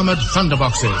 4th Armored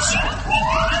Thunderboxes.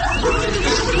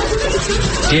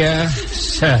 Dear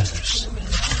sirs,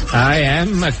 I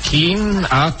am a keen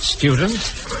art student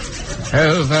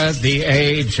over the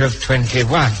age of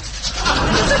 21.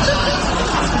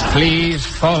 Please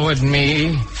forward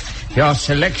me your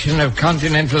selection of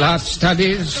continental art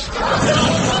studies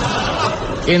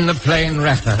in the plain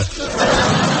wrapper.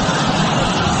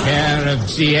 Care of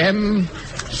GM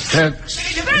Stokes.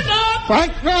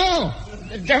 What? No!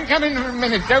 Don't come in for a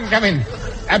minute. Don't come in.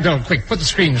 Abdul, quick, put the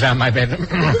screens around my bed.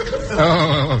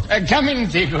 Come in,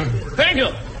 Seagoon. Thank you.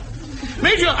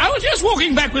 Major, I was just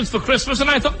walking backwards for Christmas and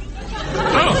I thought...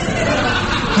 Oh.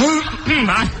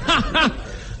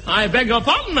 I beg your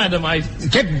pardon, madam.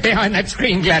 Get behind that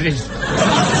screen, Gladys.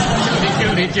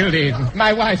 Judy.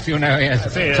 My wife, you know,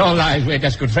 yes. It's all lies. We're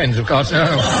just good friends, of course.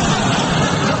 Oh.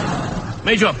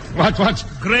 Major. What?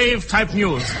 Grave type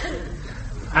news.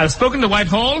 I've spoken to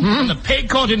Whitehall, and the Pay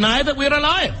Corps deny that we're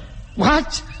alive.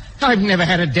 What? I've never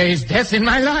had a day's death in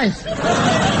my life.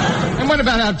 And what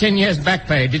about our 10 years back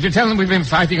pay? Did you tell them we've been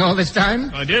fighting all this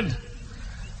time? I did.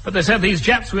 But they said these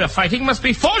Japs we are fighting must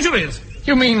be forgeries.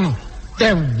 You mean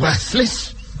they're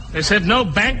worthless? They said no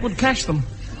bank would cash them.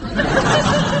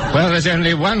 Well, there's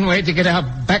only one way to get our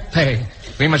back pay.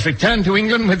 We must return to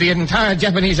England with the entire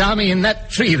Japanese army in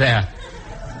that tree there.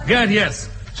 Good, yes.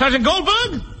 Sergeant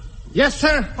Goldberg? Yes,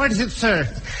 sir. What is it, sir?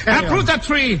 Uproot that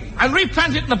tree and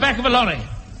replant it in the back of a lorry.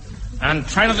 And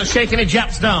try not to shake any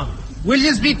Japs down. Will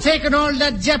you be taking all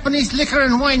that Japanese liquor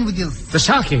and wine with you? The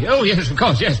sake? Oh, yes, of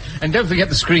course, yes. And don't forget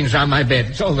the screens round my bed.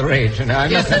 It's all the rage, you know. I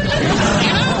must have the screens.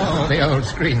 Oh, the old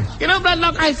screens. You know,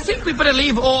 Bradlock, I think we better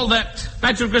leave all that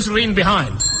nitroglycerine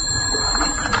behind.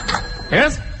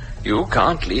 Yes? You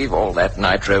can't leave all that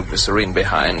nitroglycerine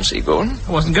behind, Seagoon.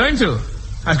 I wasn't going to.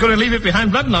 I was going to leave it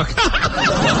behind Bloodlock.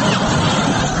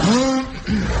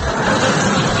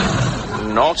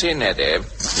 Naughty Neddy.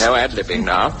 No ad-libbing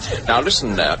now. Now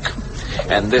listen, Nurk.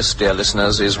 And this, dear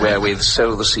listeners, is where we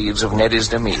sow the seeds of Neddy's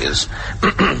demise.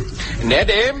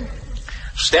 Neddy,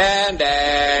 stand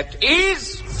at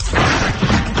ease.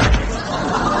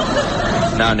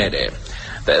 Now, Neddy,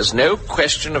 there's no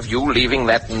question of you leaving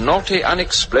that naughty,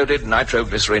 unexploded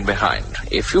nitroglycerine behind.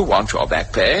 If you want your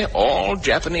back pay, all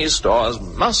Japanese stores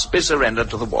must be surrendered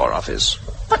to the War Office.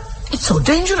 But it's so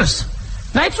dangerous.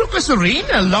 Nitroglycerine?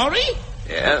 A lorry?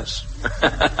 Yes.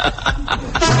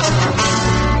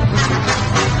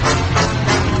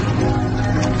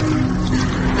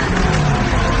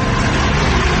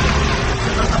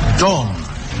 Dawn,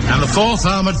 and the 4th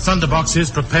Armoured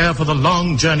Thunderboxes prepare for the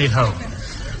long journey home.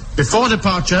 Before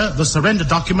departure, the surrender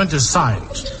document is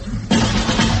signed.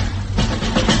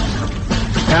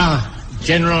 Now,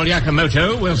 General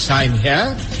Yakamoto will sign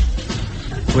here.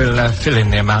 We'll fill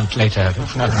in the amount later.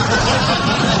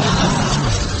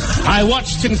 I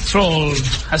watched enthralled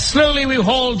as slowly we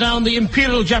hauled down the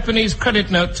Imperial Japanese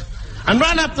credit note and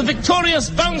ran up the victorious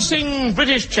bouncing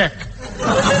British check.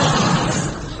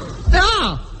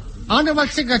 Under what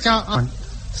signature?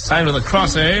 Sign with a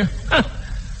cross, eh?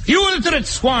 You illiterate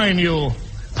swine, you.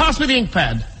 Pass me the ink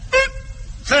pad.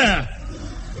 There.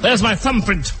 There's my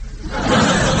thumbprint.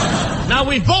 Now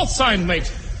we both signed,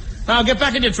 mate. Now get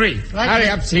back in your tree. Hurry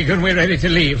up, Seagoon. We're ready to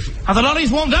leave. Are the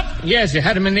lorries warmed up? Yes, you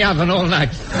had them in the oven all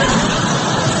night.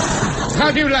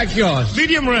 How do you like yours?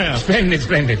 Medium rare. Splendid.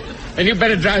 Then you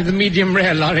better drive the medium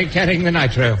rare lorry carrying the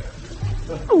nitro.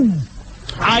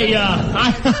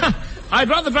 I'd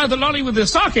rather drive the lorry with the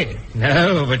sake.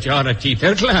 No, but you're a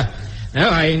teetotaler. No,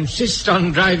 I insist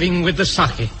on driving with the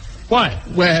sake. Why?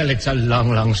 Well, it's a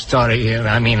long story here.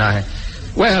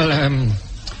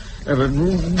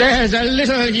 There's a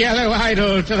little yellow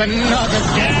idol to the north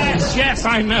of... Yes,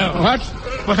 I know. What?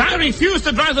 But I refuse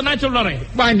to drive the nitro lorry.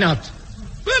 Why not?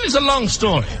 Well, it's a long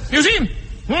story. You see?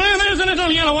 Well, there's a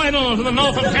little yellow idol to the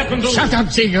north of Captain... Shut up,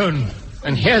 Seagoon.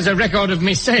 And here's a record of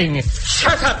me saying it.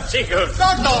 Shut up, Seagoon.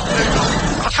 Shut up.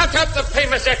 Shut up the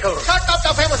famous echo. Shut up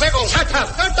the famous echo. Shut up.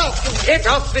 Shut up. Get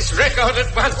off this record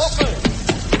at once.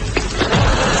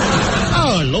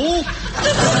 Hello.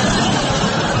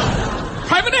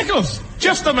 Private Eccles,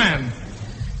 just the man.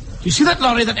 You see that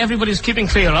lorry that everybody's keeping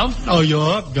clear of? Oh,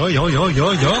 yeah. Good.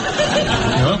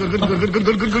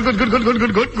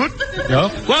 Yeah.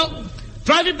 Well,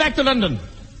 drive it back to London.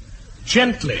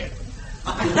 Gently.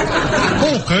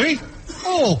 Okay.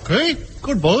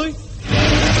 Goodbye.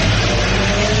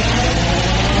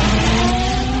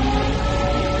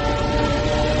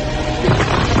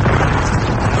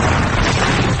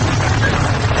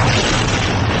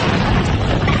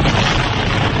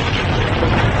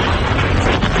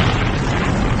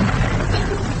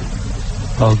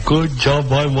 A good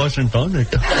job I wasn't on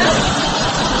it.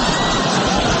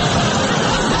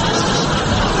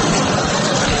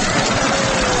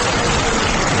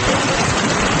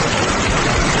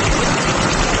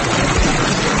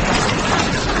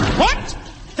 What?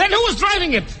 Then who was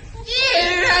driving it?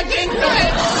 Yeah, I didn't do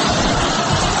it.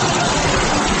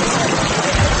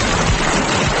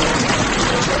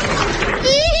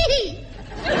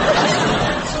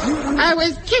 I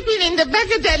was keeping in the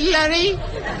back of that lorry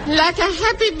like a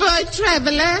happy boy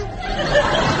traveler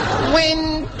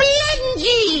when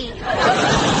plungy.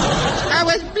 I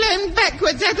was blown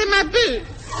backwards out of my boots.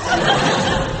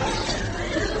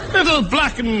 Little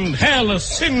blackened, hairless,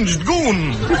 singed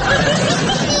goon.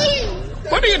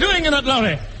 What are you doing in that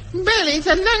lorry? Well, it's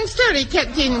a long story,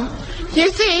 Captain. You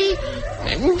see,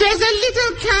 there's a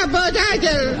little cardboard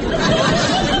idol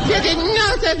getting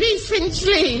north of East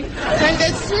Finchley, and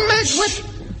the smoke was...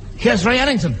 Here's Ray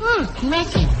Ellington. Oh,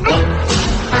 cracking.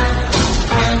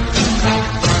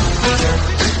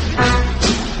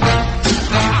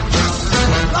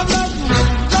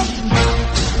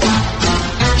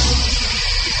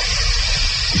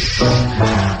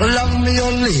 Love me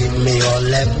or leave me or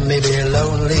let me be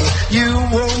lonely. You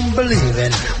won't believe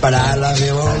it, but I love you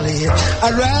only.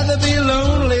 I'd rather be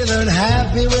lonely than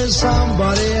happy with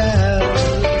somebody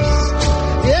else.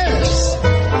 Yes,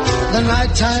 the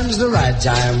night time's the right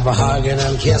time for hugging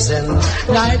and kissing.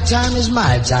 Nighttime is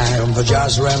my time for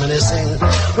just reminiscing,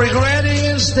 regretting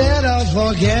instead of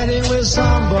forgetting with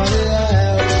somebody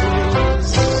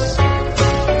else.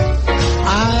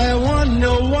 I want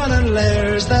no one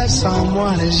unless that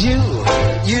someone is you.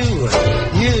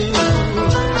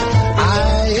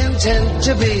 I intend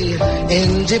to be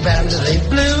independently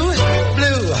blue.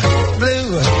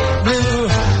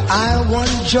 I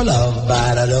want your love,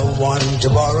 but I don't want to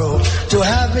borrow. To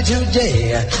have it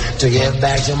today, to give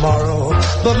back tomorrow.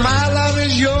 But my love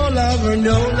is your love, or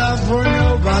no love for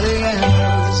nobody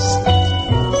else.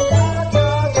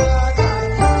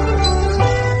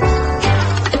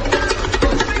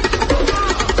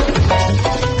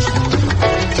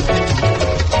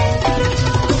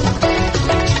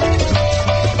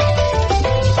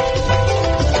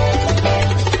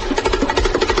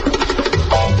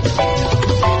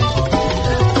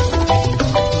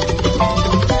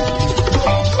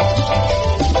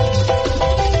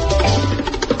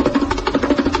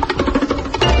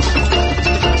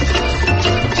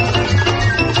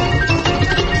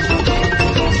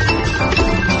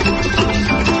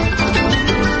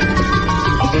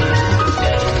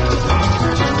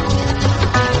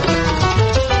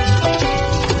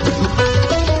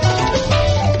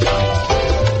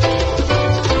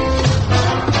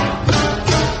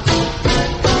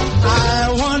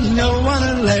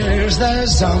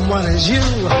 Someone is you.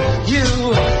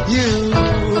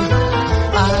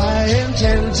 I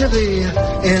intend to be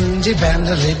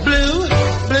independently blue.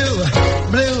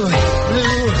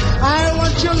 I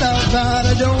want your love, but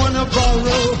I don't want to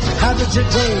borrow. Have it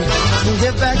today and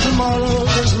get back tomorrow.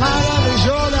 'Cause my love is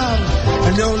your love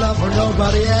and no love for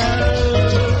nobody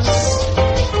else.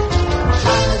 I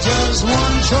just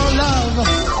want your love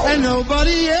and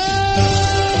nobody else.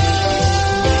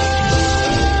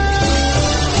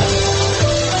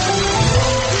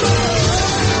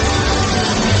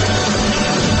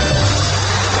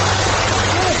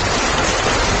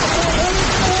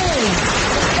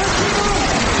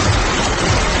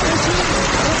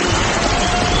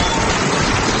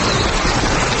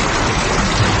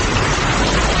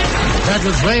 That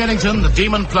was Ray Ellington, the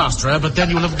Demon Plasterer, but then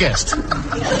you'll have guessed.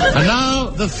 And now,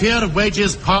 the fear of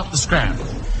wages part the scrap.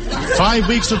 5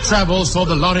 weeks of travel saw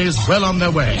the lorries well on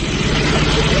their way.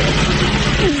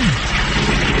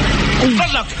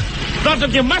 But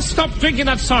look, you must stop drinking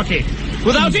that sake.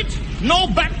 Without it, no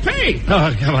back pay.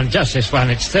 Oh, come on, just this one.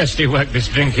 It's thirsty work, this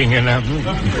drinking, you know.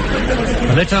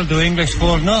 Little do English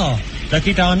for know that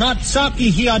it are not sake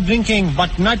he are drinking, but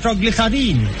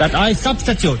nitroglycerine that I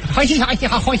substitute. In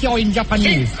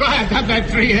Japanese. Keep quiet, have that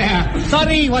tree there.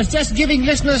 Sorry, was just giving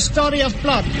listeners story of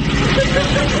plot.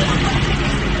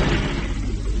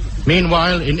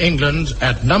 Meanwhile, in England,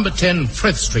 at number 10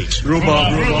 Frith Street.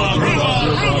 Rhubarb.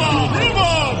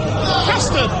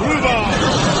 Custard, rhubarb.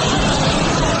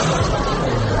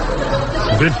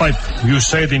 Grindpipe, you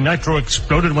say the nitro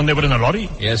exploded when they were in a lorry?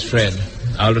 Yes, Fred.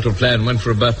 Our little plan went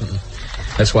for a button.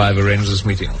 That's why I've arranged this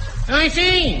meeting. I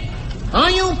say, are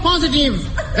you positive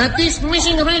that this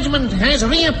missing regiment has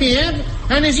reappeared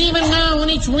and is even now on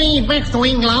its way back to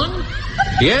England?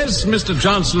 Yes, Mr.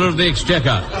 Chancellor of the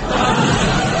Exchequer.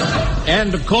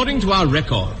 And according to our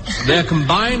records, their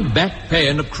combined back pay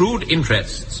and accrued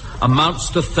interests amounts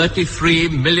to £33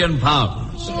 million. Oh,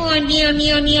 dear.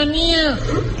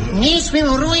 This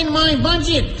will ruin my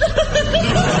budget.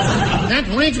 That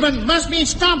regiment must be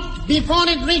stopped before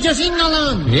it reaches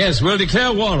England. Yes, we'll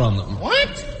declare war on them.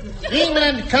 What?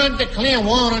 England can't declare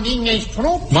war on English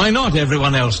troops. Why not?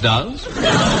 Everyone else does. No.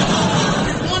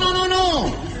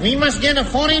 We must get a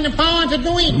foreign power to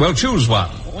do it. Well, choose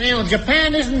one. Well,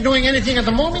 Japan isn't doing anything at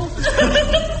the moment.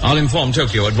 I'll inform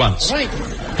Tokyo at once. Right.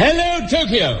 Hello,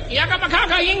 Tokyo.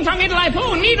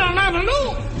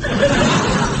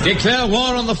 Declare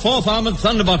war on the 4th Armored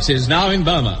Thunderboxes, now in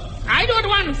Burma. I do at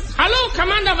once. Hello,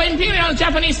 Commander of Imperial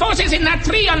Japanese Forces in that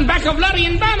tree on back of lorry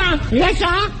in Burma. Yes,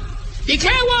 sir.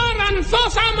 Declare war on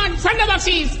 4th Armored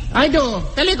Thunderboxes. I do.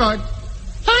 Very good.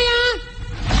 Fire!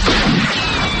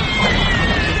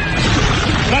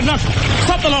 Padlock,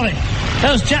 stop the lorry.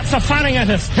 Those Japs are firing at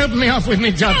us. Help me off with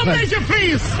me, Judge. Oh, Major,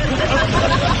 please.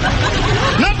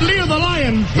 Not Leo the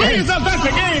Lion. Please, that's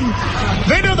the game.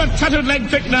 They do the tattered leg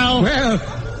trick now. Well,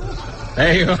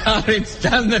 there you are. It's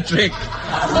done the trick.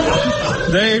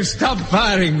 They've stopped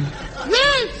firing.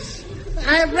 Yes!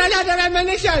 I've run out of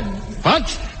ammunition.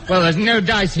 What? Well, there's no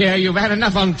dice here. You've had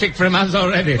enough on tick from us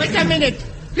already. Wait a minute.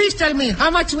 Please tell me how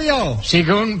much we owe.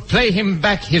 Seagoon, play him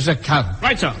back his account.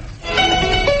 Right, sir.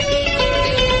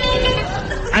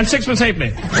 And sixpence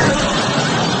halfpenny.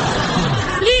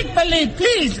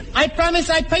 Please. I promise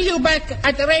I pay you back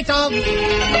at the rate of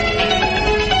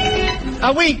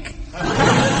a week.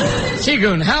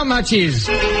 Seagoon, how much is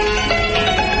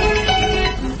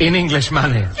in English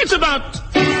money? It's about...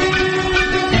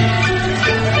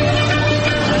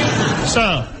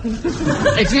 Sir.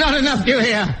 It's not enough, you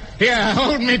hear? Here,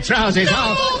 hold me trousers.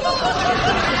 No!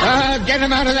 Get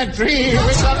him out of that tree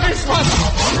with the this one.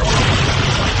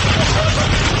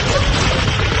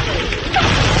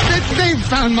 They've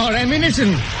found more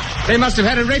ammunition. They must have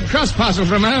had a Red Cross parcel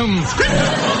from home.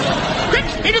 Quick,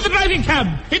 into the driving cab.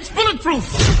 It's bulletproof.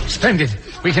 Splendid.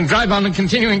 We can drive on and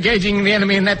continue engaging the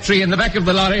enemy in that tree in the back of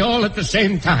the lorry all at the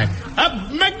same time. A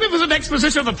magnificent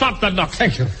exposition of the plot, Padlock.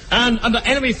 Thank you. And under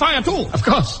enemy fire, too. Of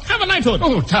course. Have a knighthood.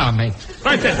 Oh, tar, mate.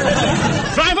 Right then.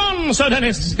 Drive on, Sir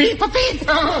Dennis. Beep, beep.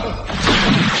 Oh.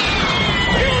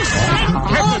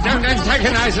 Don't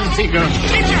antagonize him, Seagull.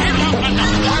 Get your head off,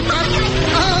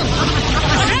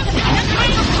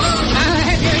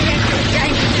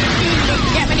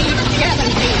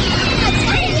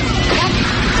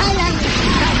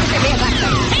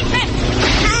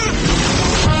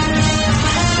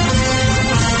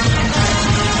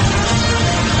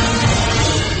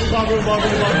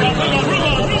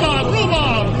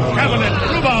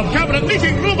 Cabinet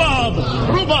meeting, rhubarb,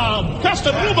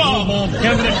 custard, rhubarb,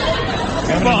 cabinet,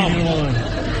 rhubarb.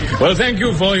 Well, thank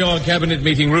you for your cabinet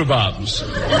meeting rhubarbs.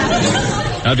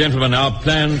 Now, gentlemen, our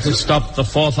plan to stop the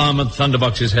 4th Armored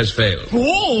Thunderboxes has failed.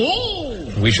 Whoa!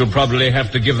 We shall probably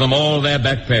have to give them all their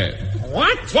back pay.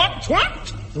 What?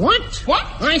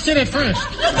 I said it first.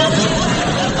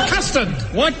 Custard.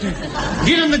 What?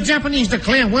 Didn't the Japanese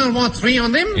declare World War III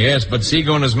on them? Yes, but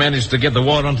Seagoon has managed to get the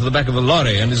war onto the back of the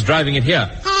lorry and is driving it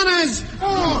here. Honors!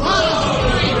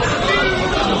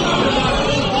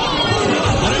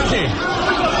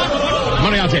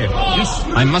 Moriarty. Yes?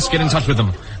 I must get in touch with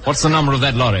them. What's the number of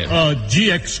that lorry?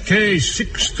 GXK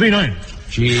 639.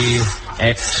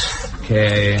 GXK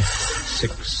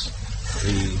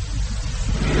 639.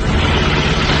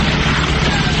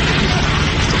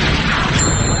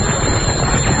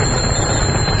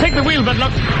 Take the wheel,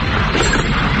 Padlock.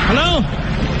 Hello?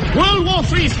 World War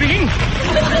III speaking.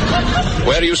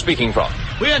 Where are you speaking from?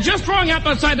 We are just drawing up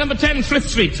outside number 10 Frith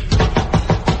Street.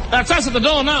 That's us at the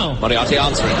door now. Moriarty,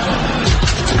 answering.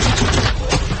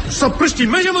 Sapristi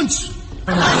measurements.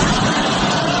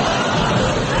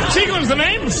 Seagoon's the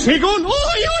name? Seagoon?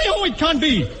 Oh, it can't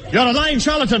be. You're a lying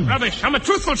charlatan. Rubbish. I'm a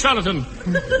truthful charlatan.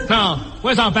 Now,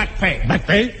 where's our back pay? Back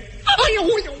pay?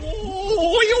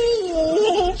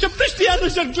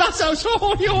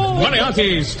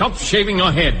 Moriarty, stop shaving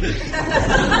your head.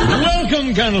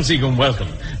 Welcome, Colonel Seagoon, welcome.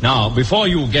 Now, before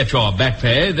you get your back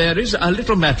pay, there is a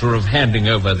little matter of handing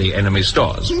over the enemy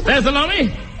stores. There's the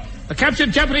lorry. The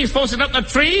captured Japanese forces up the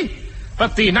tree,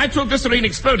 but the nitroglycerine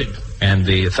exploded. And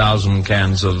the 1,000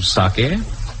 cans of sake?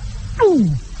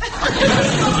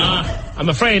 I'm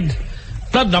afraid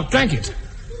Bloodknock drank it.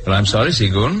 Well, I'm sorry,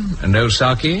 Seagoon. No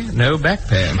sake, no back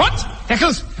pay. What?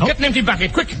 Heckles, get an empty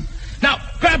bucket, quick. Now,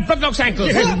 grab Bloodknock's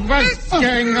ankles. What's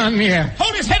going on here?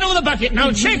 Hold his head over the bucket.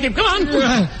 Now, shake him. Come on.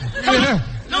 Come on.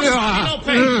 No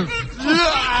pain.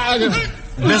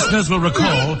 Listeners will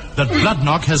recall that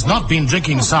Bloodknock has not been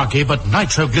drinking sake but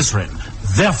nitroglycerin.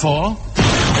 Therefore...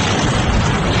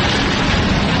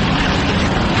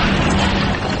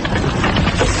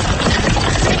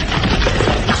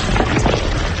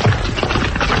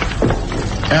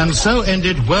 And so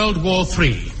ended World War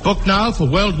III. Book now for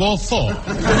World War IV.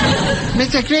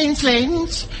 Mr.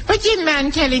 Greenslange, would you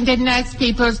mind telling the nice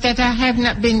peoples that I have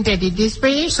not been deaded this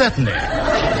week? Certainly.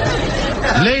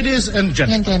 Ladies and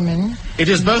gentlemen, it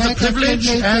is both a privilege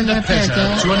and a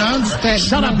pleasure to announce...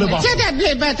 Shut up, Blue Bottle. Shut up,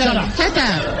 Blue Bottle. Shut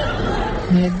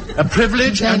up. A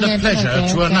privilege and a pleasure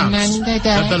to announce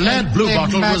that the lad Blue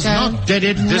Bottle was not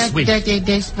deaded this week. Deaded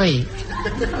this week.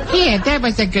 Yeah, that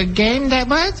was a good game, that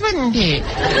was, wasn't it?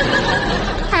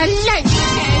 I like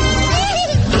it.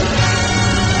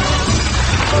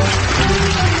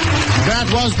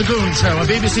 that was The Goon Show, a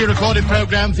BBC recorded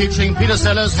programme featuring Peter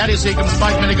Sellers, Harry Seacombe,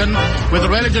 Spike Milligan, with the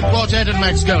Religion Quartet and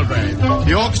Max Gelbrave.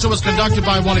 The orchestra was conducted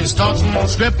by Wally Stott,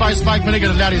 script by Spike Milligan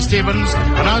and Larry Stevens,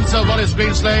 announcer Wallace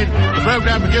Greenslade, the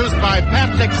programme produced by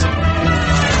Pat Dixon.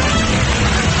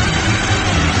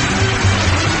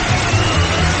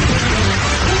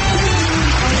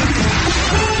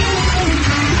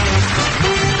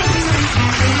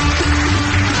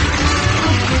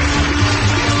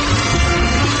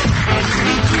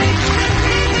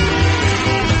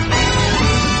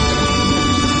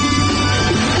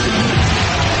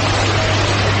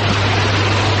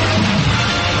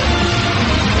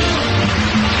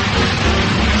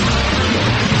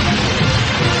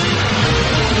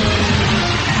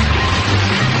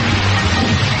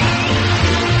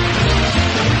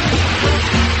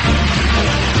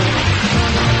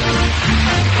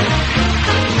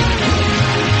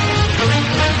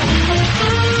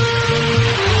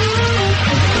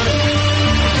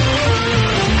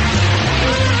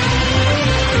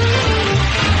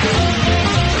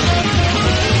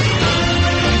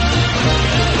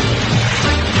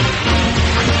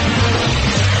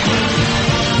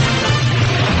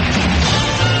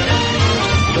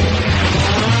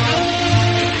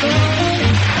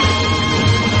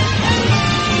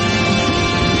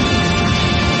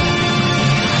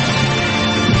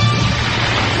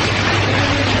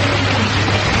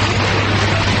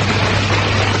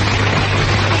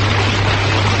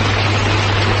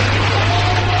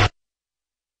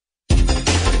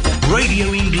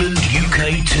 Radio England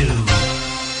UK 2.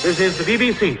 This is the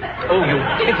BBC. Oh, you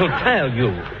tittle-tale,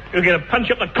 you. You'll get a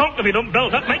punch up the conk if you don't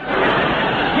belt up, mate.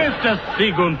 Mr.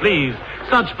 Seagoon, please.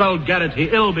 Such vulgarity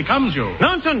ill becomes you.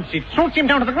 Nonsense. It shoots him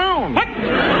down to the ground. What?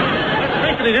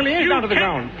 It really is down to the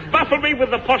ground. Baffle me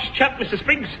with the posh chap, Mr.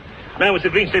 Spriggs. Now, Mr.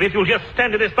 Greenstead, if you'll just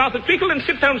stand in this bath and treacle and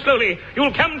sit down slowly,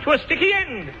 you'll come to a sticky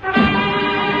end.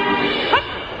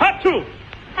 Part 2.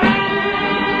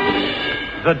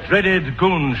 The dreaded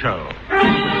Goon Show.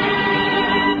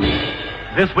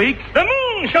 This week, The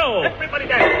Moon Show. Everybody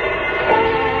down.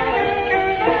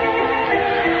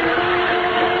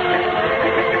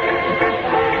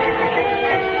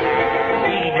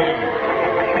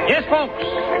 Yes, folks.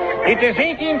 It is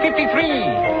 1853.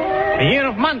 The year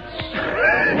of months.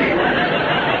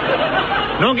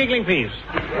 No giggling, please.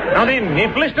 Now then,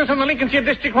 if listeners in the Lincolnshire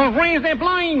district will raise their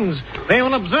blinds, they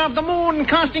will observe the moon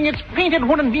casting its painted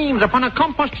wooden beams upon a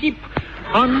compost heap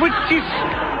on which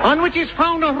is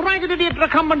found a ragged idiot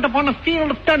recumbent upon a field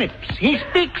of turnips. He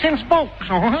speaks and spokes.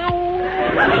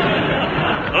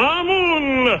 Ah,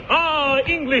 moon! Ah,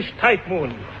 English type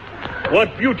moon.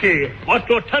 What beauty, what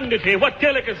rotundity, what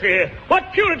delicacy,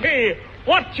 what purity,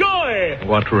 what joy!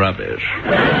 What rubbish.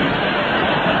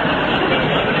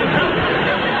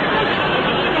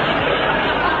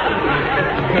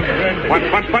 What?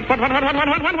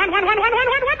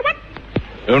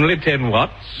 Only 10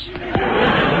 watts?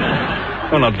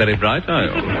 Well, not very bright, are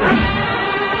you?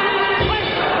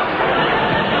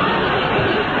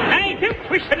 Hey, don't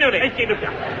twist the nose.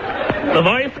 The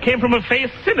voice came from a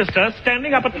face sinister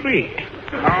standing up a tree.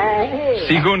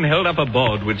 Seagoon held up a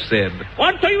board which said,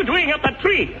 What are you doing up a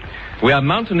tree? We are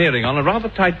mountaineering on a rather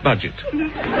tight budget.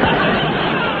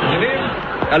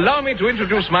 Allow me to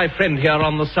introduce my friend here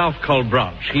on the South Col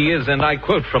branch. He is, and I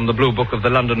quote from the Blue Book of the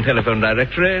London Telephone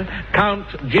Directory, Count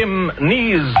Jim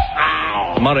Knees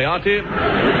Moriarty,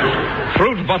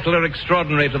 fruit bottler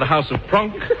extraordinary to the House of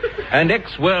Pronk, and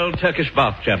ex-world Turkish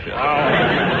bath champion.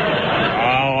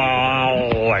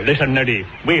 Listen, Neddy,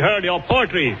 we heard your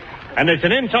poetry, and it's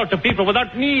an insult to people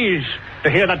without knees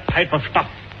to hear that type of stuff.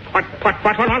 What?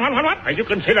 And you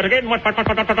can say that again. What?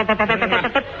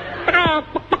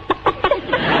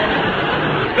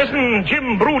 Listen,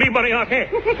 Jim Broody Moriarty.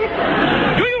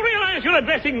 Do you realize you're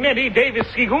addressing Neddy Davis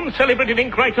Seagoon, celebrated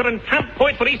ink writer and tramp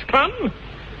poet for East Clun?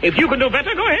 If you can do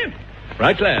better, go ahead.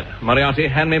 Right, lad. Moriarty,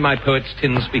 hand me my poet's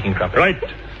tin speaking trumpet. Right.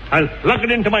 I'll plug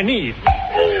it into my knee.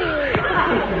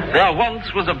 There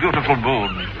once was a beautiful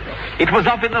moon. It was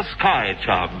up in the sky,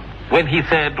 chum, when he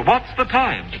said, What's the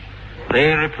time?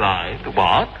 They replied,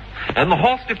 What? And the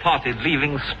horse departed,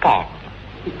 leaving Spawn.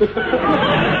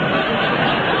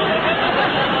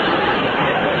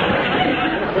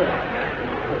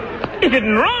 It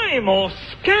didn't rhyme or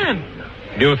scan.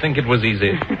 Do you think it was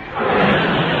easy?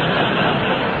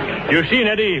 You see,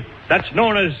 Neddy, that's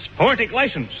known as poetic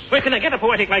license. Where can I get a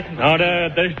poetic license? Now,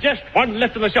 there's just one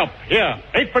left in the shop. Here,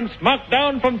 8 marked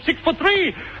down from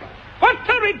 6'3". What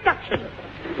a reduction!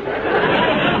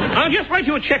 I'll just write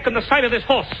you a check on the side of this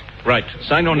horse. Right.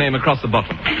 Sign your name across the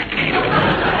bottom.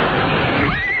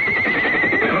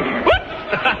 What?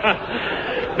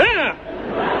 There.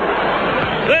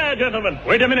 gentlemen,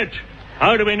 wait a minute.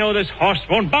 How do we know this horse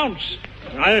won't bounce?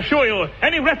 I assure you,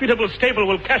 any reputable stable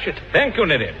will cash it. Thank you,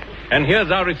 Neddy. And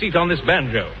here's our receipt on this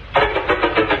banjo.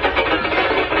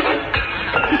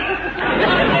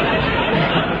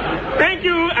 Thank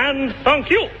you and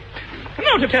thank you.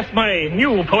 Now to test my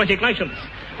new poetic license.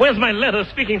 Where's my leather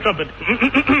speaking trumpet?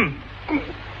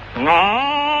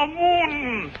 Ah,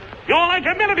 moon. You're like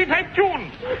a melody-type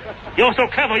tune. You're so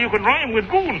clever you can rhyme with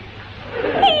goon.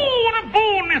 Oh, what a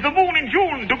boon is the moon in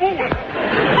June to goon.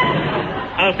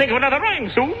 I'll think of another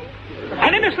rhyme soon.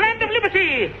 And in this land of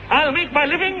liberty, I'll make my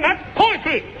living at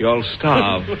poetry. You'll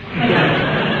starve. You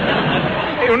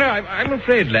know, I'm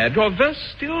afraid, lad, your verse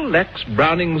still lacks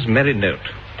Browning's merry note.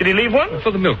 Did he leave one?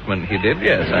 For the milkman, he did,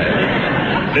 yes.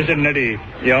 Listen, Neddy,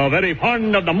 you're very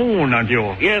fond of the moon, aren't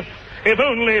you? Yes, if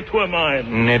only it were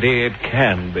mine. Neddy, it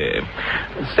can be.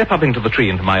 Step up into the tree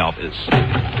into my office.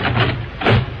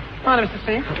 Morning, Mr.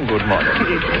 Steve. Good morning.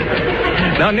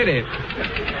 Now, Neddy,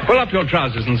 pull up your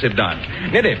trousers and sit down.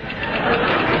 Neddy,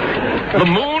 the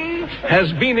moon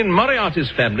has been in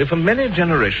Moriarty's family for many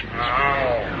generations.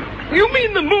 You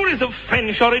mean the moon is of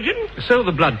French origin? So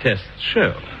the blood tests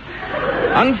show.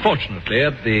 Unfortunately,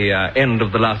 at the end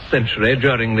of the last century,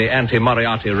 during the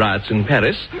anti-Moriarty riots in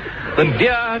Paris, the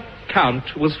dear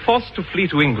Count was forced to flee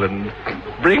to England,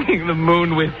 bringing the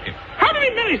moon with him. How did he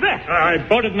manage that? I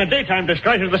bought it in the daytime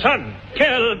disguised as the sun.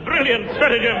 Quel brilliant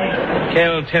stratagem.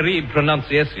 Quelle terrible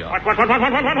pronunciation. What?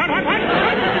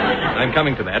 I'm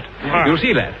coming to that. You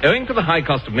see, lad, owing to the high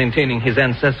cost of maintaining his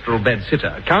ancestral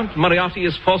bed-sitter, Count Moriarty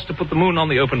is forced to put the moon on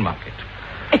the open market.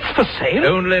 It's for sale?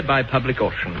 Only by public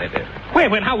auction, lady. Where,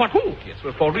 when, how, what, who? Yes,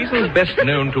 well, for reasons best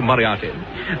known to Moriarty.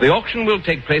 The auction will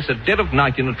take place at dead of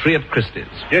night in a tree at Christie's.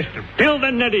 Yes, till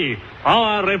then, Neddy,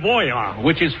 au revoir.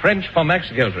 Which is French for Max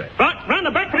Geldray. But, round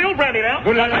the back for the old brandy now.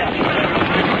 Good luck.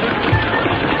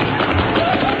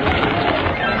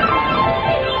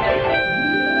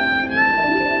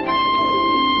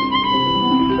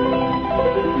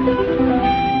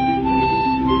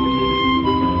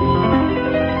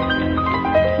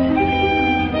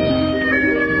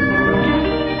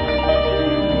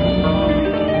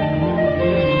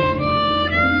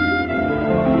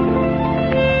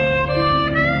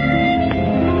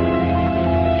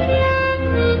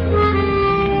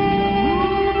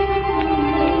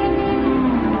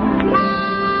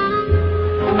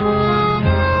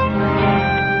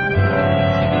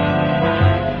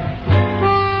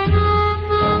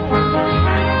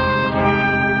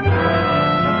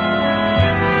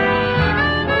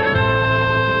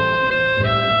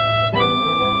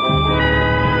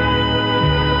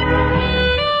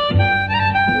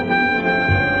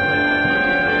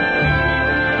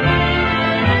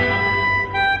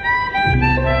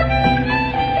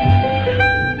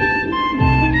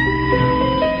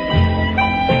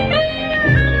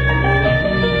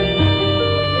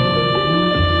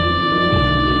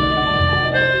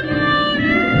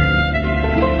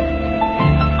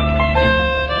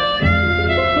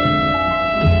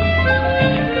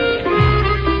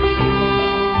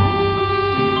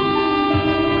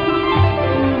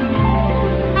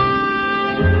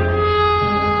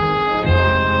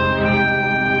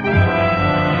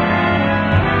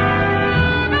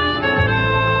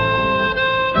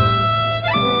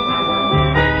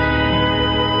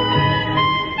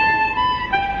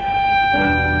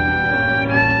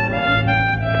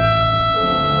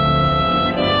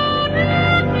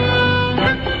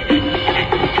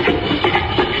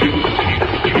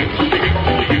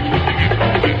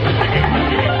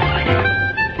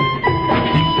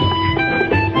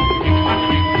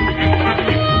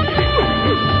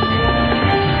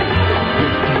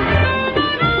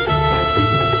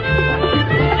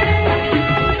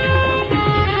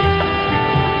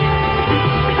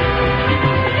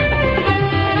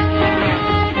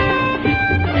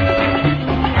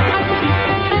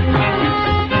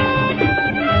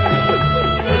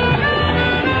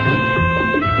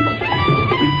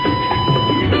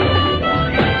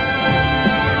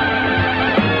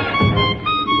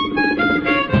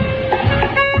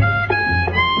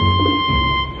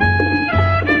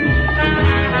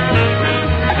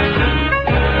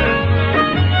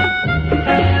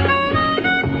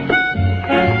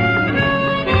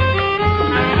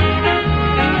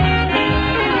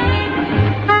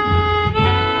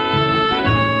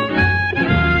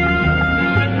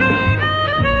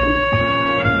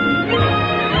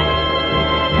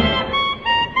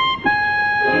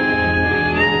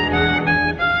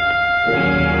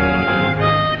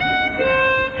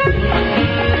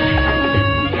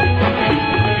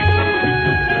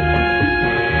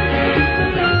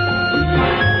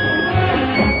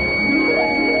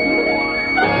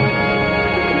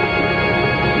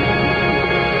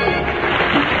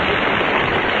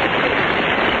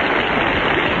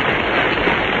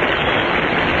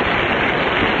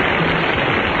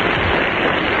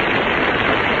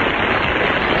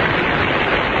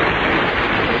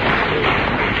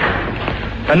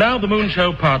 And now the Moon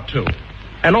Show Part 2.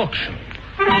 An auction.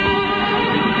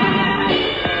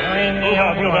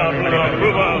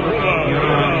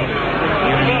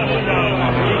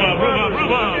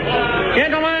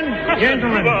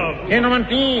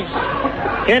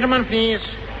 Gentlemen, please.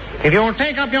 If you will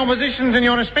take up your positions in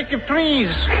your respective trees,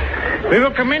 we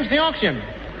will commence the auction.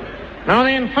 Now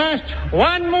then, first,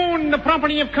 1 moon, the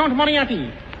property of Count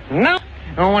Moriarty. Now,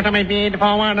 what am I bid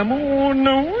for 1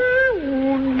 moon?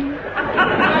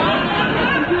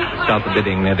 Start the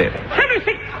bidding, Neddy.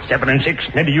 7 and 6.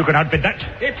 Neddy, you can outbid that.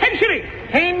 10 shillings.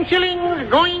 10 shillings,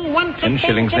 going 1 to 10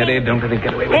 shillings, Neddy. Don't let it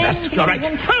get away with that. You're right.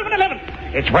 12 and 11.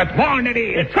 It's worth more,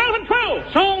 Neddy. It's 12 and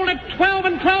 12. Sold at 12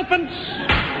 and 12 pence.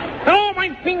 Oh, my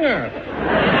finger.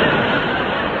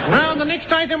 Now, the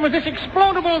next item was this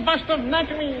explodable bust of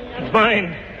anatomy. It's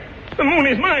mine. The moon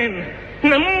is mine.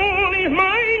 The moon is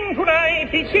mine tonight.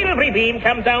 Its silvery beam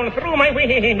comes down through my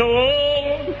window.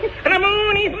 And the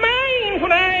moon is mine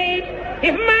tonight.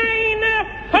 It's mine.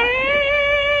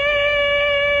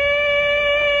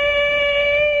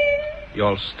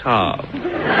 You're starved.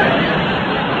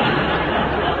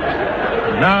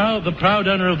 Now, the proud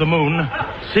owner of the moon,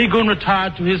 Seagoon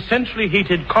retired to his centrally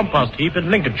heated compost heap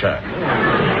in Lincolnshire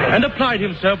and applied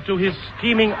himself to his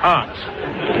steaming art.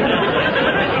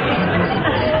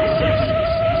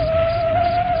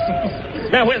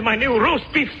 Now, where's my new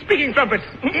roast beef speaking trumpet?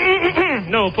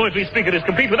 No poetry speaker is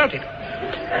complete without it.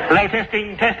 Hello,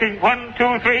 testing. 1,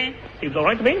 2, 3. Seems all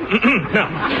right to me. Now.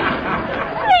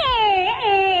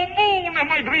 Oh,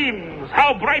 my dreams.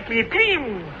 How brightly it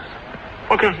gleams.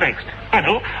 What comes next? I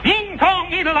know. Ying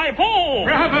Tong Idle I Po.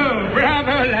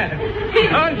 Bravo, lad.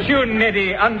 Aren't you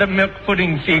Neddy under milk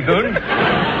pudding, Seagoon?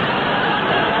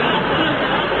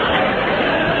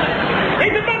 Hey,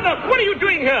 the butler, what are you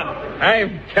doing here?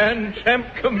 I've turned tramp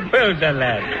composer,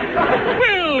 lad.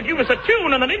 Well, give us a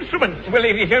tune and an instrument. Well,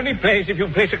 it only plays if you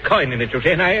place a coin in it, you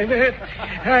see, and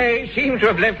I seem to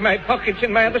have left my pockets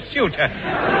in my other suit.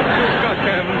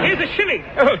 Here's a shilling.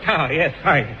 Oh, yes,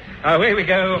 fine. Away we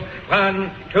go.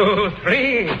 1, 2,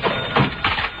 3.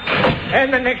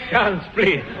 And the next chance,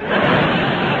 please.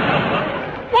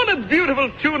 What a beautiful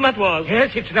tune that was.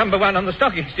 Yes, it's number 1 on the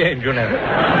stock exchange, you know.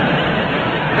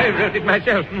 I wrote it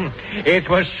myself. It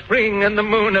was spring and the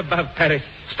moon above Paris.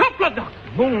 Stop, Blooddock.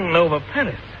 Moon over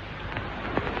Paris.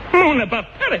 Moon above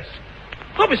Paris.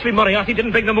 Obviously, Moriarty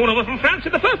didn't bring the moon over from France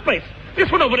in the first place. This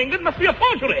one over England must be a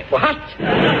forgery. What?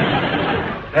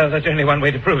 Well, there's only one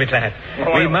way to prove it, lad.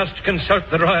 We must consult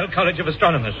the Royal College of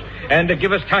Astronomers. And to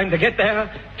give us time to get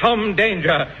there, Tom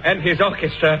Danger and his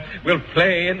orchestra will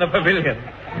play in the pavilion.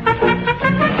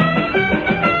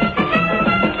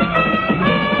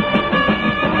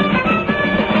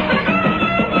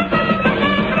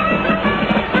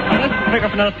 Let's pick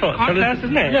up another thought. Yes,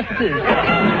 it is.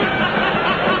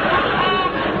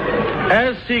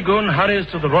 As Seagoon hurries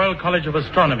to the Royal College of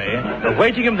Astronomy,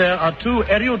 awaiting him there are 2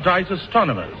 erudite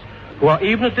astronomers who are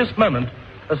even at this moment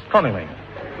astronoming.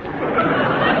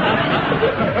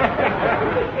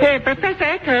 Hey, Professor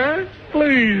Echo.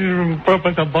 Please,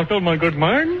 Professor Bottle, my good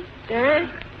man. Yes?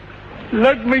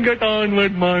 Let me get on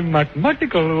with my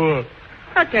mathematical work.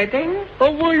 Okay, then.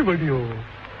 Away with you.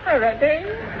 All right, then.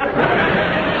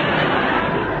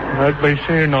 Let me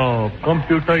see now.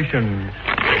 Computations.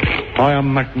 I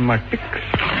am mathematics.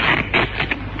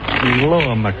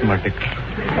 Lower mathematics.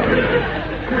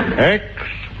 X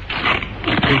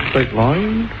is straight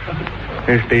line.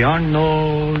 Is the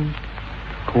unknown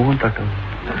quantity.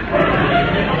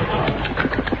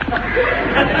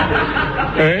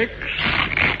 X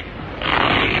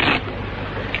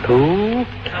 2.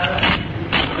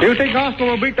 Do you think Arsenal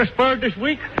will beat the Spurs this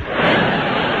week?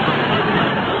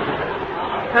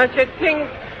 I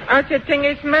should think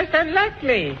it's most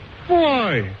unlikely.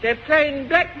 Why? They're playing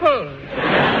Blackpool.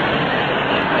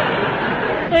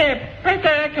 Hey, Professor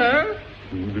Echo,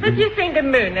 have you seen the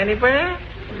moon anywhere?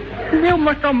 You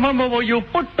must remember where you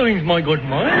put things, my good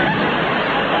man.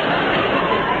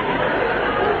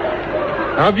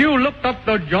 Have you looked up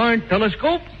the giant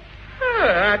telescope? Oh,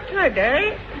 I'll try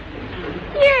that.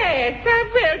 Yes, I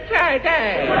will try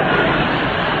that.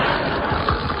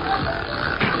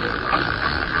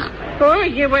 Oh,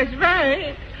 you was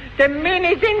right. The moon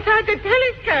is inside the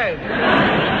telescope.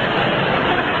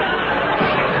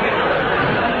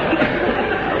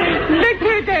 Look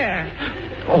who's there.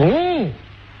 Oh.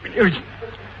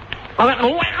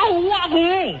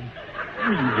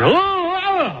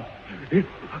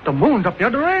 The moon's up the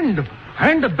other end.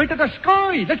 And a bit of the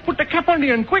sky. Let's put the cap on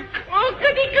the end, quick. Oh,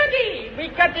 goody. We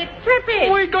got it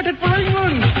tripping. We got it for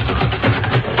England.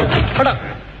 Hold up.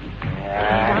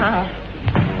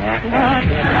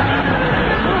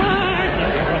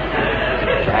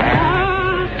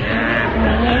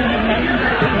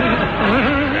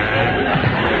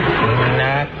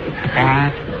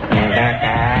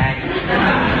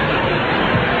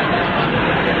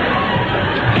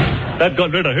 That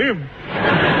got rid of him.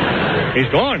 He's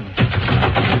gone.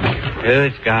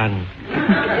 Who's gone?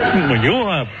 You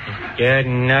have. You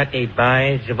naughty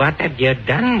boys, what have you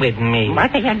done with me?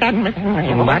 What have you done with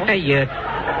me? What are you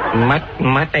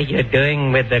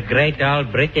doing with the great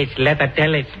old British leather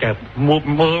telescope?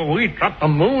 We trapped the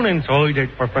moon inside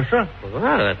it, Professor.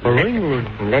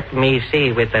 Let me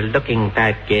see with the looking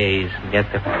type gaze.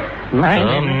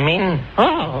 Min.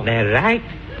 Oh. They're right.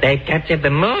 They captured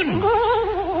the moon.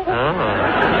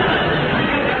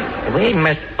 We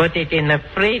must put it in the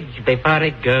fridge before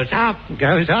it goes off.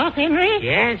 Goes off, Henry?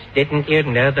 Yes. Didn't you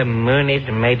know the moon is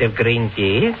made of green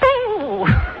cheese? Oh.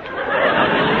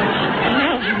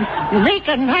 We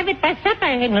can have it by supper,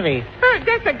 Henry. Oh,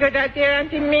 that's a good idea,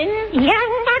 Auntie Min.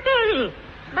 Young Bottle!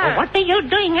 What are you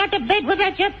doing out of bed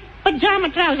without your pajama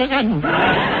trousers on?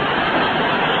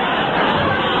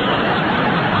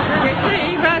 You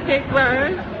see what it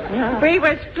was? We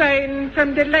was playing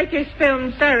from the latest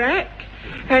film, Serac.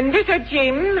 And little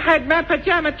Jim had my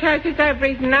pajama trousers over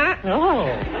his neck. Oh.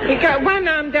 He got one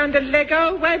arm down the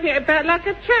Lego, waving it about like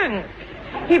a trunk.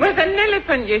 He was an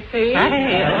elephant, you see. Go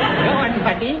on,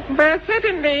 buddy. But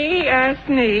suddenly I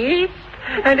sneezed,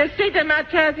 and a seat of my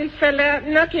trousers fell out,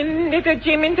 knocking little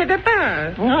Jim into the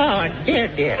bar. Oh,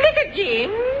 dear. Little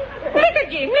Jim.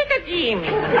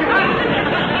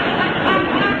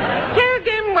 Tell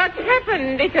them what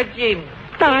happened, little Jim.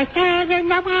 Torture in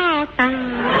the water.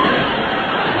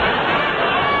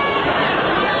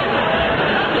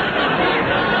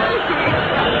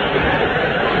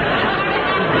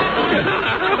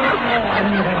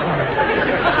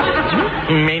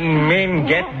 Min,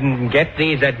 get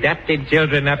these adapted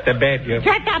children up to bed.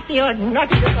 Shut up, you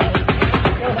naughty boy.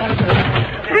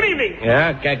 Good evening.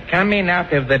 Come in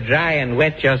out of the dry and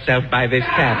wet yourself by this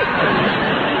tap.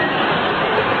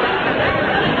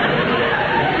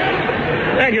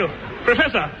 Thank you.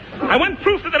 Professor, I want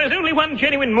proof that there is only one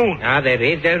genuine moon. There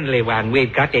is only one.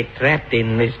 We've got it trapped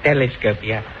in this telescope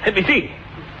here. Let me see.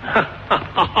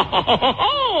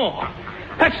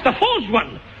 That's the forged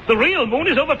one. The real moon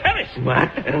is over Paris.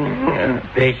 What?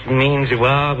 This means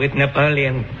war with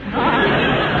Napoleon.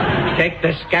 Take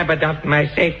the scabbard off my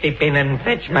safety pin and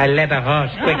fetch my leather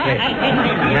horse quickly.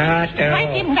 Strike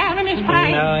him down in his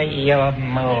pride. No, your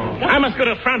moon. I must go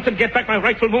to France and get back my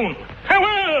rightful moon.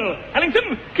 Farewell,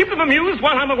 Ellington. Keep them amused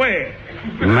while I'm away.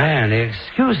 Man, the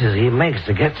excuses he makes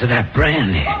to get to that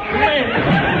brandy.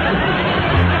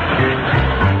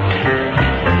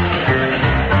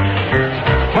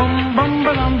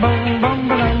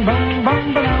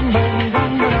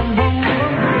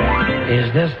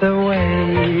 Is this the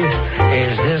way?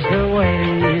 Is this the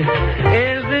way?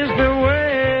 Is this the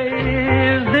way?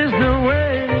 Is this the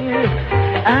way?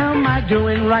 Am I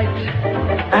doing right?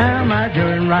 Am I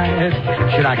doing right?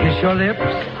 Should I kiss your lips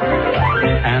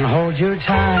and hold you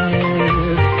tight?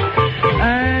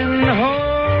 And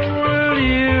hold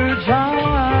you tight.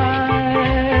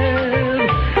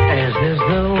 Is this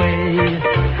the way?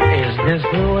 Is this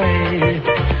the way?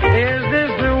 Is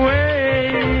this the way?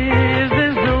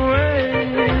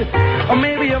 Or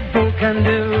maybe a fool can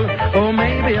do. Oh,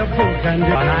 maybe a fool can do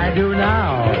what I do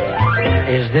now.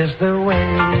 Is this the way?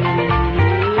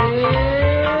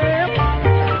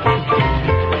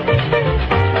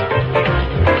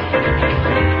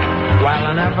 Well,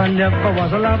 I never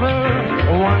was a lover,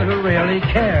 one who really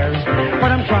cares.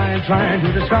 But I'm trying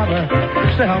to discover.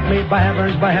 So help me by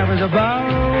heavens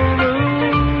above.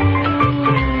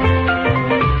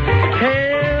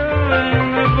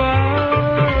 Heaven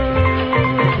above.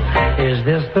 Is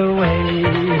this the way?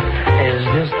 Is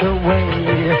this the way?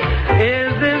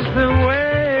 Is this the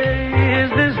way? Is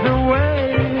this the way?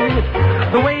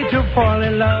 The way to fall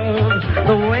in love.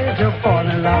 The way to fall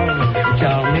in love.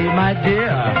 Tell me, my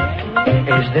dear,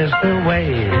 is this the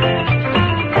way?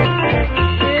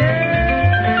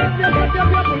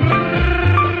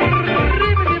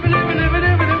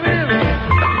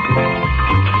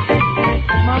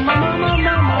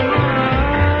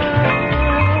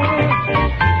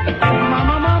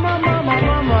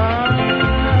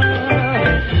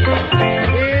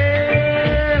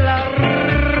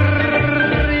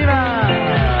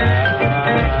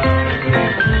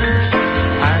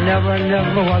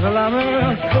 Never was a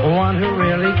lover, one who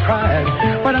really cried.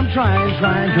 But I'm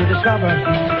trying to discover.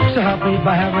 So help me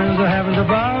by heavens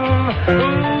above.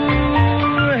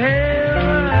 Ooh,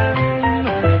 heaven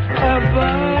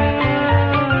above.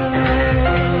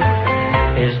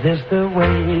 Is this the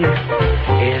way?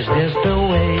 Is this the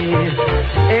way?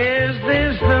 Is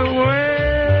this the way?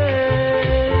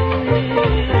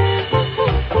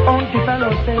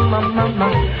 mama,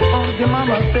 oh, your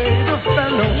mama said a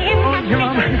fellow, oh, your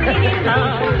mama, oh,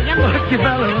 your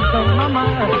fellow, so mama,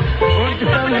 oh, your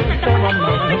fellow, so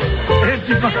mama, it's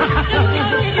your mama.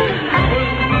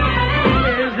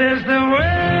 Is this the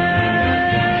way?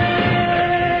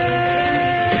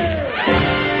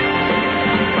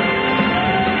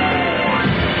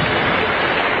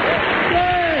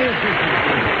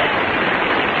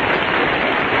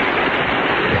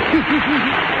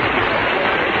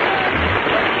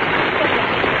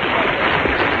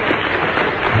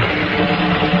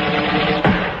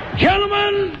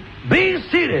 Gentlemen, be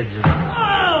seated.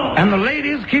 And the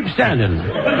ladies keep standing.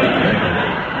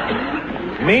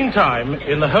 Meantime,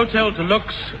 in the Hotel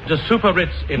Deluxe de Super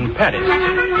Ritz in Paris.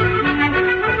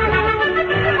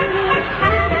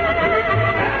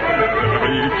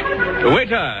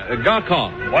 Waiter,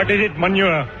 Garcon. What is it,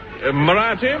 Monsieur?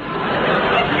 Marathi?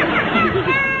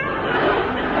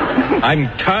 I'm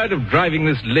tired of driving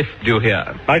this lift, do you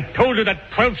hear? I told you that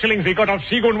 12 shillings we got off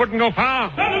Seagoon wouldn't go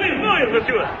far.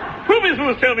 Monsieur.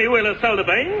 Pouvez-vous tell me where le salle de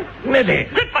bain? Maybe.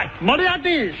 Good fight.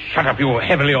 Moriarty. Shut up, you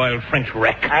heavily oiled French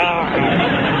wreck.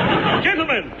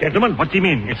 Gentlemen. Gentlemen, what do you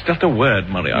mean? It's just a word,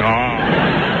 Moriarty.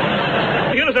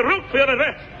 No. Here's a route for your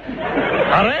arrest.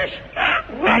 Arrest?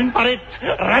 Run for it.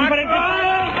 Run for it.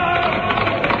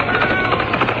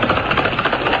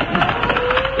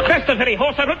 That's the very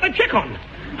horse I wrote the check on.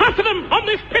 After them on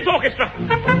this pit orchestra.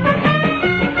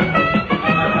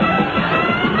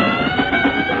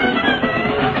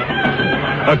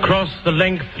 Across the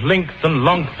length and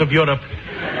length of Europe,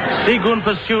 Seagoon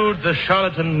pursued the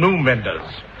charlatan moon vendors.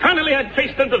 Finally, I'd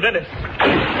faced them to Venice.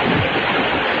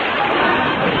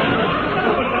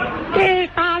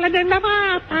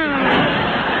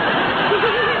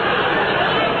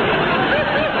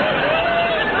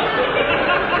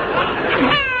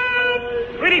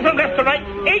 Reading from left to right,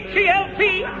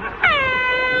 H-E-L-P.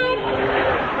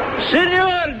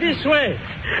 Senor, this way.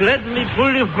 Let me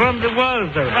pull you from the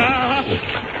water.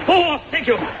 Oh, thank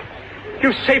you.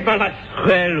 You saved my life.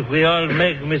 Well, we all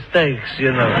make mistakes,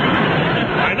 you know.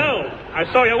 I know. I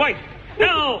saw your wife.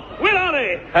 Now, where are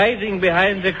they? Hiding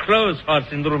behind the clothes horse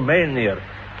in Romania.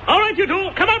 All right, you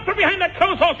two. Come out from behind that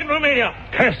clothes horse in Romania.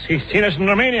 Curse, he's seen us in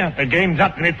Romania. The game's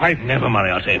up in it, pipe. Never,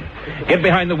 Moriarty. Get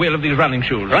behind the wheel of these running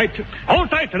shoes. Right. Hold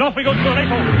tight, and off we go to the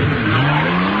racecourse.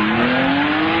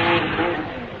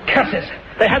 Curses.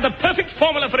 They had the perfect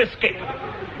formula for escape.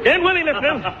 Don't worry,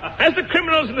 listeners. As the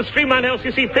criminals in the streamlined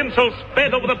LCC pencil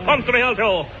sped over the Ponte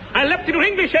Rialto, I leapt into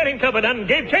English airing cupboard and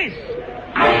gave chase.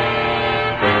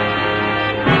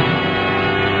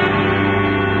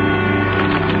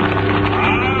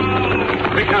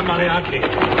 Quicker, Moriarty.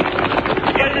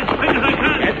 Get as quick as I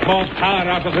can. Get more power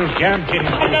out of those jam tins.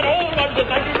 I got all ones at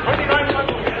 1929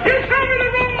 ones. You show me the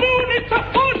wrong moon. It's a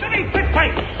forgery. Quick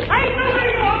fight. I know where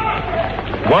you are.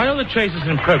 While the chase is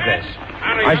in progress,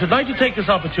 I should like to take this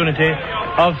opportunity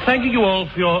of thanking you all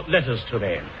for your letters to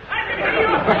me.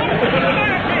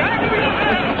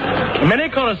 Many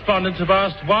correspondents have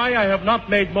asked why I have not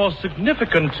made more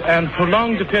significant and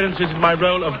prolonged appearances in my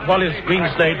role of Wallace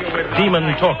Greenslade,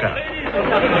 Demon Talker.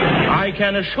 I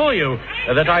can assure you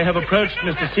that I have approached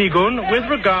Mr. Seagoon with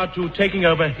regard to taking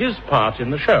over his part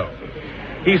in the show.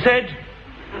 He said,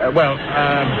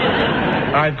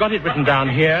 I've got it written down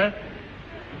here.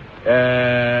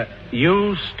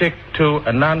 You stick to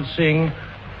announcing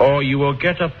or you will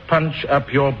get a punch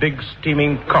up your big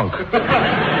steaming conch.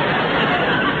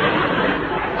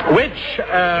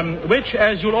 Which,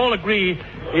 as you'll all agree,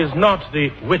 is not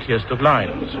the wittiest of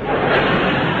lines.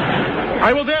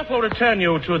 I will therefore return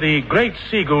you to the Great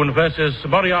Seagoon versus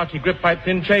Moriarty Grip Pipe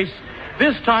Thin Chase,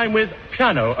 this time with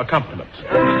piano accompaniment.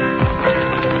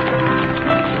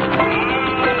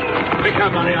 Quicker,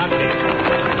 Moriarty.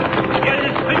 Get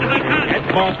as quick as I can. Get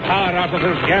more power out of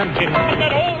those jam tins. I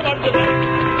got all ones at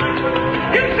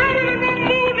You show me the wrong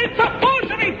moon. It's a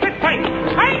forgery. Quick fight.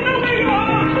 I know where you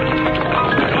are.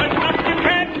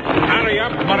 Hurry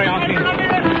up, Moriarty.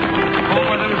 Oh,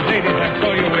 one of those ladies I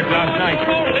saw you with last night.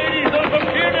 Oh, ladies, those are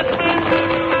fearless men.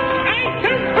 I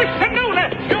don't wish to know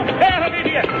that, you pair of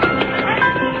idiots.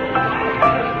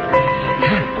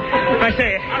 I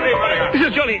say, this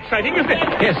is jolly exciting, isn't it?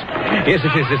 Yes,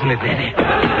 it is, isn't it, Danny?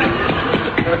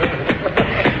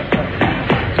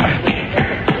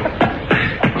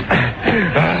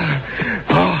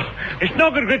 It's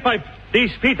no good, Grit Pipe.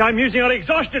 These feet I'm using are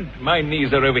exhausted. My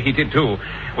knees are overheated, too.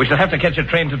 We shall have to catch a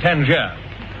train to Tangier.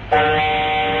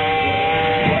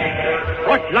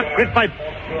 What luck, Grit Pipe.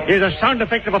 Here's a sound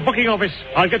effect of a booking office.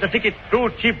 I'll get the ticket. 2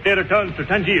 cheap day returns to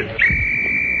Tangier.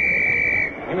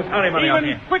 You must hurry, Moriarty.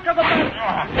 Even quicker than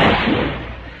that.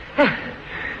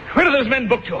 Where are those men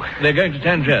booked to? They're going to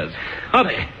Tangiers. Are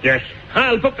they? Yes.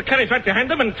 I'll book the carriage right behind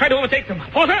them and try to overtake them.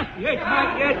 Porter? Yes,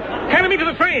 Mike, yes. Carry me to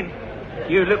the train.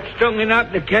 You look strong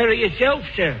enough to carry yourself,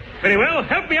 sir. Very well.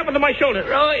 Help me up onto my shoulder.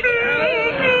 Right.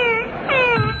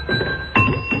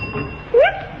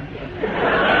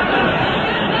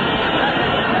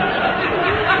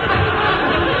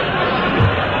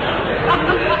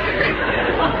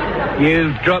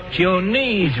 You've dropped your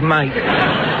knees, mate.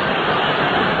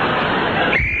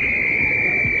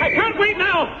 I can't wait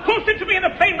now. Post it to me in a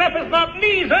plain wrapper's mouth.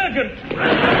 Knees urgent.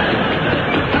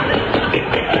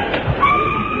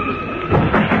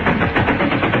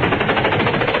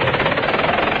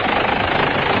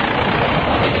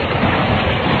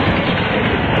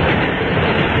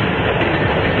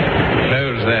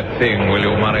 Close that thing, will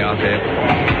you, Moriarty?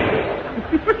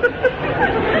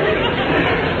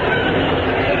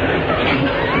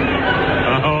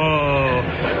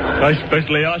 I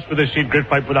specially asked for the secret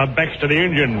pipe with our backs to the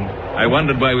engine. I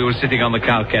wondered why we were sitting on the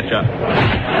cow catcher.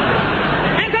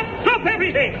 Hands up! Drop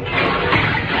everything!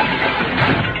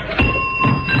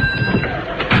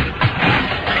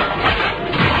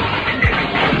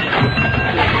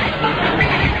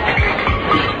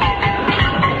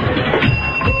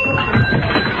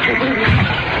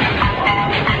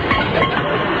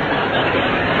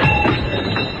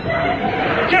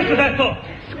 Just as I thought.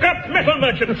 Scrap metal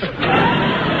merchants.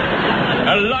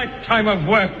 A lifetime of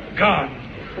work gone.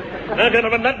 Now,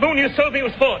 gentlemen, that moon you sold me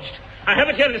was forged. I have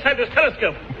it here inside this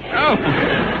telescope. Oh,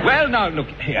 well, now, look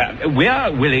here. We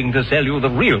are willing to sell you the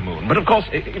real moon, but of course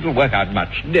it'll work out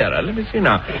much dearer. Let me see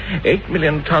now. 8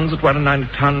 million tons at 1 9 a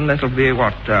ton. That'll be,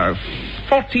 what,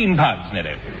 14 pounds,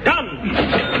 nearly. Done!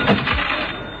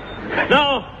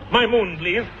 Now, my moon,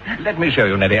 please. Let me show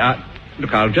you, Neddy.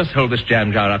 Look, I'll just hold this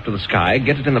jam jar up to the sky,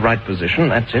 get it in the right position.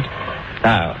 That's it.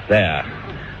 Now, there.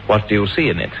 What do you see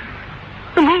in it?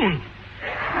 The moon.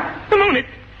 The moon,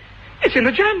 it's in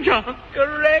the jam jar.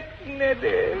 Correct,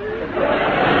 Neddy.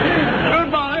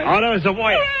 Goodbye. Oh, no, it's a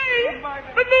white. Hooray!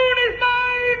 The moon is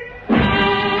mine!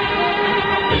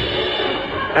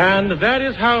 And that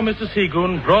is how Mr.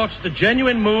 Seagoon brought the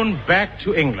genuine moon back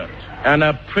to England. And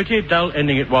a pretty dull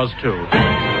ending it was, too.